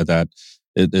 right, that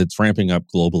it's ramping up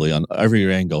globally on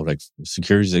every angle, like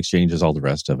securities exchanges, all the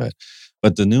rest of it.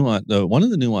 But one of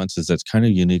the nuances that's kind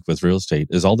of unique with real estate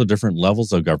is all the different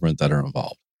levels of government that are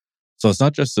involved. So it's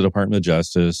not just the Department of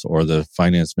Justice or the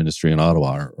Finance Ministry in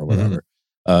Ottawa or whatever.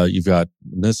 You've got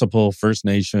municipal, First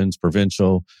Nations,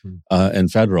 provincial,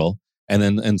 and federal. And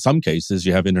then in some cases,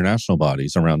 you have international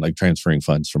bodies around like transferring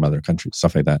funds from other countries,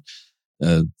 stuff like that.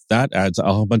 That adds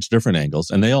a whole bunch of different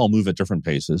angles, and they all move at different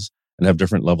paces and have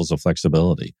different levels of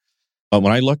flexibility. But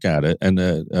when I look at it, and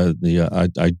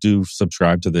I do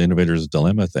subscribe to the innovator's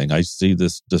dilemma thing, I see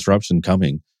this disruption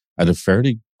coming at a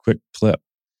fairly quick clip.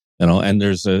 And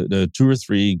there's the 2 or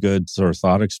 3 good sort of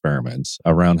thought experiments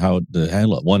around how to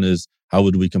handle it. One is, how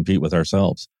would we compete with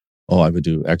ourselves? Oh, I would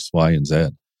do X, Y, and Z.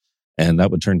 And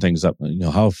that would turn things up.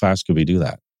 How fast could we do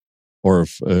that? Or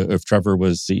if Trevor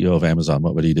was CEO of Amazon,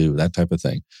 what would he do? That type of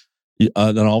thing.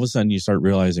 Then all of a sudden you start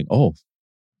realizing, oh,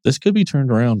 this could be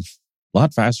turned around a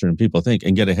lot faster than people think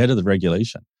and get ahead of the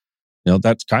regulation.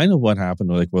 That's kind of what happened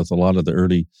with a lot of the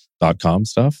early .com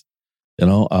stuff.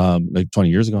 Like 20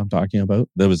 years ago, I'm talking about,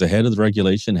 that was ahead of the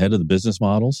regulation, ahead of the business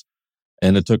models.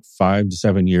 And it took 5 to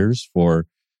 7 years for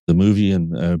the movie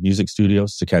and music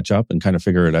studios to catch up and kind of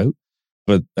figure it out.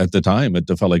 But at the time, it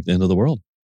felt like the end of the world.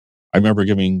 I remember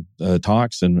giving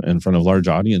talks in front of large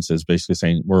audiences, basically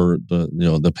saying we're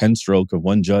the pen stroke of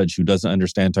one judge who doesn't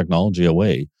understand technology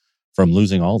away from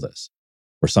losing all this.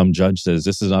 Or some judge says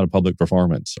this is not a public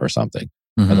performance or something.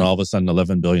 And then all of a sudden,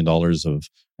 $11 billion of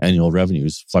annual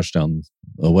revenues flushed down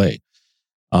the way.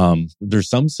 There's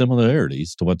some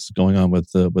similarities to what's going on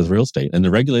with real estate. And the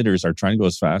regulators are trying to go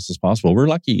as fast as possible. We're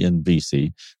lucky in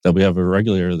BC that we have a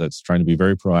regulator that's trying to be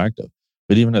very proactive.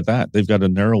 But even at that, they've got a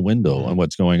narrow window on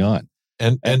what's going on.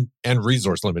 And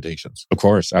resource limitations. Of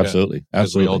course, absolutely. Yeah, absolutely.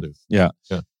 As we all do.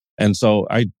 Yeah. And so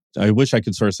I wish I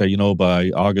could sort of say, by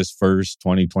August 1st,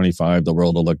 2025, the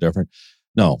world will look different.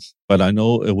 No, but I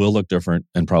know it will look different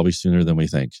and probably sooner than we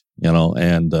think,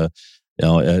 and if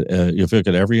you look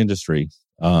at every industry,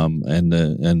 and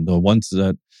the ones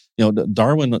that,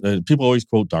 Darwin, people always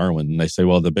quote Darwin and they say,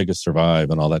 well, the biggest survive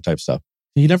and all that type of stuff.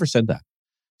 He never said that.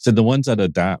 He said the ones that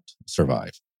adapt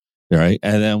survive. Right.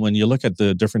 And then when you look at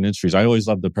the different industries, I always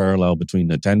love the parallel between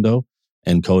Nintendo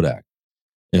and Kodak.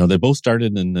 They both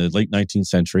started in the late 19th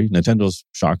century. Nintendo's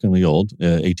shockingly old,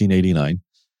 1889.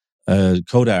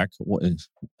 Kodak.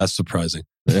 That's surprising.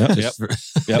 Yep.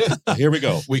 Here we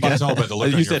go. We can tell by the look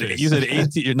on You your said face.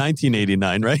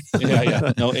 1989, right?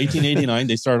 Yeah. No, 1889.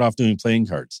 They started off doing playing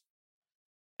cards,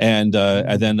 and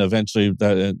then eventually,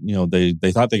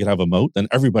 they thought they could have a moat. Then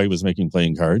everybody was making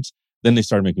playing cards. Then they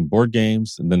started making board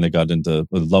games, and then they got into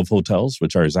love hotels,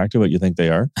 which are exactly what you think they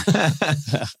are.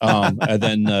 And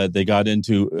then they got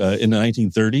into in the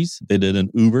 1930s. They did an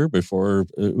Uber before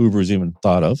Uber was even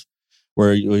thought of,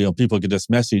 where people could just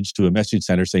message to a message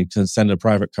center saying, "Send a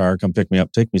private car, come pick me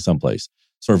up, take me someplace."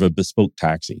 Sort of a bespoke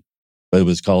taxi, but it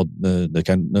was called the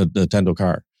Nintendo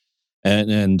car,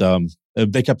 and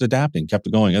they kept adapting, kept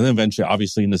it going, and then eventually,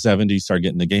 obviously, in the 70s, started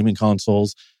getting the gaming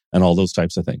consoles and all those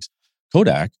types of things.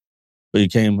 Kodak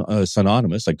became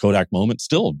synonymous, like Kodak Moment,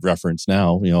 still referenced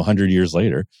now, 100 years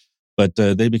later, but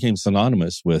they became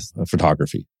synonymous with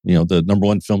photography. The number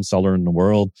one film seller in the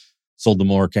world, sold them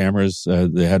more cameras.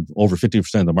 They had over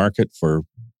 50% of the market for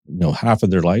half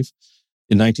of their life.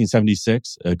 In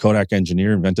 1976, a Kodak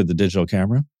engineer invented the digital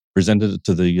camera, presented it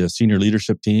to the senior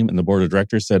leadership team, and the board of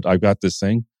directors said, "I've got this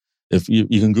thing. If you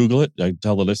can Google it, I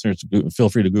tell the listeners, feel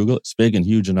free to Google it. It's big and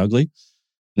huge and ugly."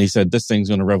 And he said, "This thing's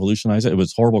going to revolutionize it." It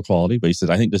was horrible quality, but he said,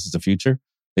 "I think this is the future."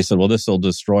 They said, "Well, this will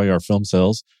destroy our film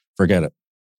sales. Forget it."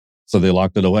 So they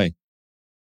locked it away.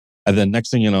 And then next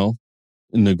thing you know,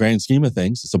 in the grand scheme of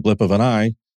things, it's a blip of an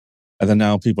eye. And then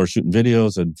now people are shooting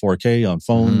videos in 4K on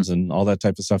phones and all that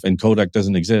type of stuff. And Kodak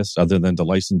doesn't exist other than to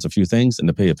license a few things and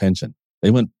to pay a pension.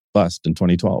 They went bust in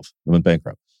 2012. They went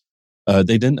bankrupt.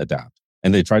 They didn't adapt.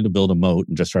 And they tried to build a moat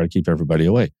and just try to keep everybody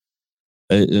away.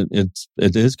 It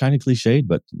is kind of cliched,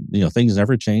 but things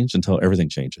never change until everything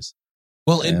changes.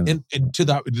 Well, and to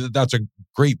that's a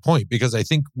great point, because I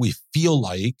think we feel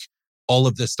like all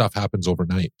of this stuff happens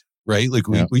overnight, right? Like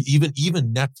we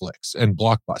even Netflix and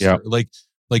Blockbuster,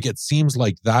 like it seems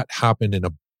like that happened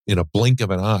in a blink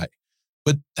of an eye,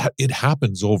 but it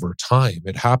happens over time.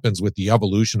 It happens with the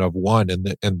evolution of one and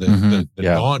the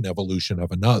non-evolution of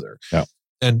another. Yeah.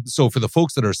 And so for the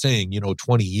folks that are saying,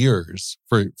 20 years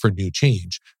for new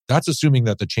change, that's assuming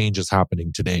that the change is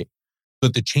happening today,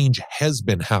 but the change has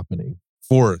been happening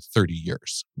for 30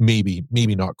 years, maybe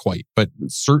not quite, but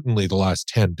certainly the last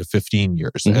 10 to 15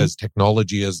 years as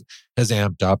technology has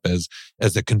amped up, as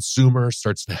the consumer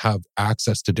starts to have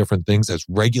access to different things, as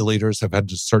regulators have had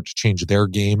to start to change their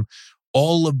game.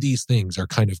 All of these things are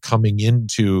kind of coming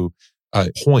into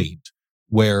a point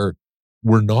where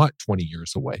we're not 20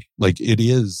 years away. Like it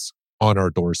is on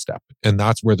our doorstep. And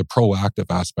that's where the proactive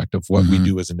aspect of what we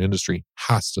do as an industry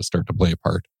has to start to play a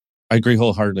part. I agree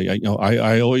wholeheartedly.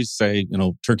 I always say,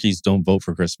 turkeys don't vote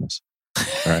for Christmas.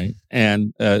 Right.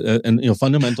 And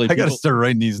fundamentally, I got to start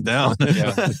writing these down.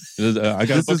 I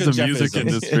got this is the music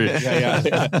industry.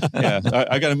 Yeah.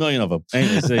 I got a million of them.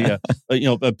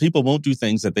 Anyways, people won't do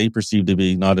things that they perceive to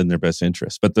be not in their best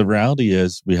interest. But the reality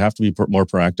is we have to be more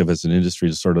proactive as an industry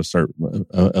to sort of start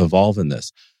evolving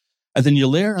this. And then you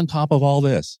layer on top of all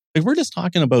this, like we're just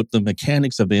talking about the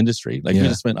mechanics of the industry. Like we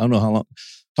just spent, I don't know how long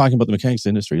talking about the mechanics of the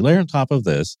industry. Layer on top of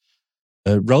this,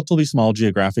 a relatively small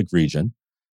geographic region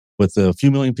with a few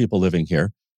million people living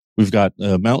here. We've got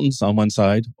mountains on one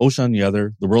side, ocean on the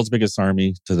other, the world's biggest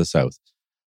army to the south.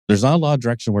 There's not a lot of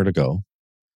direction where to go.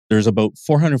 There's about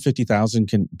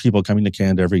 450,000 people coming to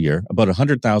Canada every year. About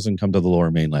 100,000 come to the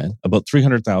Lower Mainland. About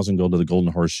 300,000 go to the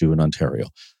Golden Horseshoe in Ontario.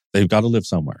 They've got to live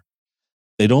somewhere.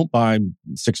 They don't buy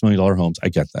 $6 million homes. I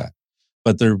get that.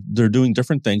 But they're doing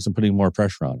different things and putting more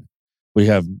pressure on it. We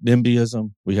have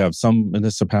NIMBYism. We have some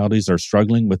municipalities are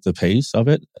struggling with the pace of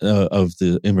it, of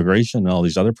the immigration and all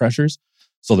these other pressures.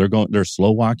 So they're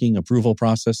slow walking approval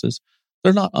processes.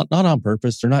 They're not on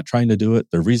purpose. They're not trying to do it.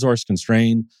 They're resource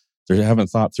constrained. They haven't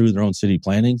thought through their own city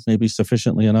planning maybe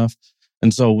sufficiently enough.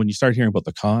 And so when you start hearing about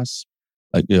the costs,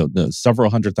 like, the several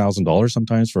 $100,000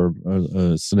 sometimes for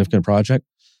a significant project,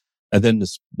 and then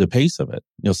the pace of it,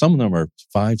 some of them are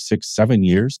 5, 6, 7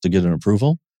 years to get an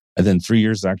approval, and then 3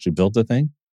 years to actually build the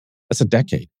thing. That's a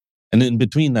decade. And in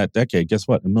between that decade, guess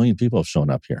what? 1 million people have shown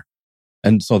up here.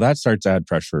 And so that starts to add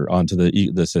pressure onto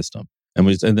the system. And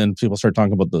then people start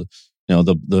talking about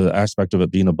the aspect of it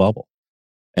being a bubble.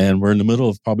 And we're in the middle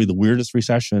of probably the weirdest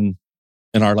recession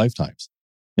in our lifetimes.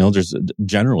 There's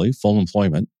generally full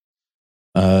employment,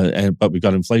 but we've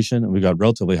got inflation and we've got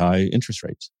relatively high interest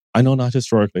rates. I know not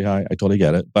historically high, I totally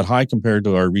get it, but high compared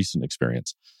to our recent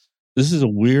experience. This is a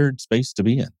weird space to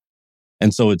be in.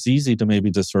 And so it's easy to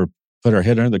maybe just sort of put our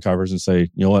head under the covers and say,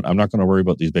 you know what, I'm not going to worry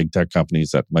about these big tech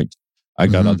companies I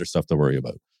got other stuff to worry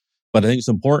about. But I think it's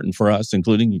important for us,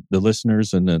 including the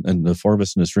listeners and the four of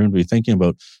us in this room, to be thinking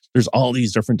about there's all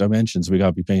these different dimensions we got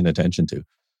to be paying attention to.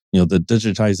 The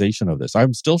digitization of this.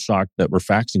 I'm still shocked that we're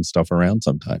faxing stuff around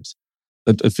sometimes.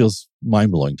 It feels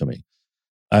mind-blowing to me.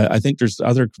 I think there's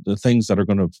other things that are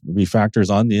going to be factors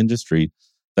on the industry,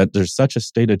 that there's such a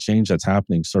state of change that's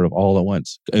happening sort of all at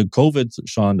once. COVID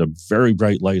shone a very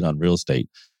bright light on real estate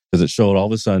because it showed all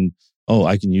of a sudden,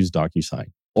 I can use DocuSign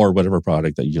or whatever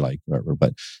product that you like, whatever,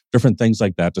 but different things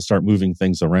like that to start moving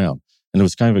things around. And it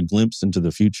was kind of a glimpse into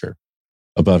the future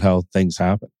about how things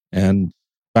happen. And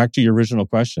back to your original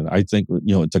question, I think,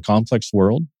 it's a complex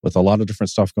world with a lot of different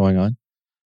stuff going on.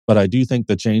 But I do think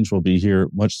the change will be here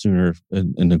much sooner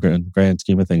in the grand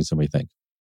scheme of things than we think.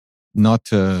 Not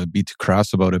to be too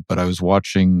crass about it, but I was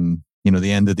watching,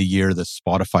 the end of the year, the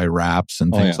Spotify raps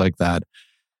and things like that.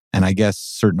 And I guess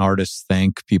certain artists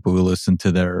thank people who listen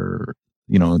to their,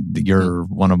 you're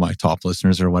one of my top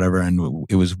listeners or whatever. And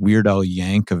it was Weird Al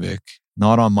Yankovic,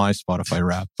 not on my Spotify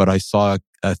rap, but I saw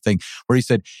a thing where he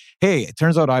said, hey, it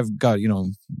turns out I've got,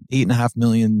 8.5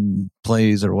 million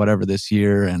plays or whatever this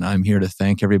year. And I'm here to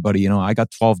thank everybody. I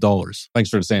got $12. Thanks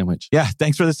for the sandwich. Yeah.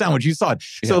 Thanks for the sandwich. You saw it.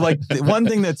 Yeah. So one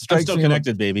thing that strikes me. I'm still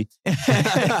connected, baby.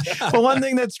 But one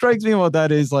thing that strikes me about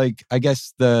that is I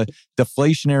guess the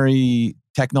deflationary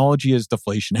technology is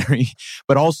deflationary,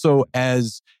 but also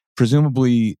as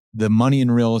presumably the money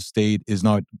in real estate is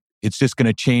not, it's just going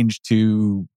to change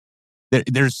to,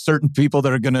 there's certain people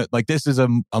that are going to, this is a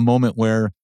moment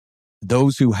where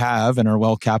those who have and are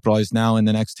well capitalized now in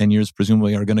the next 10 years,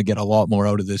 presumably are going to get a lot more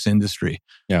out of this industry.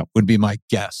 Yeah. Would be my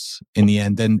guess in the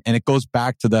end. And it goes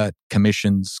back to that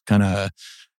commissions kind of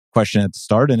question at the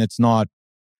start. And it's not,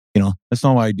 that's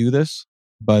not why I do this,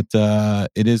 but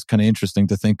it is kind of interesting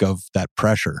to think of that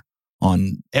pressure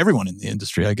on everyone in the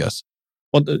industry, I guess.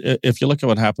 Well, if you look at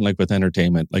what happened with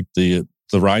entertainment, the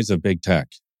rise of big tech,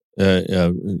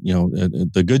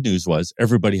 the good news was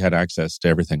everybody had access to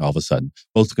everything all of a sudden.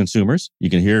 Both the consumers, you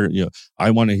can hear,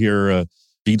 I want to hear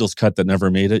Beatles cut that never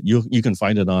made it. You can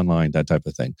find it online, that type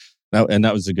of thing. Now, and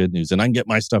that was the good news. And I can get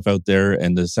my stuff out there,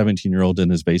 and the 17-year-old in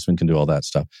his basement can do all that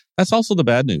stuff. That's also the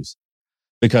bad news,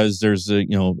 because there's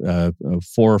 400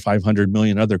 or 500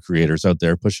 million other creators out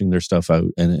there pushing their stuff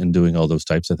out and doing all those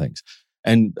types of things.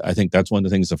 And I think that's one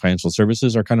of the things the financial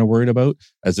services are kind of worried about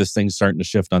as this thing's starting to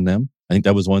shift on them. I think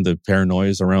that was one of the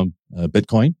paranoias around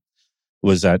Bitcoin,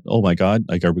 was that, oh my God,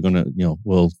 are we going to,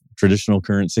 will traditional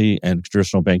currency and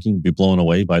traditional banking be blown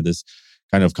away by this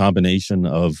kind of combination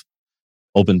of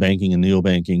open banking and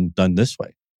neobanking done this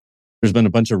way? There's been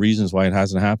a bunch of reasons why it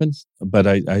hasn't happened, but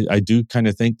I do kind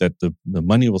of think that the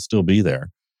money will still be there.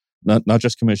 Not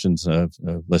just commissions,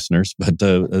 listeners, but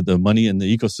the money in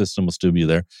the ecosystem will still be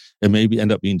there. It may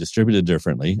end up being distributed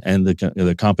differently, and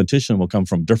the competition will come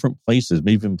from different places,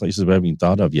 maybe even places we haven't even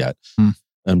thought of yet,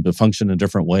 and function in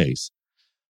different ways.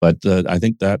 But I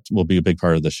think that will be a big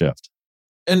part of the shift.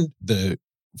 And the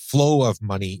flow of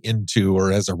money into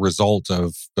or as a result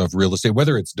of real estate,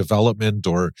 whether it's development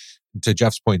or, to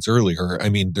Jeff's points earlier,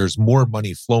 there's more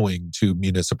money flowing to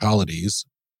municipalities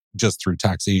just through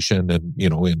taxation and,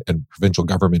 and provincial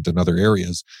government and other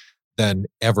areas than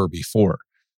ever before.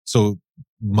 So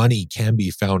money can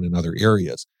be found in other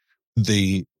areas.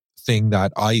 The thing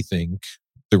that I think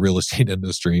the real estate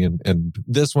industry, and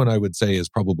this one I would say is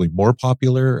probably more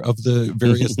popular of the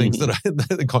various things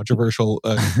the controversial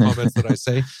comments that I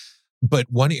say. But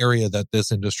one area that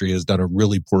this industry has done a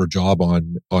really poor job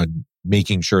on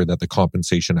making sure that the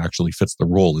compensation actually fits the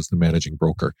role is the managing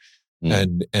broker.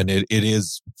 And it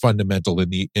is fundamental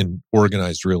in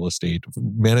organized real estate.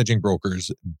 Managing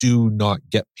brokers do not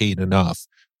get paid enough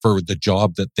for the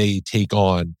job that they take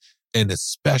on. And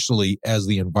especially as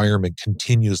the environment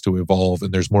continues to evolve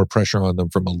and there's more pressure on them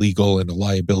from a legal and a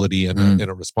liability and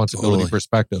a responsibility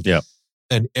perspective. Yeah.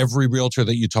 And every realtor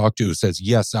that you talk to says,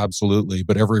 yes, absolutely.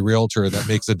 But every realtor that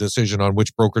makes a decision on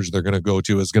which brokerage they're going to go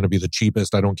to is going to be the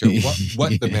cheapest. I don't care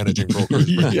what the managing broker is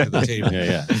bringing to the table.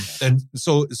 And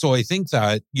so I think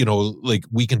that, like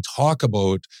we can talk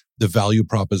about the value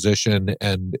proposition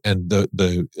and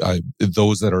the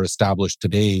those that are established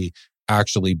today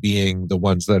actually being the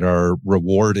ones that are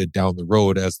rewarded down the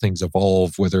road as things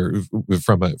evolve, whether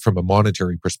from a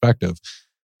monetary perspective.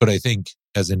 But I think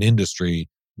as an industry,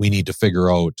 we need to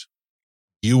figure out,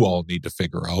 you all need to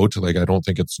figure out, like, I don't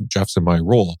think it's Jeff's and my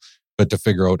role, but to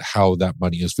figure out how that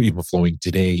money is even flowing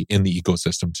today in the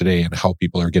ecosystem today and how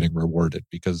people are getting rewarded.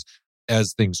 Because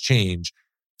as things change,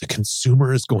 the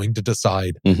consumer is going to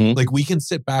decide. Like, we can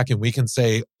sit back and we can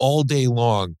say all day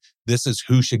long, this is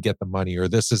who should get the money, or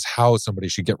this is how somebody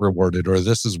should get rewarded, or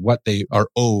this is what they are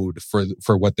owed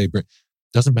for what they bring.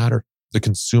 Doesn't matter. The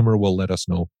consumer will let us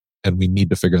know, and we need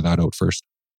to figure that out first.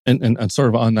 And sort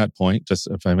of on that point, just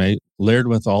if I may, layered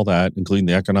with all that, including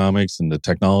the economics and the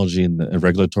technology and the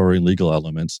regulatory and legal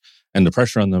elements and the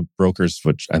pressure on the brokers,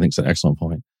 which I think is an excellent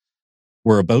point.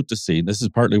 We're about to see, this is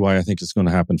partly why I think it's going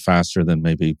to happen faster than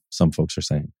maybe some folks are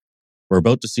saying. We're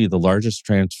about to see the largest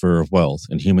transfer of wealth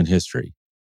in human history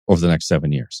over the next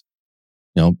 7 years.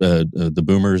 The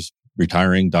boomers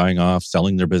retiring, dying off,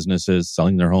 selling their businesses,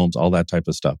 selling their homes, all that type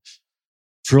of stuff.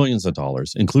 Trillions of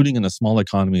dollars, including in a small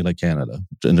economy like Canada,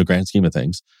 in the grand scheme of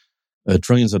things,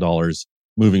 trillions of dollars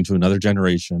moving to another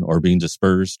generation or being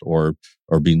dispersed or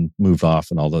being moved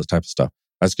off and all those type of stuff.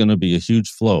 That's going to be a huge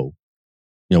flow.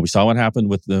 We saw what happened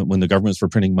with when the governments were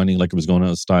printing money like it was going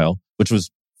out of style, which was,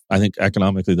 I think,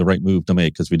 economically the right move to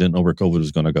make because we didn't know where COVID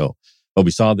was going to go. But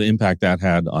we saw the impact that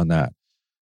had on that.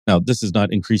 Now, this is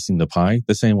not increasing the pie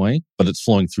the same way, but it's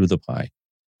flowing through the pie.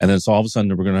 And then so all of a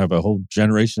sudden, we're going to have a whole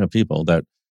generation of people that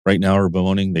right now are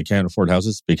bemoaning they can't afford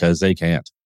houses because they can't.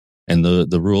 And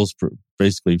the rules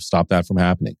basically stop that from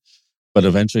happening. But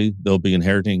eventually, they'll be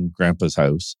inheriting grandpa's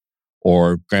house,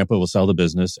 or grandpa will sell the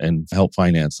business and help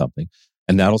finance something.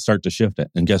 And that'll start to shift it.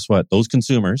 And guess what? Those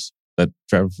consumers that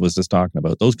Trevor was just talking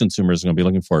about, those consumers are going to be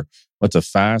looking for what's a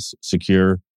fast,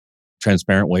 secure,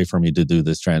 transparent way for me to do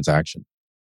this transaction.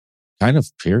 Kind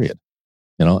of period.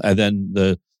 And then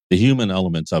the human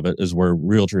elements of it is where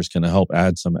realtors can help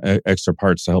add some extra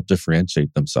parts to help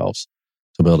differentiate themselves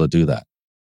to be able to do that.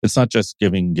 It's not just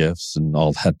giving gifts and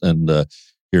all that. And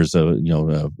here's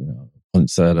a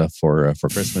poinsettia for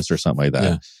Christmas or something like that.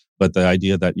 Yeah. But the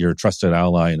idea that you're a trusted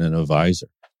ally and an advisor,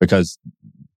 because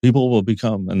people will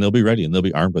become, and they'll be ready and they'll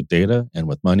be armed with data and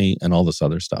with money and all this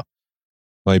other stuff.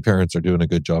 My parents are doing a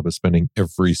good job of spending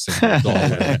every single dollar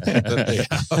that they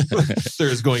have.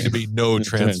 There's going to be no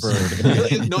transfer,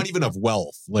 not even of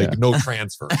wealth, no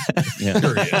transfer. Yeah.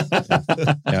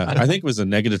 Yeah, I think it was a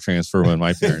negative transfer when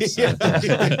my parents.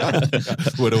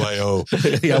 What do I owe?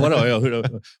 Yeah, what do I owe?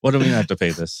 What do we have to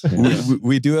pay this?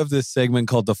 We do have this segment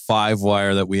called the 5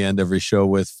 Wire that we end every show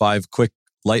with 5 quick,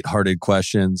 lighthearted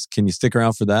questions. Can you stick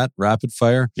around for that? Rapid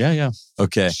fire? Yeah.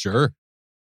 Okay. Sure.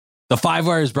 The 5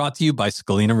 Wire is brought to you by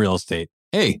Scalina Real Estate.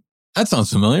 Hey, that sounds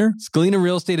familiar. Scalina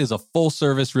Real Estate is a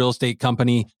full-service real estate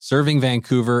company serving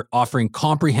Vancouver, offering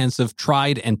comprehensive,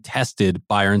 tried and tested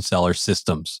buyer and seller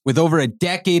systems. With over a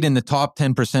decade in the top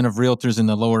 10% of realtors in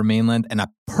the Lower Mainland and a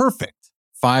perfect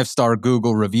 5-star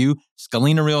Google review,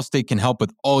 Scalina Real Estate can help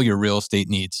with all your real estate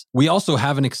needs. We also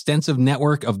have an extensive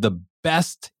network of the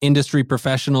best industry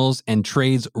professionals and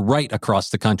trades right across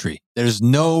the country. There's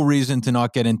no reason to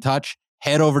not get in touch.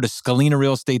 Head over to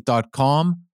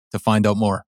scalinarealestate.com to find out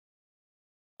more.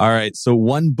 All right. So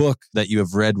one book that you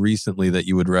have read recently that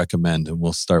you would recommend, and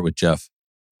we'll start with Jeff.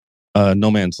 No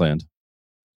Man's Land.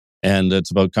 And it's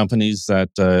about companies that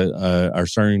are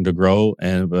starting to grow,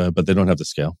 but they don't have the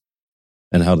scale.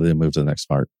 And how do they move to the next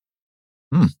part?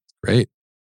 Great.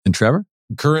 And Trevor?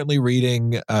 Currently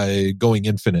reading Going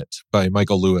Infinite by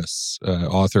Michael Lewis,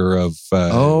 author of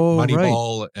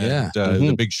Moneyball and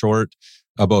The Big Short,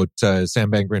 about Sam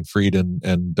Bankman-Fried and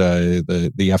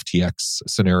the FTX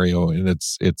scenario. And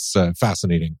it's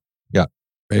fascinating. Yeah.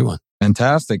 Great one.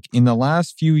 Fantastic. In the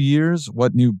last few years,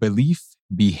 what new belief,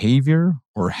 behavior,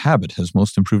 or habit has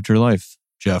most improved your life?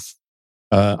 Jeff?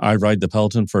 I ride the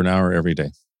Peloton for an hour every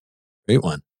day. Great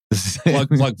one.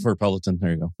 plug for Peloton.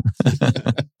 There you go.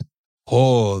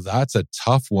 Oh, that's a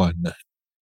tough one.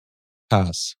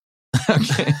 Pass.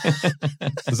 Okay.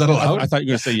 Is that allowed? I thought you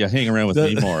were going to say you hang around with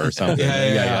me more or something.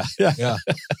 Yeah.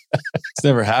 It's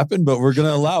never happened, but we're going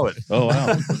to allow it. Oh,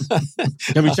 wow.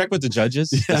 Can we check with the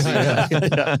judges?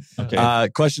 Yeah. Okay.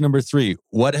 Question number 3.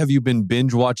 What have you been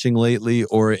binge watching lately,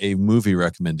 or a movie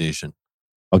recommendation?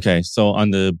 Okay, so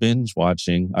on the binge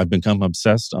watching, I've become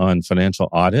obsessed on Financial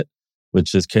Audit,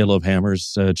 which is Caleb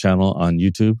Hammer's channel on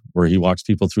YouTube, where he walks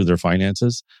people through their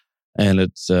finances. And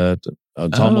it's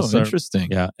almost interesting.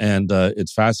 Yeah, and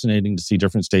it's fascinating to see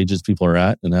different stages people are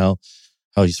at and how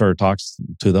he sort of talks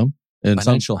to them. And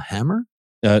Financial Hammer?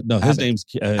 No, his name's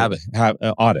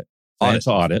Audit.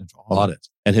 Financial Audit.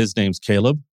 And his name's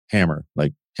Caleb Hammer,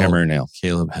 like hammer and nail.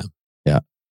 Caleb Hammer. Yeah.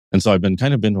 And so I've been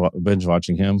kind of binge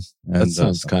watching him. And, That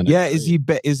sounds kind of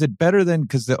Is it better than,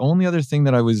 because the only other thing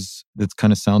that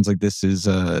kind of sounds like this is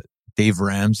Dave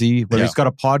Ramsey, where he's got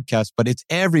a podcast, but it's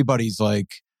everybody's like,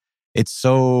 it's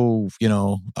so,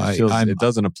 it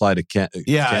doesn't apply to Canada.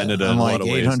 I'm in like a lot of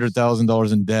ways.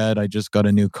 $800,000 in debt. I just got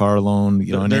a new car loan.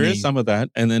 There is some of that.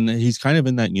 And then he's kind of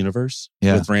in that universe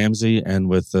with Ramsey and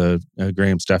with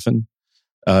Graham Stephan.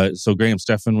 So Graham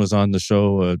Stephan was on the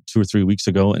show 2 or 3 weeks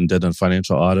ago and did a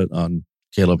financial audit on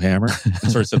Caleb Hammer. And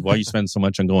sort of said, why you spend so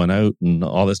much on going out and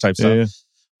all this type of stuff. Yeah.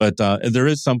 But there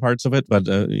is some parts of it. But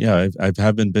I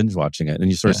have been binge watching it. And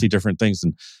you sort of see different things.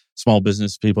 And small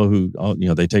business people who,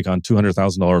 they take on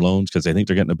 $200,000 loans because they think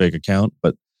they're getting a big account,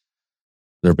 but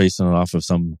they're basing it off of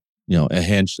some, a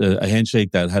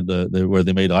handshake that had where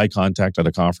they made eye contact at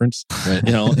a conference,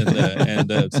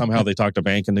 and somehow they talked a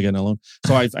bank into getting a loan.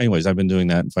 So I've been doing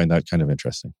that and find that kind of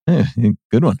interesting. Yeah,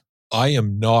 good one. I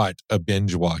am not a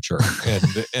binge watcher,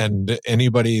 and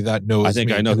anybody that knows, I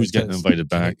think I know who's getting invited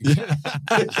back.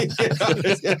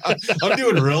 I'm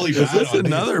doing really bad. Is this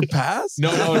another pass?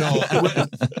 No.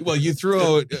 Well, you threw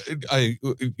out.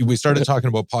 We started talking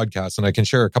about podcasts, and I can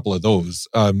share a couple of those.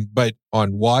 But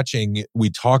on watching, we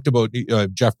talked about.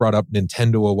 Jeff brought up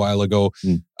Nintendo a while ago.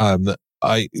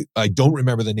 I don't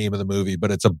remember the name of the movie,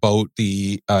 but it's about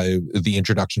the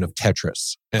introduction of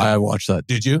Tetris. And I watched that.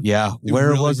 Did you? Yeah.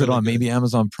 Where was it on? Maybe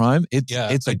Amazon Prime?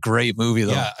 It's a great movie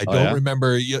though. Yeah. I don't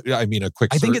remember. I mean,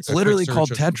 I think it's literally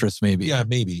called Tetris maybe. Yeah,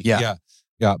 maybe. Yeah.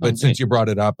 But since you brought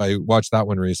it up, I watched that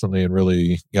one recently and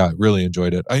really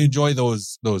enjoyed it. I enjoy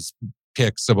those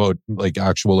picks about like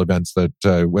actual events that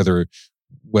whether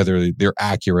they're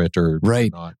accurate or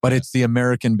not. But it's the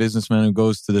American businessman who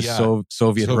goes to the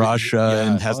Soviet Russia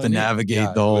and has to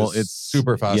navigate the whole. It's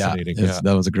super fascinating.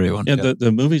 That was a great one. Yeah,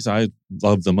 the movies I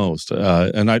love the most,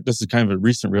 this is kind of a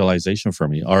recent realization for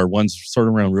me, are ones sort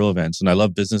of around real events. And I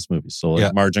love business movies. So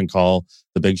like Margin Call,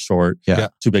 The Big Short,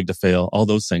 Too Big to Fail, all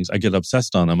those things. I get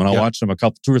obsessed on them and I'll watch them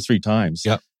 2 or 3 times.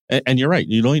 Yeah. And you're right.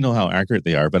 You don't even know how accurate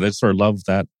they are, but I sort of love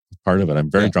that part of it. I'm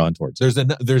very drawn towards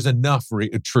it. There's enough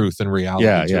truth and reality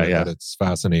to it that it's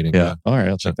fascinating. Yeah. All right,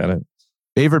 I'll check that out.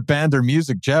 Favorite band or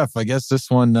music, Jeff? I guess this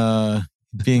one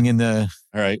being in the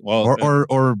all right. Well,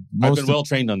 or most I've been well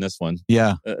trained on this one.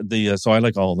 Yeah. So I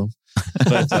like all of them.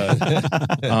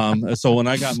 But so when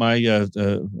I got my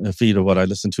feed of what I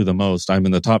listen to the most, I'm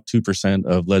in the top 2%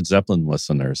 of Led Zeppelin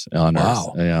listeners on Earth.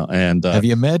 Yeah. And have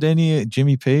you met any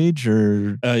Jimmy Page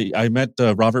or? I met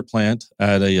Robert Plant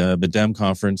at a BDEM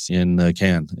conference in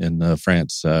Cannes in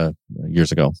France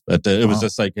years ago. But it was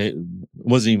just like it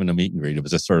wasn't even a meet and greet. It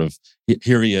was just sort of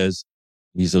here he is.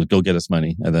 He's go get us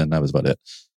money, and then that was about it.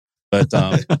 But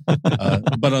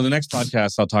but on the next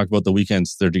podcast, I'll talk about The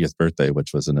Weeknd's 30th birthday,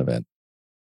 which was an event.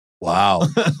 Wow!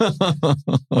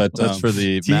 But that's for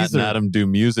the Matt and Adam Do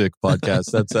Music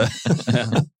podcast. That's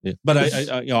But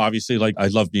I obviously, like, I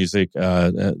love music.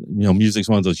 Music's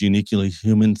one of those uniquely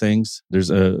human things.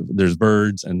 There's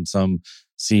birds and some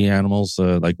sea animals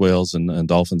like whales and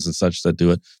dolphins and such that do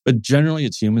it. But generally,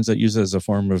 it's humans that use it as a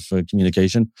form of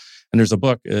communication. And there's a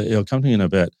book. It'll come to you in a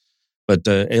bit. But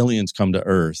aliens come to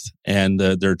Earth and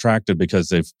they're attracted because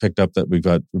they've picked up that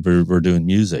we're doing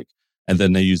music, and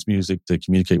then they use music to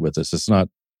communicate with us. It's not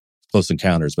Close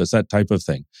Encounters, but it's that type of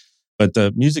thing. But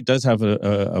music does have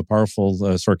a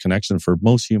powerful sort of connection for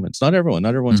most humans. Not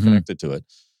everyone's connected to it,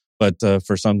 but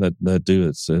for some that do,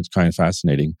 it's kind of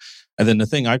fascinating. And then the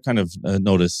thing I've kind of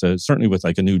noticed, certainly with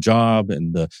like a new job,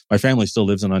 and my family still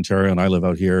lives in Ontario, and I live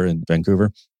out here in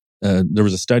Vancouver. There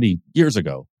was a study years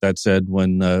ago that said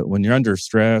when you're under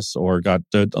stress or got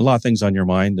a lot of things on your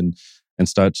mind and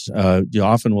such, you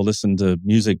often will listen to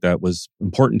music that was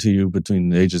important to you between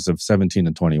the ages of 17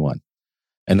 and 21.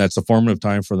 And that's a formative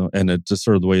time for them. And it's just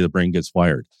sort of the way the brain gets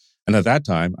wired. And at that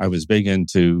time, I was big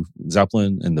into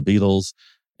Zeppelin and the Beatles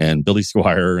and Billy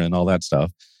Squier and all that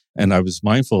stuff. And I was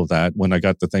mindful of that when I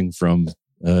got the thing from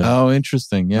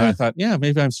Interesting. And I Yeah. thought,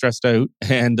 maybe I'm stressed out,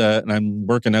 and I'm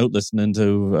working out listening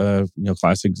to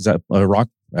classic rock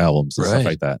albums and stuff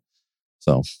like that.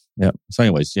 So So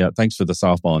anyways, thanks for the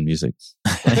softball and music.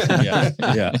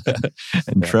 Yeah.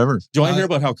 And Trevor, do you want to hear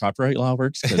about how copyright law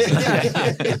works? I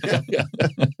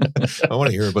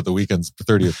want to hear about the Weeknd's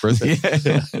 30th birthday.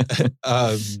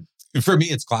 For me,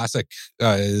 it's classic.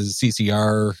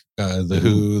 CCR, The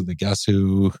Who, The Guess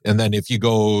Who. And then if you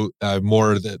go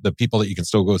more, the people that you can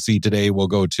still go see today will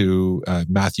go to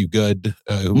Matthew Good,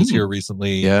 who was here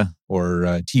recently,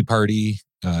 or Tea Party.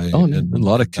 And a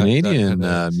lot of Canadian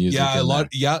music. Yeah, a lot.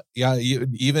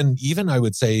 Even I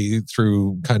would say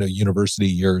through kind of university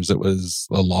years, it was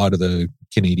a lot of the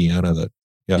Canadiana that.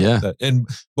 And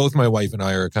both my wife and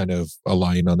I are kind of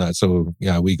aligned on that. So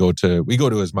we go to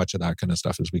as much of that kind of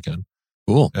stuff as we can.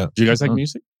 Cool. Yeah. Do you guys like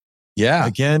music? Yeah.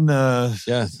 Again,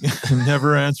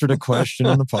 never answered a question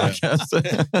on the podcast.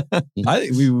 I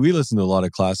think we listen to a lot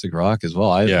of classic rock as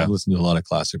well. I listen to a lot of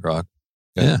classic rock.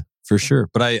 Yeah, for sure.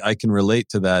 But I can relate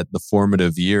to that, the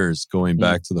formative years, going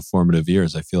back to the formative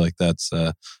years. I feel like that's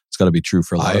it's got to be true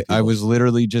for a lot of people. I was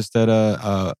literally just at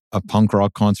a punk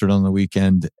rock concert on the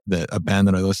weekend, a band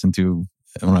that I listened to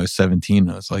when I was 17.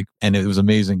 I was like, and it was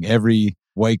amazing. Every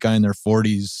white guy in their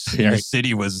 40s in the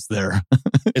city was there.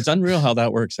 It's unreal how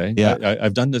that works, eh? Yeah.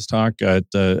 I've done this talk at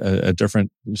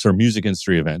different sort of music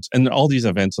industry events, and all these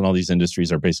events and all these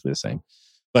industries are basically the same.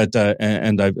 But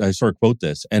and I sort of quote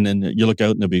this, and then you look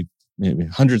out and there'll be maybe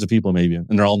hundreds of people, and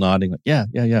they're all nodding like, yeah.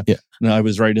 And I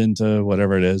was right into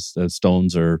whatever it is, the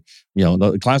Stones, or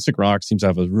the classic rock seems to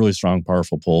have a really strong,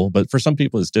 powerful pull. But for some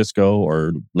people, it's disco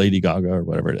or Lady Gaga or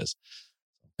whatever it is.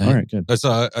 All right, good. I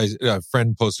saw a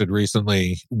friend posted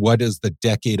recently, what is the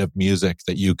decade of music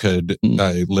that you could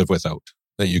live without,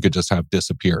 that you could just have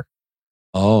disappear?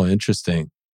 Oh, interesting.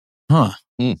 Huh.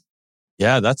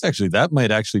 Yeah, that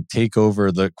might actually take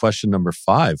over the question number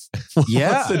 5.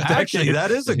 Yeah, actually,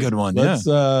 that is a good one.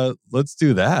 Let's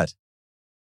do that.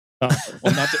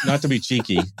 Well, not to be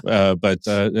cheeky, but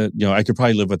I could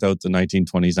probably live without the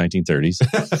 1920s, 1930s.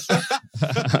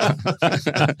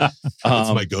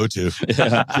 That's my go-to.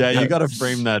 You got to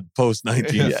frame that post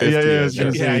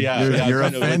 1950. You're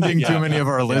offending too many of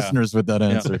our listeners with that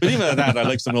answer. But even at that, I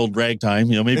like some old ragtime.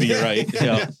 Maybe you're right.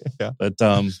 But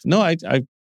no, I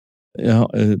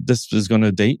this is going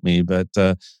to date me, but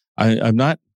I'm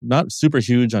not super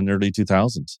huge on early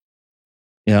 2000s.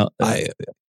 I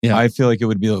feel like it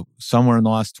would be somewhere in the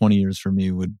last 20 years for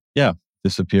me would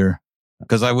disappear.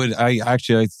 Because I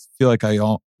feel like I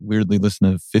weirdly listen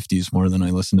to 50s more than I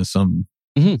listen to some.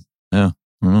 Yeah, I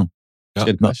don't know.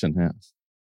 Good question. Yeah.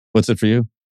 What's it for you?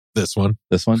 This one.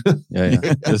 Yeah.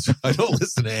 I don't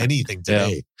listen to anything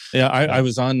today. Yeah. I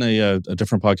was on a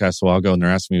different podcast a while ago, and they're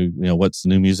asking me, what's the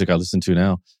new music I listen to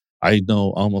now? I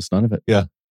know almost none of it. Yeah.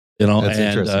 That's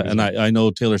interesting. And I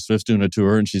know Taylor Swift's doing a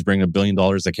tour, and she's bringing $1 billion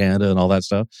to Canada and all that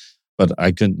stuff, but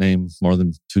I couldn't name more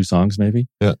than 2 songs, maybe.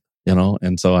 Yeah.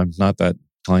 And so I'm not that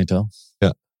clientele.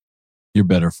 Yeah. You're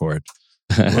better for it.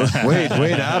 Wait,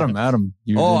 Adam.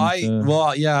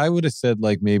 I would have said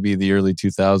like maybe the early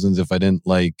 2000s if I didn't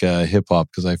like hip hop,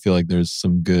 because I feel like there's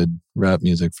some good rap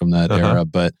music from that era.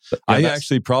 But I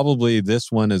actually probably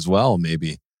this one as well.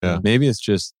 Maybe it's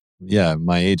just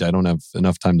my age. I don't have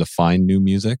enough time to find new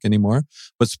music anymore.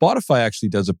 But Spotify actually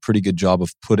does a pretty good job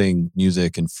of putting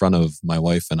music in front of my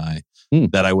wife and I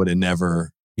that I would have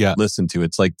never listened to.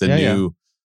 It's like the new.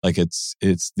 Like it's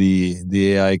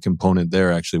the AI component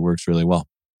there actually works really well.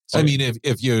 So, I mean,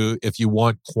 if you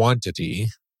want quantity,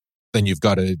 then you've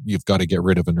got to get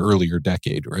rid of an earlier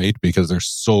decade, right? Because there's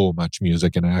so much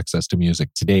music and access to music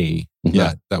today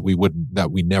that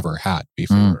we never had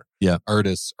before.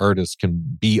 Artists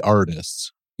can be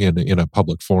artists in a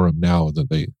public forum now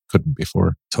that they couldn't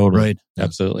before. Totally, right?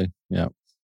 Absolutely, yeah.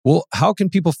 Well, how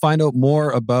can people find out more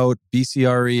about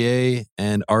BCREA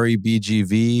and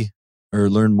REBGV? Or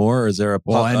learn more? Or is there a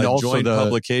joint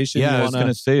publication? Yeah, I was going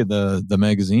to say the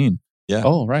magazine. Yeah.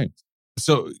 Oh, right.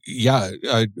 So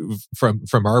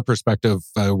from our perspective,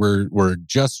 we're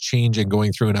just changing,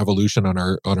 going through an evolution on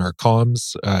our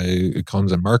comms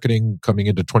and marketing coming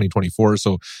into 2024.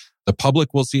 So the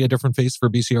public will see a different face for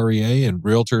BCREA, and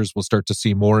realtors will start to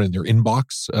see more in their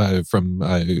inbox from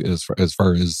as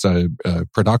far as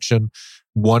production.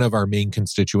 One of our main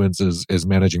constituents is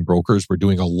managing brokers. We're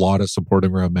doing a lot of support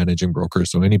around managing brokers.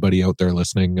 So anybody out there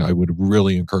listening, I would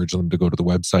really encourage them to go to the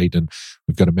website, and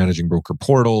we've got a managing broker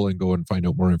portal and go and find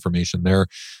out more information there.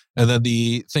 And then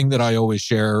the thing that I always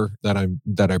share that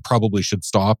I probably should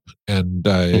stop, and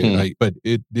but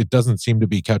it doesn't seem to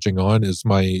be catching on, is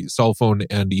my cell phone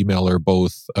and email are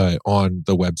both on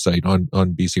the website,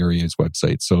 on BCREA's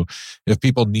website. So if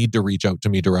people need to reach out to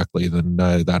me directly, then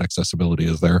that accessibility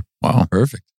is there. Wow,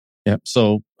 perfect. Yeah.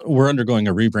 So we're undergoing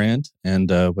a rebrand, and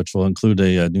which will include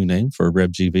a new name for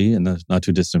RevGV in the not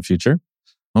too distant future.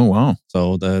 Oh, wow.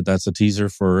 So that's a teaser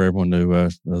for everyone to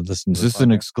listen to. Is this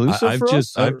an exclusive?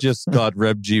 I've just got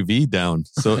RevGV down.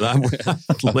 So I'm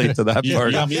late to that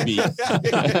part. Yeah, maybe.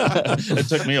 It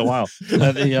took me a while.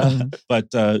 But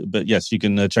yes, you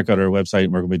can check out our website.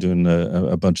 We're going to be doing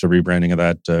a bunch of rebranding of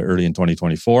that early in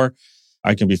 2024.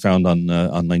 I can be found on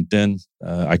LinkedIn.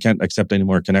 I can't accept any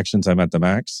more connections. I'm at the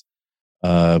max.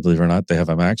 Believe it or not, they have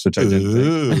a max, which I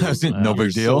didn't think. No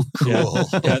big deal. So cool.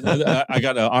 Yeah, I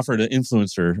got offered an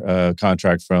influencer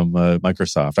contract from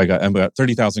Microsoft. I got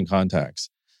 30,000 contacts,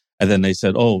 and then they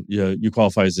said, "Oh, you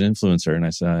qualify as an influencer," and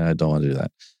I said, "I don't want to do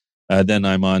that." Then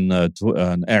I'm on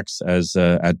X as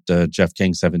at Jeff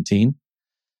King 17.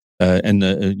 And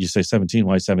you say 17?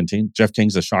 Why 17? Jeff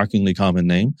King's a shockingly common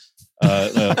name.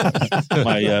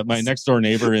 My next door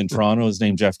neighbor in Toronto is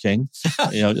named Jeff King.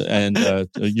 And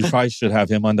you probably should have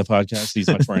him on the podcast. He's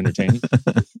much more entertaining.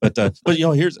 But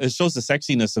it shows the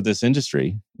sexiness of this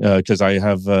industry, because I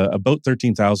have about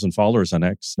 13,000 followers on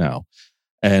X now,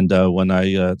 and when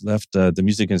I left the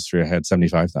music industry, I had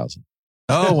 75,000.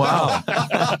 Oh, wow.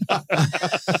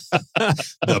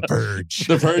 The purge.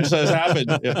 The purge has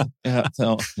happened. Yeah.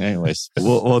 So, anyways.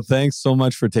 Well, thanks so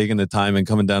much for taking the time and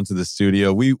coming down to the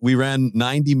studio. We ran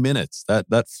 90 minutes. That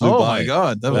flew by. Oh, my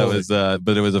God. That was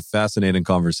but it was a fascinating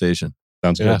conversation.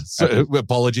 Sounds good. Yeah. So,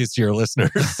 apologies to your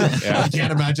listeners. Yeah. I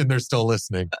can't imagine they're still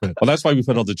listening. But. Well, that's why we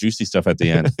put all the juicy stuff at the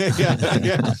end. Yeah.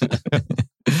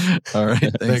 All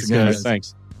right. Thanks, guys.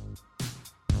 Thanks.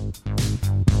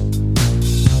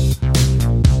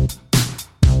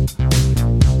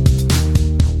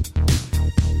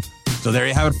 So there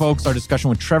you have it, folks. Our discussion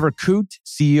with Trevor Koot,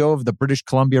 CEO of the British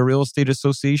Columbia Real Estate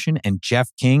Association, and Jeff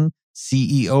King,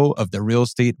 CEO of the Real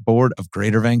Estate Board of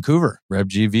Greater Vancouver.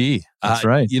 RevGV. That's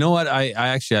right. You know what? I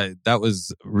actually that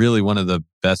was really one of the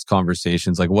best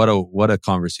conversations. Like what a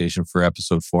conversation for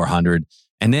episode 400.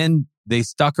 And then they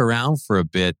stuck around for a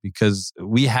bit because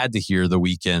we had to hear The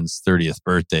Weeknd's 30th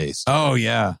birthday. So. Oh,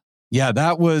 yeah. Yeah,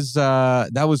 that was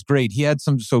great. He had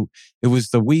some, so it was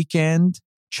The Weeknd,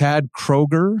 Chad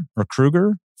Kroeger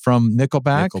from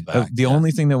Nickelback. The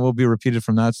only thing that will be repeated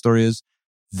from that story is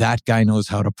that guy knows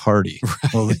how to party.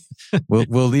 Right.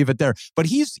 We'll leave it there. But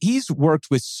he's worked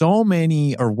with so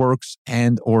many, or works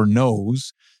and or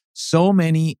knows so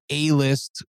many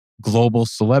A-list global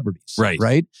celebrities.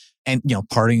 Right. And,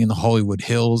 partying in the Hollywood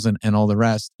Hills and all the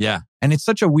rest. Yeah. And it's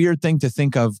such a weird thing to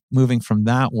think of moving from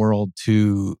that world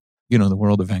to, the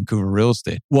world of Vancouver real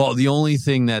estate. Well, the only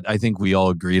thing that I think we all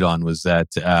agreed on was that,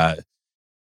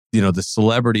 the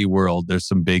celebrity world, there's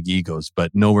some big egos,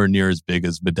 but nowhere near as big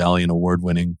as Medallion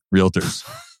award-winning realtors.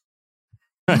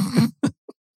 They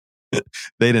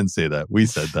didn't say that. We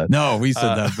said that. No, we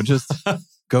said that, but just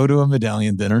go to a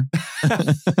Medallion dinner.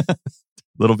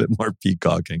 A little bit more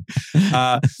peacocking.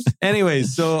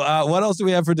 Anyways, so what else do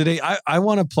we have for today? I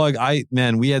want to plug,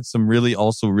 we had some really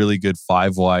good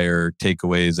 5-wire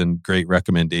takeaways and great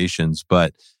recommendations.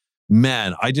 But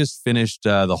man, I just finished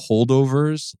The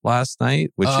Holdovers last night,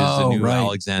 which is the new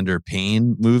Alexander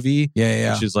Payne movie.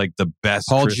 Yeah. Which is like the best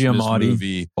Paul Christmas Giamatti.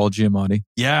 movie. Paul Giamatti.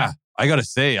 Yeah. I gotta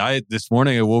say, this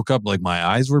morning I woke up like my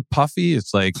eyes were puffy.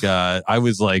 It's like I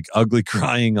was like ugly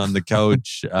crying on the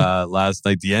couch last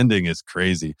night. The ending is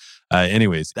crazy.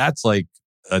 Anyways, that's like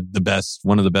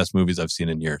one of the best movies I've seen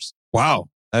in years. Wow,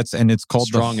 it's called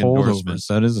strong The Holdovers. endorsement.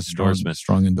 That is a strong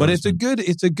endorsement. But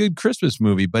it's a good Christmas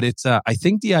movie. But it's I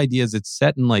think the idea is it's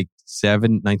set in like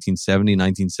 1970,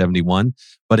 1971,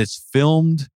 but it's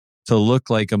filmed to look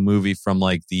like a movie from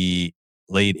like the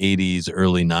late 80s,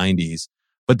 early 90s.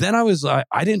 But then I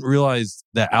didn't realize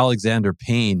that Alexander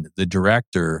Payne, the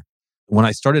director, when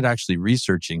I started actually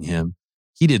researching him,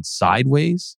 he did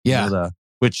Sideways. Yeah.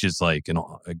 Which is like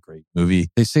a great movie.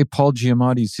 They say Paul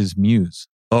Giamatti's his muse.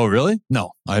 Oh, really?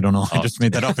 No, I don't know. I just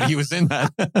made that up, but he was in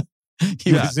that.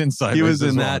 He was in Sideways. He was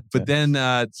in that. But then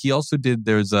he also did,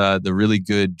 there's the really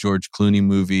good George Clooney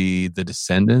movie, The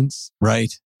Descendants.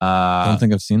 Right. I don't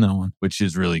think I've seen that one. Which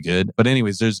is really good. But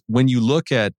anyways, when you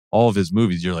look at all of his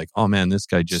movies, you're like, oh man, this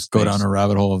guy just go down a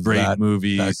rabbit hole of great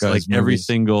movies. Like every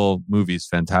single movie is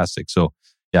fantastic. So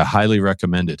yeah, highly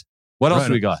recommended. What else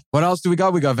do we got? What else do we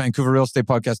got? We got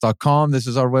VancouverRealEstatePodcast.com. This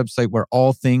is our website where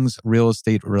all things real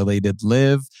estate related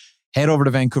live. Head over to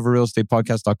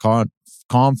VancouverRealEstatePodcast.com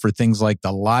VREP.com for things like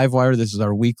the Live Wire. This is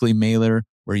our weekly mailer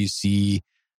where you see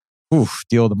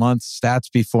deal of the month,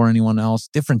 stats before anyone else,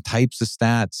 different types of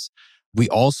stats. We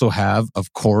also have,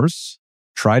 of course,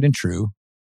 tried and true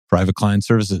private client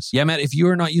services. Yeah, Matt, if you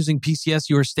are not using PCS,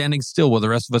 you are standing still while the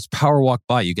rest of us power walk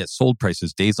by. You get sold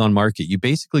prices, days on market. You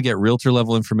basically get realtor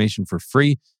level information for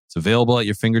free. It's available at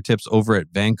your fingertips over at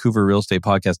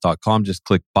VancouverRealEstatePodcast.com. Just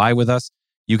click buy with us.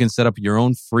 You can set up your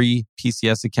own free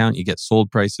PCS account. You get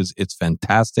sold prices. It's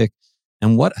fantastic.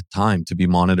 And what a time to be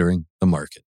monitoring the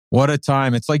market. What a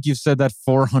time. It's like you've said that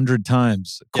 400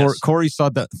 times. Yes. Corey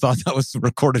thought that was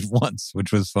recorded once,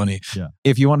 which was funny. Yeah.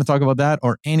 If you want to talk about that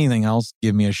or anything else,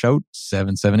 give me a shout,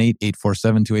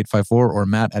 778-847-2854 or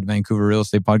Matt at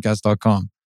VancouverRealEstatePodcast.com.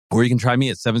 Or you can try me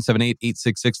at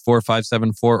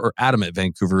 778-866-4574 or Adam at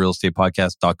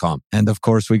VancouverRealEstatePodcast.com. And of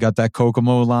course, we got that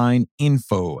Kokomo line,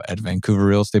 info at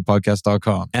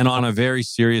VancouverRealEstatePodcast.com. And on a very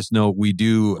serious note, we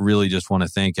do really just want to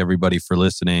thank everybody for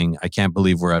listening. I can't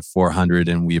believe we're at 400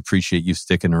 and we appreciate you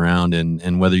sticking around.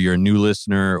 And whether you're a new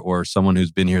listener or someone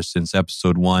who's been here since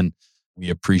episode 1, we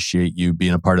appreciate you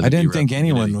being a part of the I didn't VREP think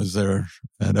anyone community. was there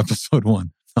at episode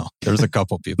 1. No, there's a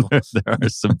couple people. There are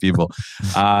some people.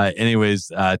 Anyways,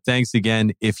 thanks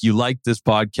again. If you like this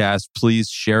podcast, please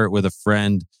share it with a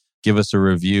friend, give us a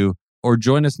review, or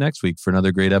join us next week for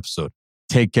another great episode.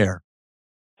 Take care.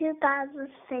 2000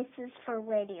 Faces for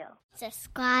Radio.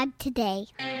 Subscribe today.